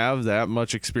gonna have that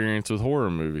much experience with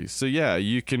horror movies. So yeah,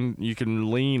 you can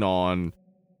lean on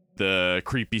the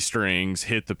creepy strings,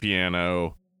 hit the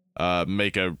piano,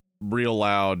 make a real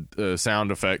loud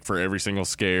sound effect for every single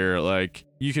scare. Like,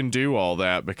 you can do all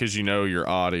that because you know your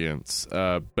audience.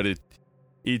 But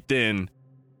it then,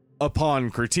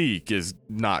 upon critique, is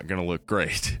not going to look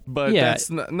great. But that's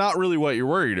not really what you're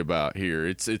worried about here.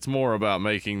 It's more about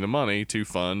making the money to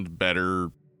fund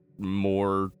better,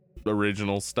 more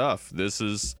original stuff. This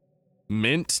is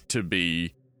meant to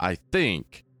be, I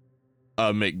think,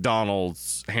 a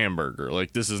McDonald's hamburger.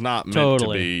 Like, this is not meant to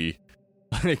be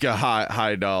like a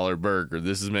high dollar burger.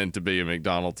 This is meant to be a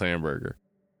McDonald's hamburger.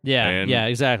 Yeah, and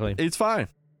exactly. It's fine.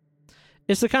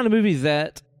 It's the kind of movie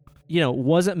that, you know,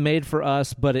 wasn't made for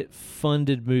us, but it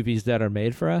funded movies that are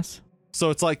made for us. So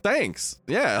it's like, thanks.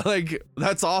 Yeah, like,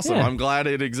 that's awesome. I'm glad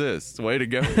it exists. Way to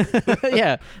go.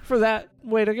 Yeah, for that,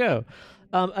 way to go.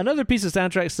 Another piece of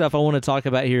soundtrack stuff I want to talk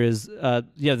about here is, the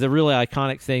really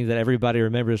iconic thing that everybody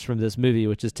remembers from this movie,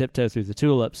 which is Tiptoe Through the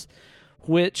Tulips,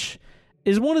 which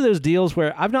is one of those deals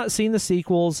where I've not seen the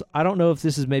sequels. I don't know if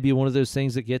this is maybe one of those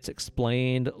things that gets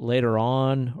explained later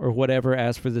on or whatever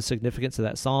as for the significance of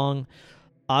that song.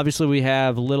 Obviously, we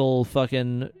have little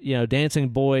fucking, dancing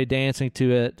boy dancing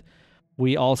to it.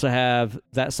 We also have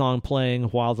that song playing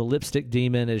while the lipstick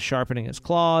demon is sharpening its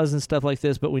claws and stuff like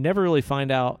this, but we never really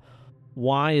find out,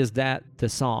 why is that the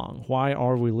song? Why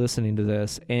are we listening to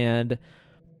this? And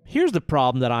here's the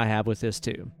problem that I have with this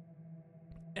too.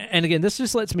 And again, this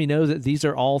just lets me know that these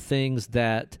are all things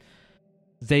that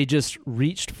they just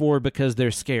reached for because they're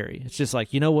scary. It's just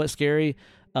like, you know what's scary?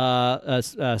 A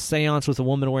seance with a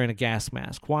woman wearing a gas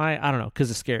mask. Why? I don't know, because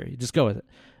it's scary. Just go with it.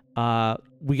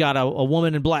 We got a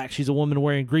woman in black. She's a woman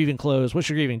wearing grieving clothes. What's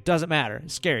your grieving? Doesn't matter.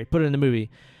 It's scary. Put it in the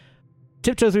movie.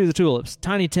 Tiptoe Through the Tulips.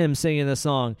 Tiny Tim singing this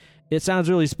song. It sounds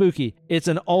really spooky. It's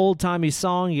an old-timey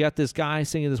song. You got this guy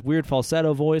singing this weird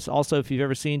falsetto voice. Also, if you've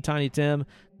ever seen Tiny Tim,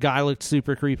 guy looked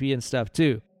super creepy and stuff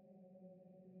too.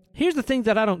 Here's the thing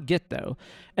that I don't get, though.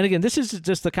 And again, this is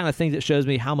just the kind of thing that shows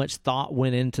me how much thought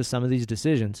went into some of these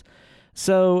decisions.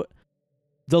 So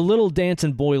the little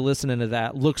dancing boy listening to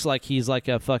that looks like he's like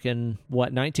a fucking,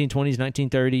 1920s,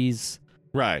 1930s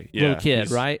little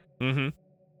kid, right? Mm-hmm.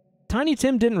 Tiny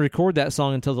Tim didn't record that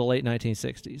song until the late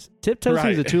 1960s. Tiptoe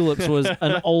Through the Tulips was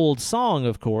an old song,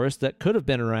 of course, that could have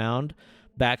been around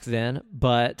back then,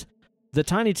 but the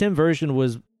Tiny Tim version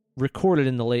was recorded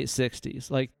in the late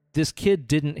 60s. Like, this kid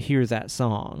didn't hear that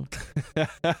song.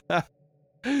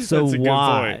 So That's a good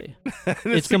why? point.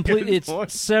 It's complete. It's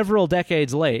several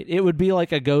decades late. It would be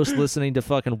like a ghost listening to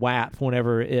fucking WAP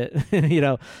whenever it,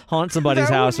 haunts somebody's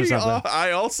house or something.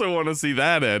 I also want to see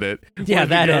that edit. Yeah,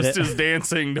 that the edit. ghost is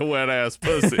dancing to wet ass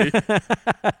pussy.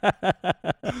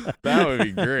 That would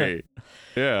be great.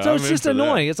 Yeah. So I'm it's just into that.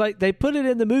 annoying. It's like they put it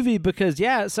in the movie because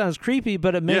it sounds creepy,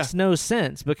 but it makes no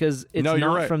sense because it's No, you're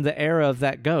not right. from the era of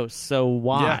that ghost. So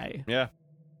why? Yeah.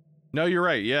 No, you're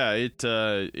right. Yeah, it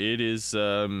is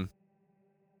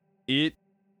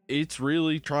it's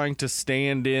really trying to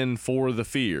stand in for the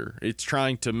fear. It's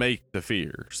trying to make the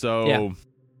fear. So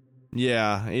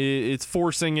it's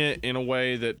forcing it in a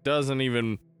way that doesn't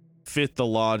even fit the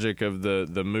logic of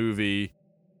the movie.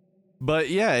 But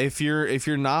yeah, if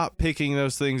you're not picking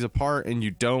those things apart and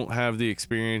you don't have the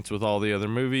experience with all the other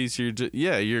movies,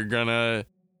 you're gonna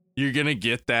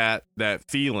get that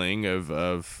feeling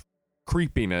of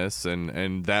creepiness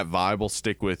and that vibe will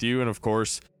stick with you. And of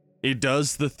course, it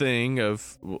does the thing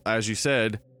of, as you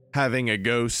said, having a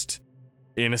ghost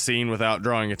in a scene without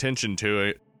drawing attention to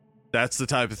it. That's the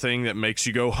type of thing that makes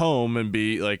you go home and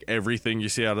be like, everything you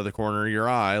see out of the corner of your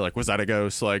eye, like, was that a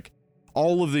ghost? Like,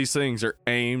 all of these things are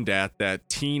aimed at that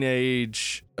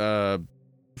teenage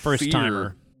First fear.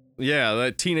 timer. Yeah,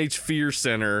 that teenage fear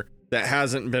center that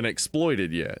hasn't been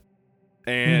exploited yet.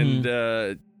 And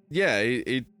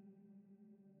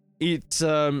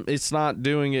it's not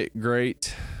doing it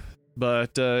great,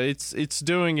 but it's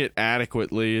doing it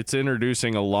adequately. It's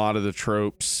introducing a lot of the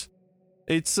tropes.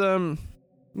 It's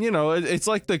it's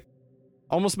like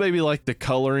almost maybe like the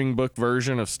coloring book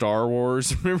version of Star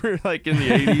Wars. Remember, like in the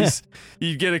 80s,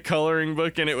 you'd get a coloring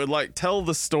book and it would like tell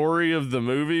the story of the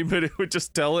movie, but it would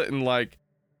just tell it in like,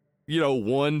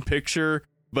 one picture,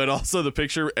 but also the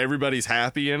picture everybody's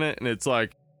happy in it, and it's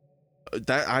like,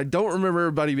 that I don't remember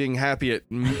everybody being happy at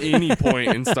any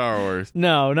point in Star Wars.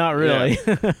 No, not really.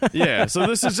 Yeah. So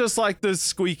this is just like the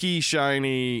squeaky,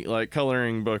 shiny, like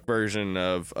coloring book version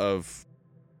of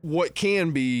what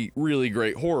can be really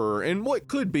great horror and what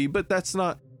could be, but that's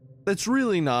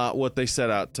really not what they set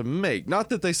out to make. Not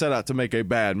that they set out to make a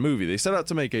bad movie. They set out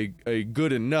to make a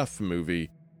good enough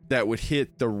movie that would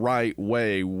hit the right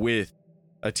way with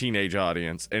a teenage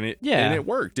audience. And it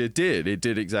worked. It did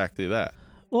exactly that.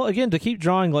 Well, again, to keep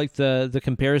drawing like the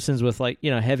comparisons with like,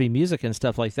 heavy music and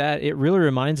stuff like that, it really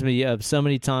reminds me of so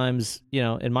many times,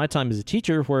 in my time as a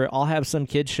teacher, where I'll have some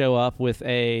kid show up with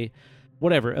a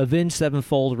Avenged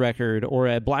Sevenfold record or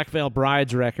a Black Veil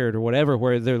Brides record or whatever,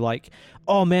 where they're like,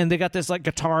 oh man, they got this like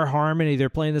guitar harmony, they're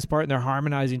playing this part and they're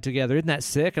harmonizing together. Isn't that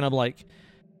sick? And I'm like,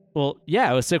 well,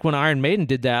 yeah, it was sick when Iron Maiden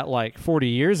did that like 40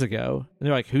 years ago. And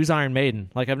they're like, who's Iron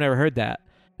Maiden? Like, I've never heard that.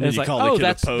 And it's you like, call the kid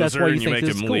that's a poser why you and you think make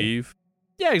this him is cool. leave.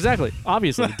 Yeah, exactly.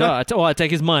 Obviously. Duh. Well, I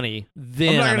take his money. Then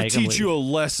I'm not I going make to him teach leave. you a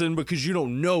lesson because you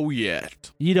don't know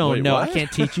yet. You don't Wait, know. what? I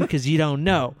can't teach you because you don't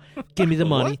know. Give me the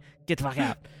money. Get the fuck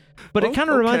out. But it kind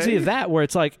of reminds me of that, where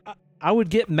it's like, I would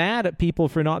get mad at people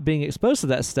for not being exposed to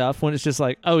that stuff when it's just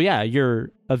like, oh yeah, you're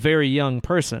a very young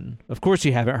person. Of course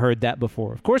you haven't heard that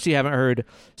before. Of course you haven't heard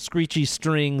screechy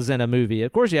strings in a movie.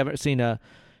 Of course you haven't seen a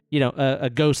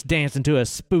ghost dancing to a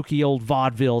spooky old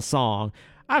vaudeville song.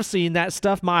 I've seen that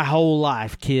stuff my whole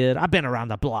life, kid. I've been around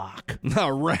the block.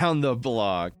 Around the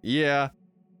block. Yeah.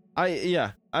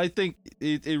 I think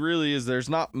it really is. There's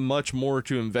not much more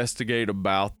to investigate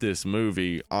about this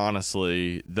movie,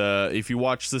 honestly. If you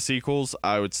watch the sequels,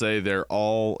 I would say they're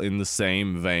all in the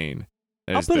same vein.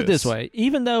 I'll put it this way.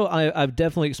 Even though I've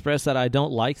definitely expressed that I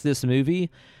don't like this movie,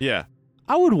 yeah,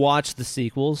 I would watch the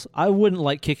sequels. I wouldn't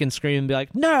like kick and scream and be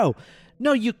like, no,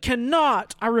 you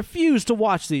cannot. I refuse to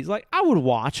watch these. Like, I would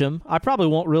watch them. I probably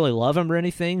won't really love them or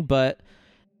anything, but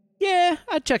yeah,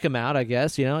 I'd check them out, I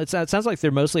guess. It sounds like they're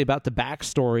mostly about the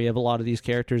backstory of a lot of these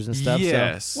characters and stuff.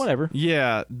 Yes. So, whatever.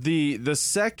 Yeah. The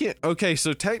second... Okay,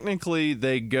 so technically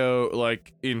they go,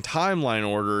 like, in timeline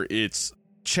order, it's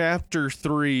Chapter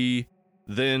 3,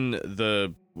 then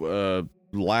the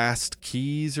Last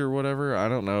Keys or whatever. I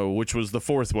don't know, which was the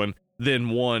fourth one. Then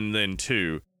 1, then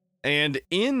 2. And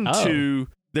in 2,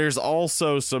 there's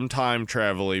also some time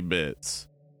travel-y bits.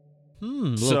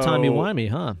 Little timey-wimey,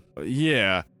 huh?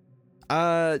 Yeah.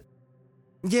 I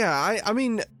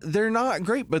mean, they're not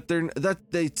great, but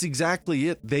that's exactly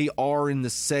it. They are in the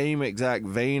same exact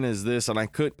vein as this, and I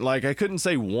couldn't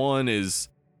say one is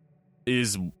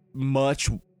much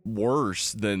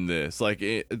worse than this. Like,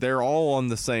 they're all on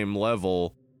the same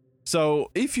level.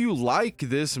 So if you like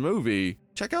this movie,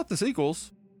 check out the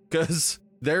sequels, because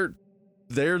they're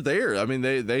there. I mean,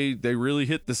 they really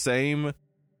hit the same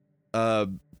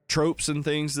tropes and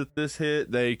things that this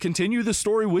hit. They continue the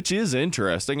story, which is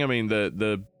interesting. I mean,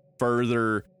 the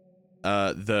further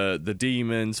the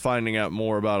demons, finding out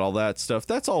more about all that stuff.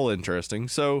 That's all interesting.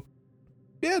 So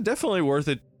yeah, definitely worth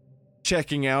it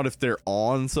checking out if they're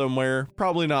on somewhere.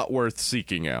 Probably not worth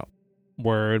seeking out.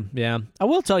 Word, yeah. I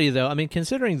will tell you though, I mean,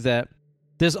 considering that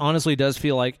this honestly does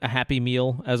feel like a Happy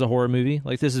Meal as a horror movie.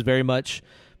 Like this is very much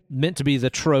meant to be the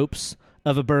tropes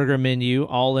of a burger menu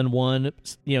all in one,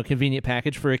 convenient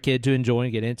package for a kid to enjoy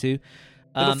and get into.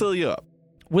 It'll fill you up.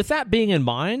 With that being in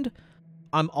mind,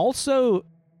 I'm also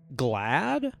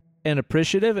glad and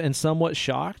appreciative and somewhat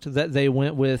shocked that they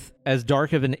went with as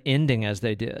dark of an ending as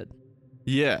they did.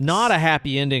 Yeah. Not a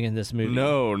happy ending in this movie.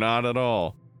 No, not at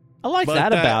all. I like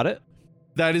that about it.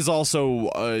 That is also,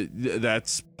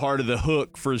 that's part of the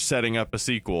hook for setting up a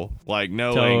sequel. Like,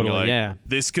 knowing, totally,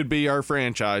 this could be our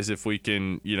franchise if we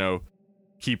can,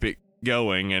 keep it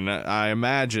going. And I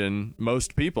imagine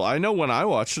most people, I know when I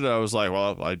watched it, I was like,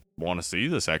 well, I want to see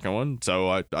the second one. So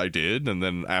I did. And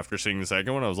then after seeing the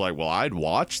second one, I was like, well, I'd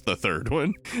watch the third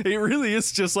one. It really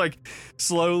is just like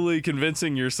slowly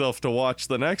convincing yourself to watch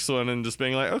the next one and just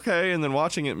being like, okay. And then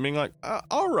watching it and being like,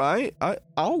 all right,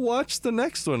 I'll watch the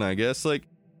next one, I guess. Like,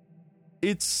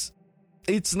 it's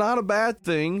not a bad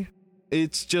thing.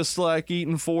 It's just like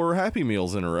eating 4 Happy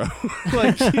Meals in a row.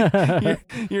 Like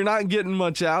you're not getting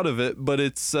much out of it, but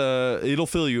it's it'll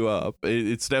fill you up.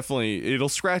 It's definitely, it'll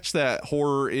scratch that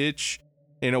horror itch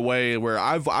in a way where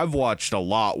I've watched a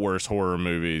lot worse horror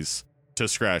movies to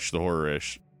scratch the horror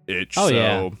itch.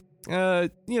 Oh, so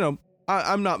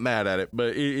I'm not mad at it,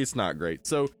 but it's not great.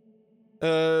 So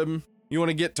you want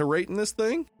to get to rating this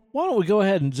thing? Why don't we go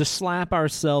ahead and just slap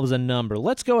ourselves a number?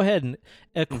 Let's go ahead and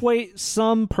equate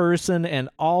some person and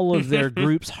all of their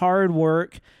group's hard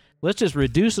work. Let's just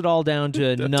reduce it all down to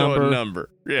a number.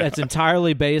 Yeah. That's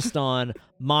entirely based on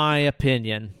my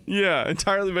opinion. Yeah,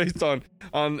 entirely based on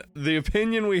the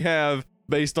opinion we have,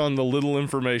 based on the little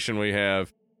information we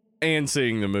have, and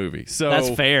seeing the movie. So that's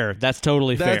fair. That's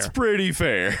totally fair. That's pretty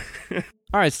fair.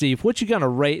 All right, Steve, what you gonna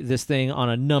rate this thing on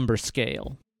a number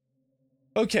scale?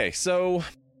 Okay, so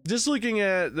just looking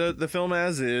at the film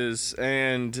as is,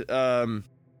 and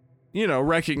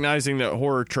recognizing that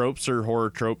horror tropes are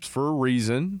horror tropes for a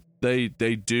reason. They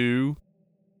do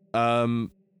have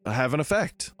an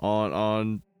effect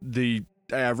on the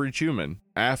average human.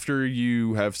 After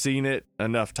you have seen it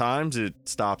enough times, it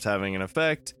stops having an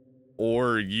effect,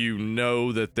 or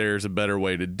that there's a better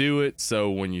way to do it.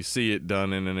 So when you see it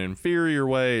done in an inferior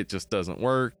way, it just doesn't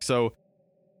work. So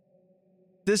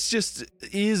this just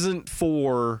isn't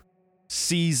for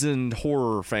seasoned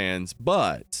horror fans,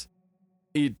 but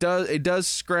it does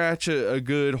scratch a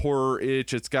good horror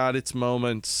itch. It's got its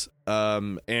moments,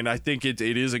 and I think it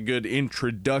is a good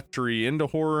introductory into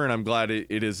horror, and I'm glad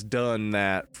it has done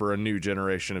that for a new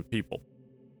generation of people.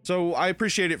 So I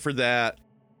appreciate it for that.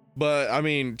 But I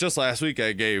mean, just last week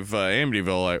I gave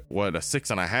Amityville a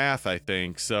 6.5, I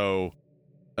think. So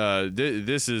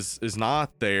this is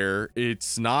not there.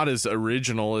 It's not as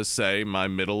original as, say, my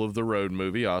middle of the road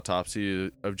movie,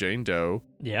 Autopsy of Jane Doe.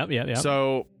 Yeah.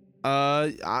 So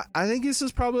I think this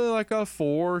is probably like a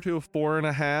 4 to a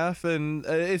 4.5. And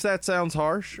if that sounds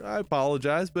harsh, I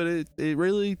apologize, but it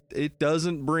really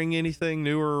doesn't bring anything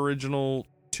new or original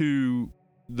to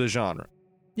the genre.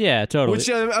 Yeah, totally. Which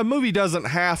a movie doesn't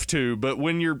have to, but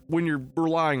when you're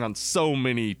relying on so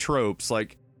many tropes,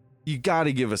 like, you got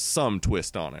to give us some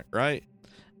twist on it, right?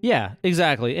 Yeah,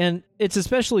 exactly. And it's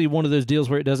especially one of those deals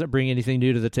where it doesn't bring anything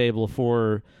new to the table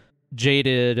for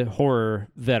jaded horror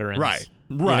veterans.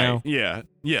 Right. Yeah.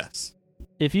 Yes.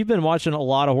 If you've been watching a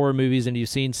lot of horror movies and you've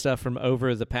seen stuff from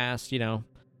over the past,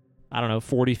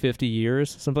 40, 50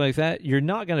 years, something like that, you're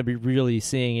not going to be really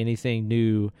seeing anything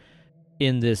new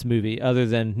in this movie other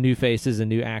than new faces and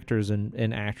new actors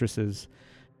and actresses.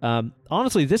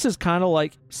 Honestly, this is kind of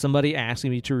like somebody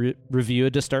asking me to review a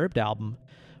Disturbed album,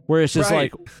 where it's just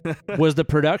right. like, was the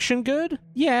production good?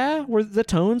 Yeah. Were the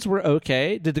tones were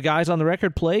okay? Did the guys on the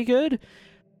record play good?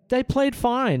 They played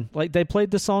fine. Like, they played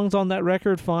the songs on that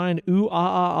record fine. Ooh,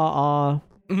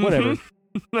 whatever.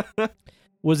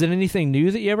 Was it anything new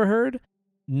that you ever heard?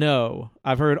 No.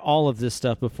 I've heard all of this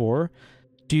stuff before.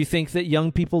 Do you think that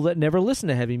young people that never listen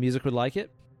to heavy music would like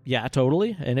it? Yeah,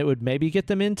 totally. And it would maybe get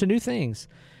them into new things.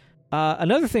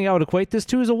 Another thing I would equate this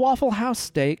to is a Waffle House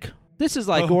steak. This is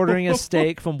like ordering a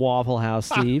steak from Waffle House,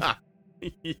 Steve.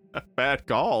 Yeah, bad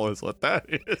call is what that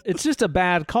is. It's just a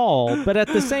bad call. But at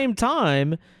the same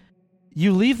time,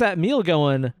 you leave that meal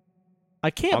going, I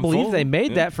can't believe they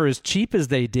made that for as cheap as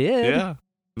they did.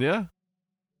 Yeah.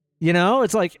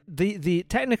 It's like the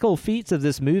technical feats of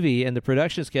this movie and the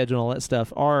production schedule and all that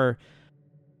stuff are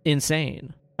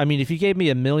insane. I mean, if you gave me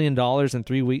 $1 million in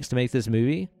 3 weeks to make this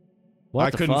movie,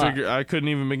 What the fuck? I couldn't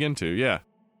even begin to. Yeah.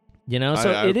 You know,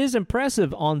 so it is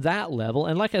impressive on that level.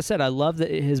 And like I said, I love that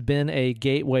it has been a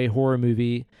gateway horror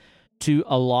movie to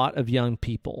a lot of young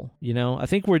people. You know, I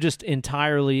think we're just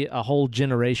entirely a whole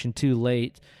generation too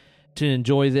late to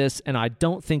enjoy this, and I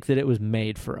don't think that it was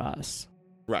made for us.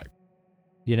 Right.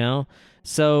 You know?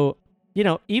 So, you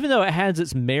know, even though it has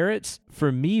its merits,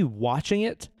 for me watching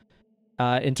it,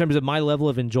 in terms of my level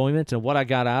of enjoyment and what I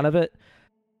got out of it,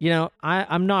 you know,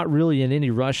 I'm not really in any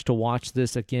rush to watch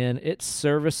this again. It's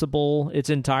serviceable.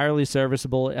 It's entirely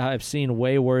serviceable. I've seen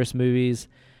way worse movies.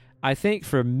 I think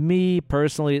for me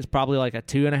personally, it's probably like a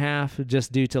 2.5,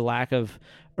 just due to lack of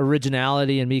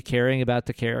originality and me caring about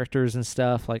the characters and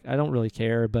stuff. Like, I don't really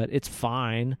care, but it's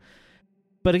fine.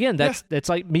 But again, that's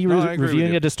like me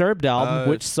reviewing a Disturbed album,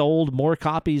 which sold more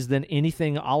copies than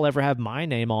anything I'll ever have my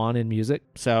name on in music.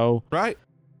 So, right.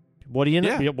 What do you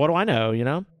know? What do I know? You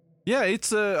know? Yeah,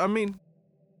 it's I mean,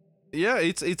 yeah,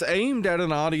 it's aimed at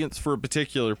an audience for a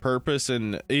particular purpose,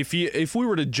 and if we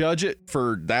were to judge it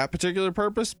for that particular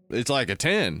purpose, it's like a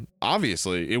 10.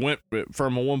 Obviously, it went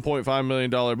from a $1.5 million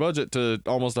budget to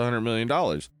almost $100 million.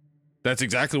 That's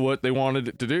exactly what they wanted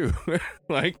it to do.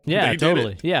 Like, yeah,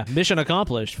 totally. Yeah, mission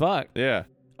accomplished. Fuck. Yeah.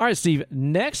 All right, Steve.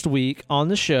 Next week on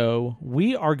the show,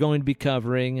 we are going to be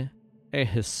covering a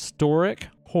historic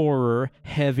horror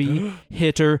heavy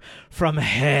hitter from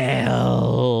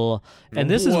hell. And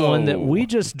this is one that we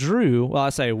just drew. Well, I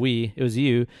say we, it was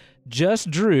you,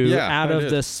 just drew out of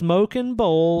the smoking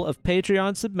bowl of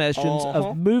Patreon submissions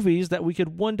of movies that we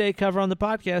could one day cover on the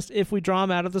podcast if we draw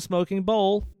them out of the smoking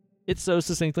bowl. It's so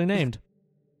succinctly named.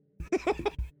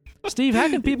 Steve, how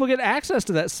can people get access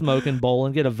to that smoking bowl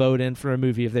and get a vote in for a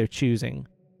movie of their choosing?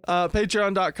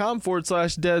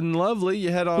 Patreon.com/Dead and Lovely.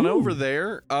 You head on over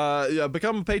there.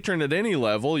 Become a patron at any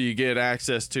level. You get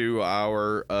access to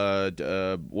our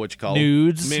what you call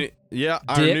nudes. Our dick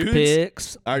nudes,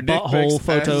 pics, our dick butthole pics,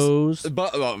 photos. A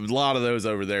lot of those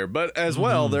over there. But as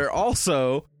well, there are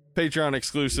also Patreon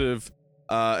exclusive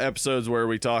episodes where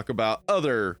we talk about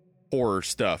other horror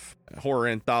stuff, horror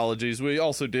anthologies. We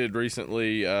also did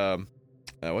recently.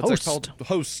 What's that called?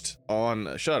 Host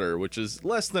on Shudder, which is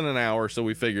less than an hour, so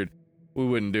we figured we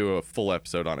wouldn't do a full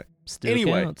episode on it. Still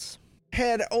anyway, counts.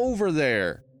 Head over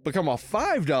there, become a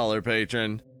 $5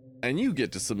 patron, and you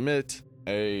get to submit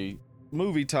a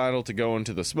movie title to go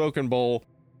into the Smoking Bowl.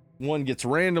 One gets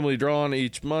randomly drawn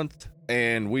each month,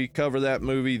 and we cover that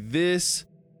movie. This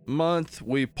month,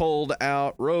 we pulled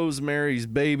out Rosemary's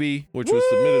Baby, which was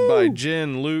submitted by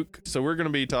Jen Luke. So we're going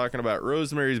to be talking about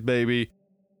Rosemary's Baby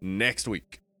next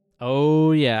week.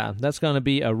 Oh, yeah. That's going to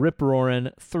be a rip-roaring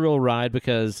thrill ride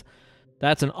because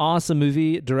that's an awesome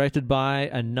movie directed by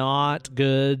a not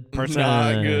good person.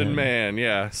 Not good man,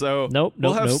 yeah. So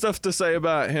we'll have stuff to say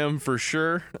about him for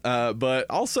sure. But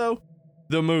also,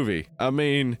 the movie. I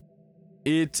mean,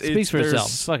 it speaks for itself.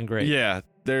 It's fucking great. Yeah,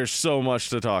 there's so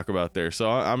much to talk about there. So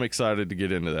I'm excited to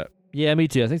get into that. Yeah, me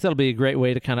too. I think that'll be a great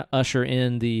way to kind of usher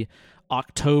in the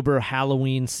October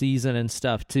Halloween season and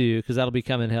stuff too, because that'll be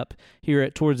coming up here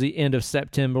towards the end of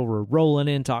September. We're rolling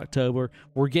into October.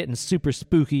 We're getting super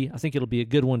spooky. I think it'll be a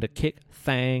good one to kick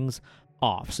things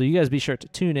off. So you guys be sure to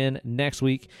tune in next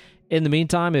week. In the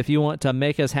meantime, if you want to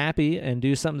make us happy and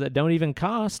do something that don't even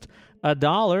cost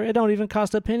 $1, it don't even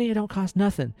cost a penny, it don't cost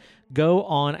nothing. Go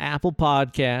on Apple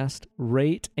Podcast,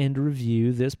 rate and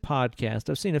review this podcast.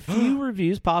 I've seen a few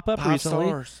reviews pop up recently.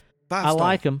 5 stars. I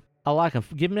like them.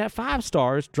 Give me that 5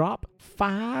 stars. Drop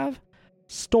 5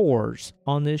 stores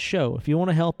on this show if you want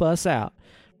to help us out.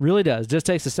 Really does. Just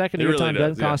takes a second of your time.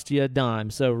 Doesn't cost you a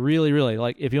dime. So really, really,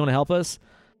 like, if you want to help us,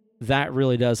 that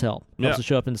really does help. Helps us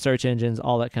show up in the search engines,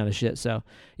 all that kind of shit. So,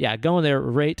 yeah, go in there,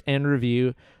 rate and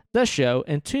review the show,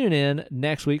 and tune in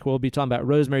next week. We'll be talking about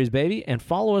Rosemary's Baby, and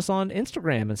follow us on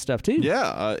Instagram and stuff too.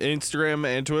 Yeah, Instagram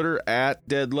and Twitter at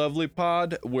Dead Lovely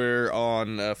Pod. We're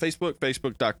on Facebook,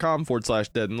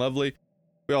 facebook.com/Dead and Lovely.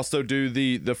 We also do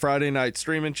the Friday night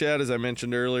streaming chat. As I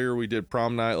mentioned earlier, we did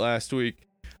prom night last week.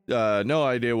 No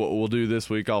idea what we'll do this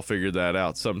week. I'll figure that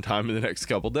out sometime in the next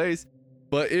couple days.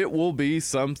 But it will be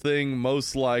something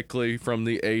most likely from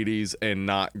the 80s and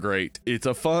not great. It's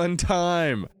a fun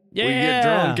time. Yeah. We get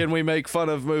drunk and we make fun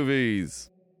of movies.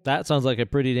 That sounds like a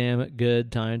pretty damn good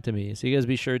time to me. So you guys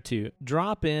be sure to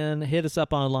drop in, hit us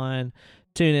up online,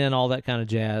 tune in, all that kind of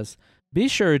jazz. Be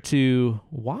sure to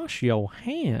wash your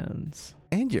hands.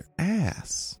 And your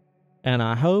ass. And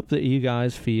I hope that you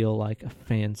guys feel like a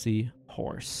fancy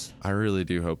horse. I really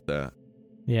do hope that.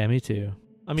 Yeah, me too.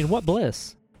 I mean, what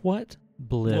bliss. What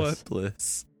bliss. What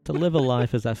bliss. To live a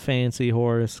life as a fancy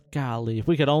horse. Golly, if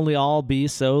we could only all be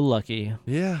so lucky.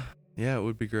 Yeah, it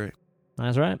would be great.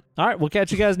 That's right. All right, we'll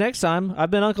catch you guys next time. I've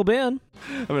been Uncle Ben.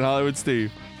 I've been Hollywood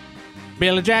Steve.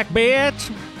 Billy Jack,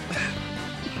 bitch.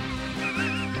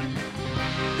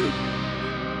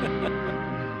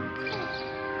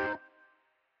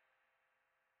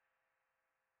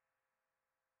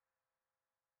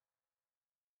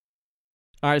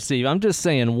 All right, Steve, I'm just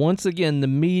saying, once again, the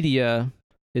media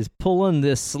is pulling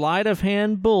this sleight of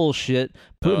hand bullshit,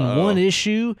 putting one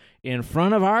issue in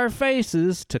front of our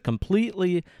faces to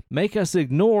completely make us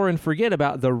ignore and forget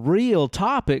about the real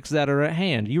topics that are at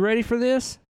hand. You ready for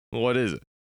this? What is it?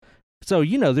 So,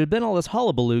 there's been all this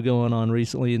hullabaloo going on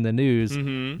recently in the news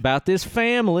about this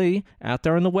family out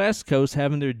there on the West Coast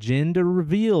having their gender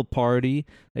reveal party.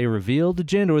 They revealed the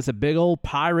gender with a big old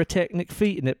pyrotechnic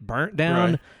feat, and it burnt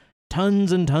down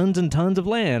tons and tons and tons of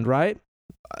land, right?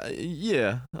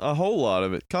 Yeah, a whole lot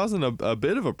of it, causing a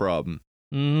bit of a problem.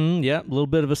 Yeah, a little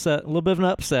bit of an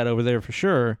upset over there for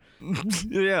sure.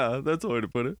 Yeah, that's a way to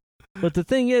put it. But the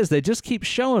thing is, they just keep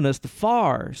showing us the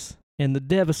fires and the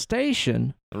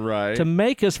devastation to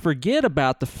make us forget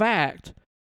about the fact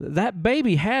that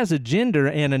baby has a gender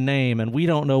and a name, and we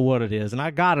don't know what it is. And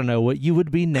I gotta know what you would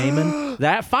be naming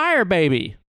that fire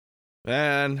baby.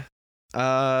 Man,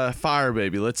 fire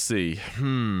baby. Let's see.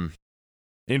 In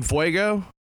Fuego?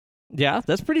 Yeah,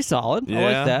 that's pretty solid. Yeah, I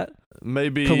like that.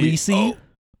 Maybe Khaleesi.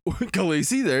 Oh,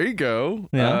 Khaleesi, there you go.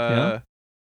 Yeah.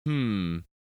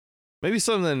 Maybe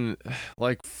something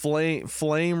like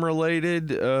flame related.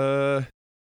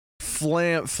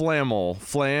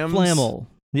 Flammel.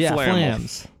 Yeah, Flammel.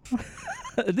 flams.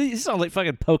 These sound like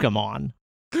fucking Pokemon.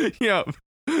 Yep.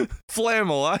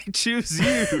 Flammel, I choose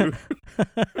you.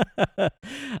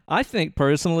 I think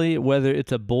personally, whether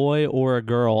it's a boy or a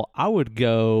girl, I would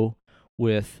go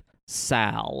with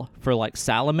Sal for like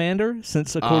salamander,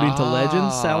 since according to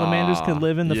legends, salamanders can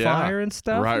live in the fire and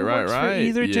stuff. Right. For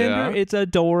either gender, it's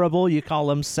adorable. You call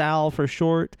them Sal for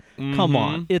short. Come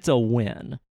on, it's a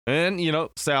win. And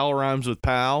Sal rhymes with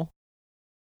pal,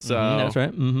 so that's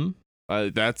right.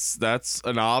 That's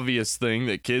an obvious thing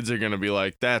that kids are gonna be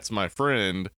like, that's my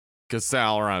friend, because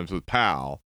Sal rhymes with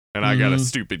pal, and I got a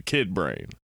stupid kid brain.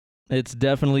 It's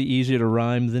definitely easier to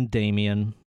rhyme than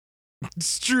Damien.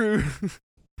 It's true.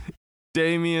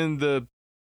 Damien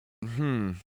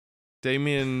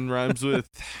Damien rhymes with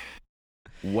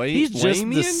he's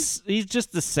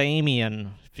just the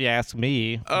Samian, if you ask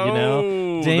me.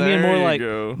 Damien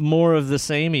more of the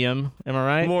Samian. Am I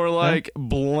right? More like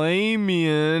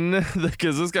Blamian,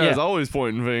 because this guy's always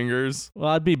pointing fingers.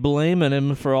 Well, I'd be blaming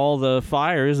him for all the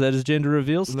fires that his gender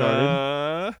reveal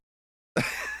started.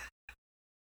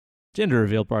 Gender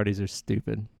reveal parties are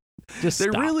stupid. They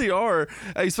really are,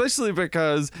 especially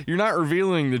because you're not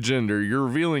revealing the gender, you're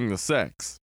revealing the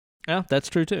sex. Yeah, that's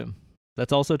true too.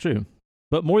 That's also true.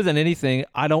 But more than anything,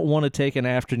 I don't want to take an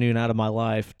afternoon out of my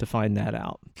life to find that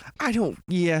out.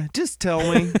 Just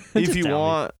tell me if you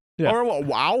want. Yeah. Or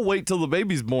I'll wait till the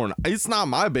baby's born. It's not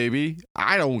my baby.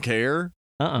 I don't care.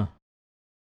 I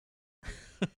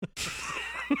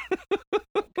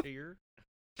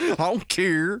don't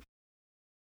care.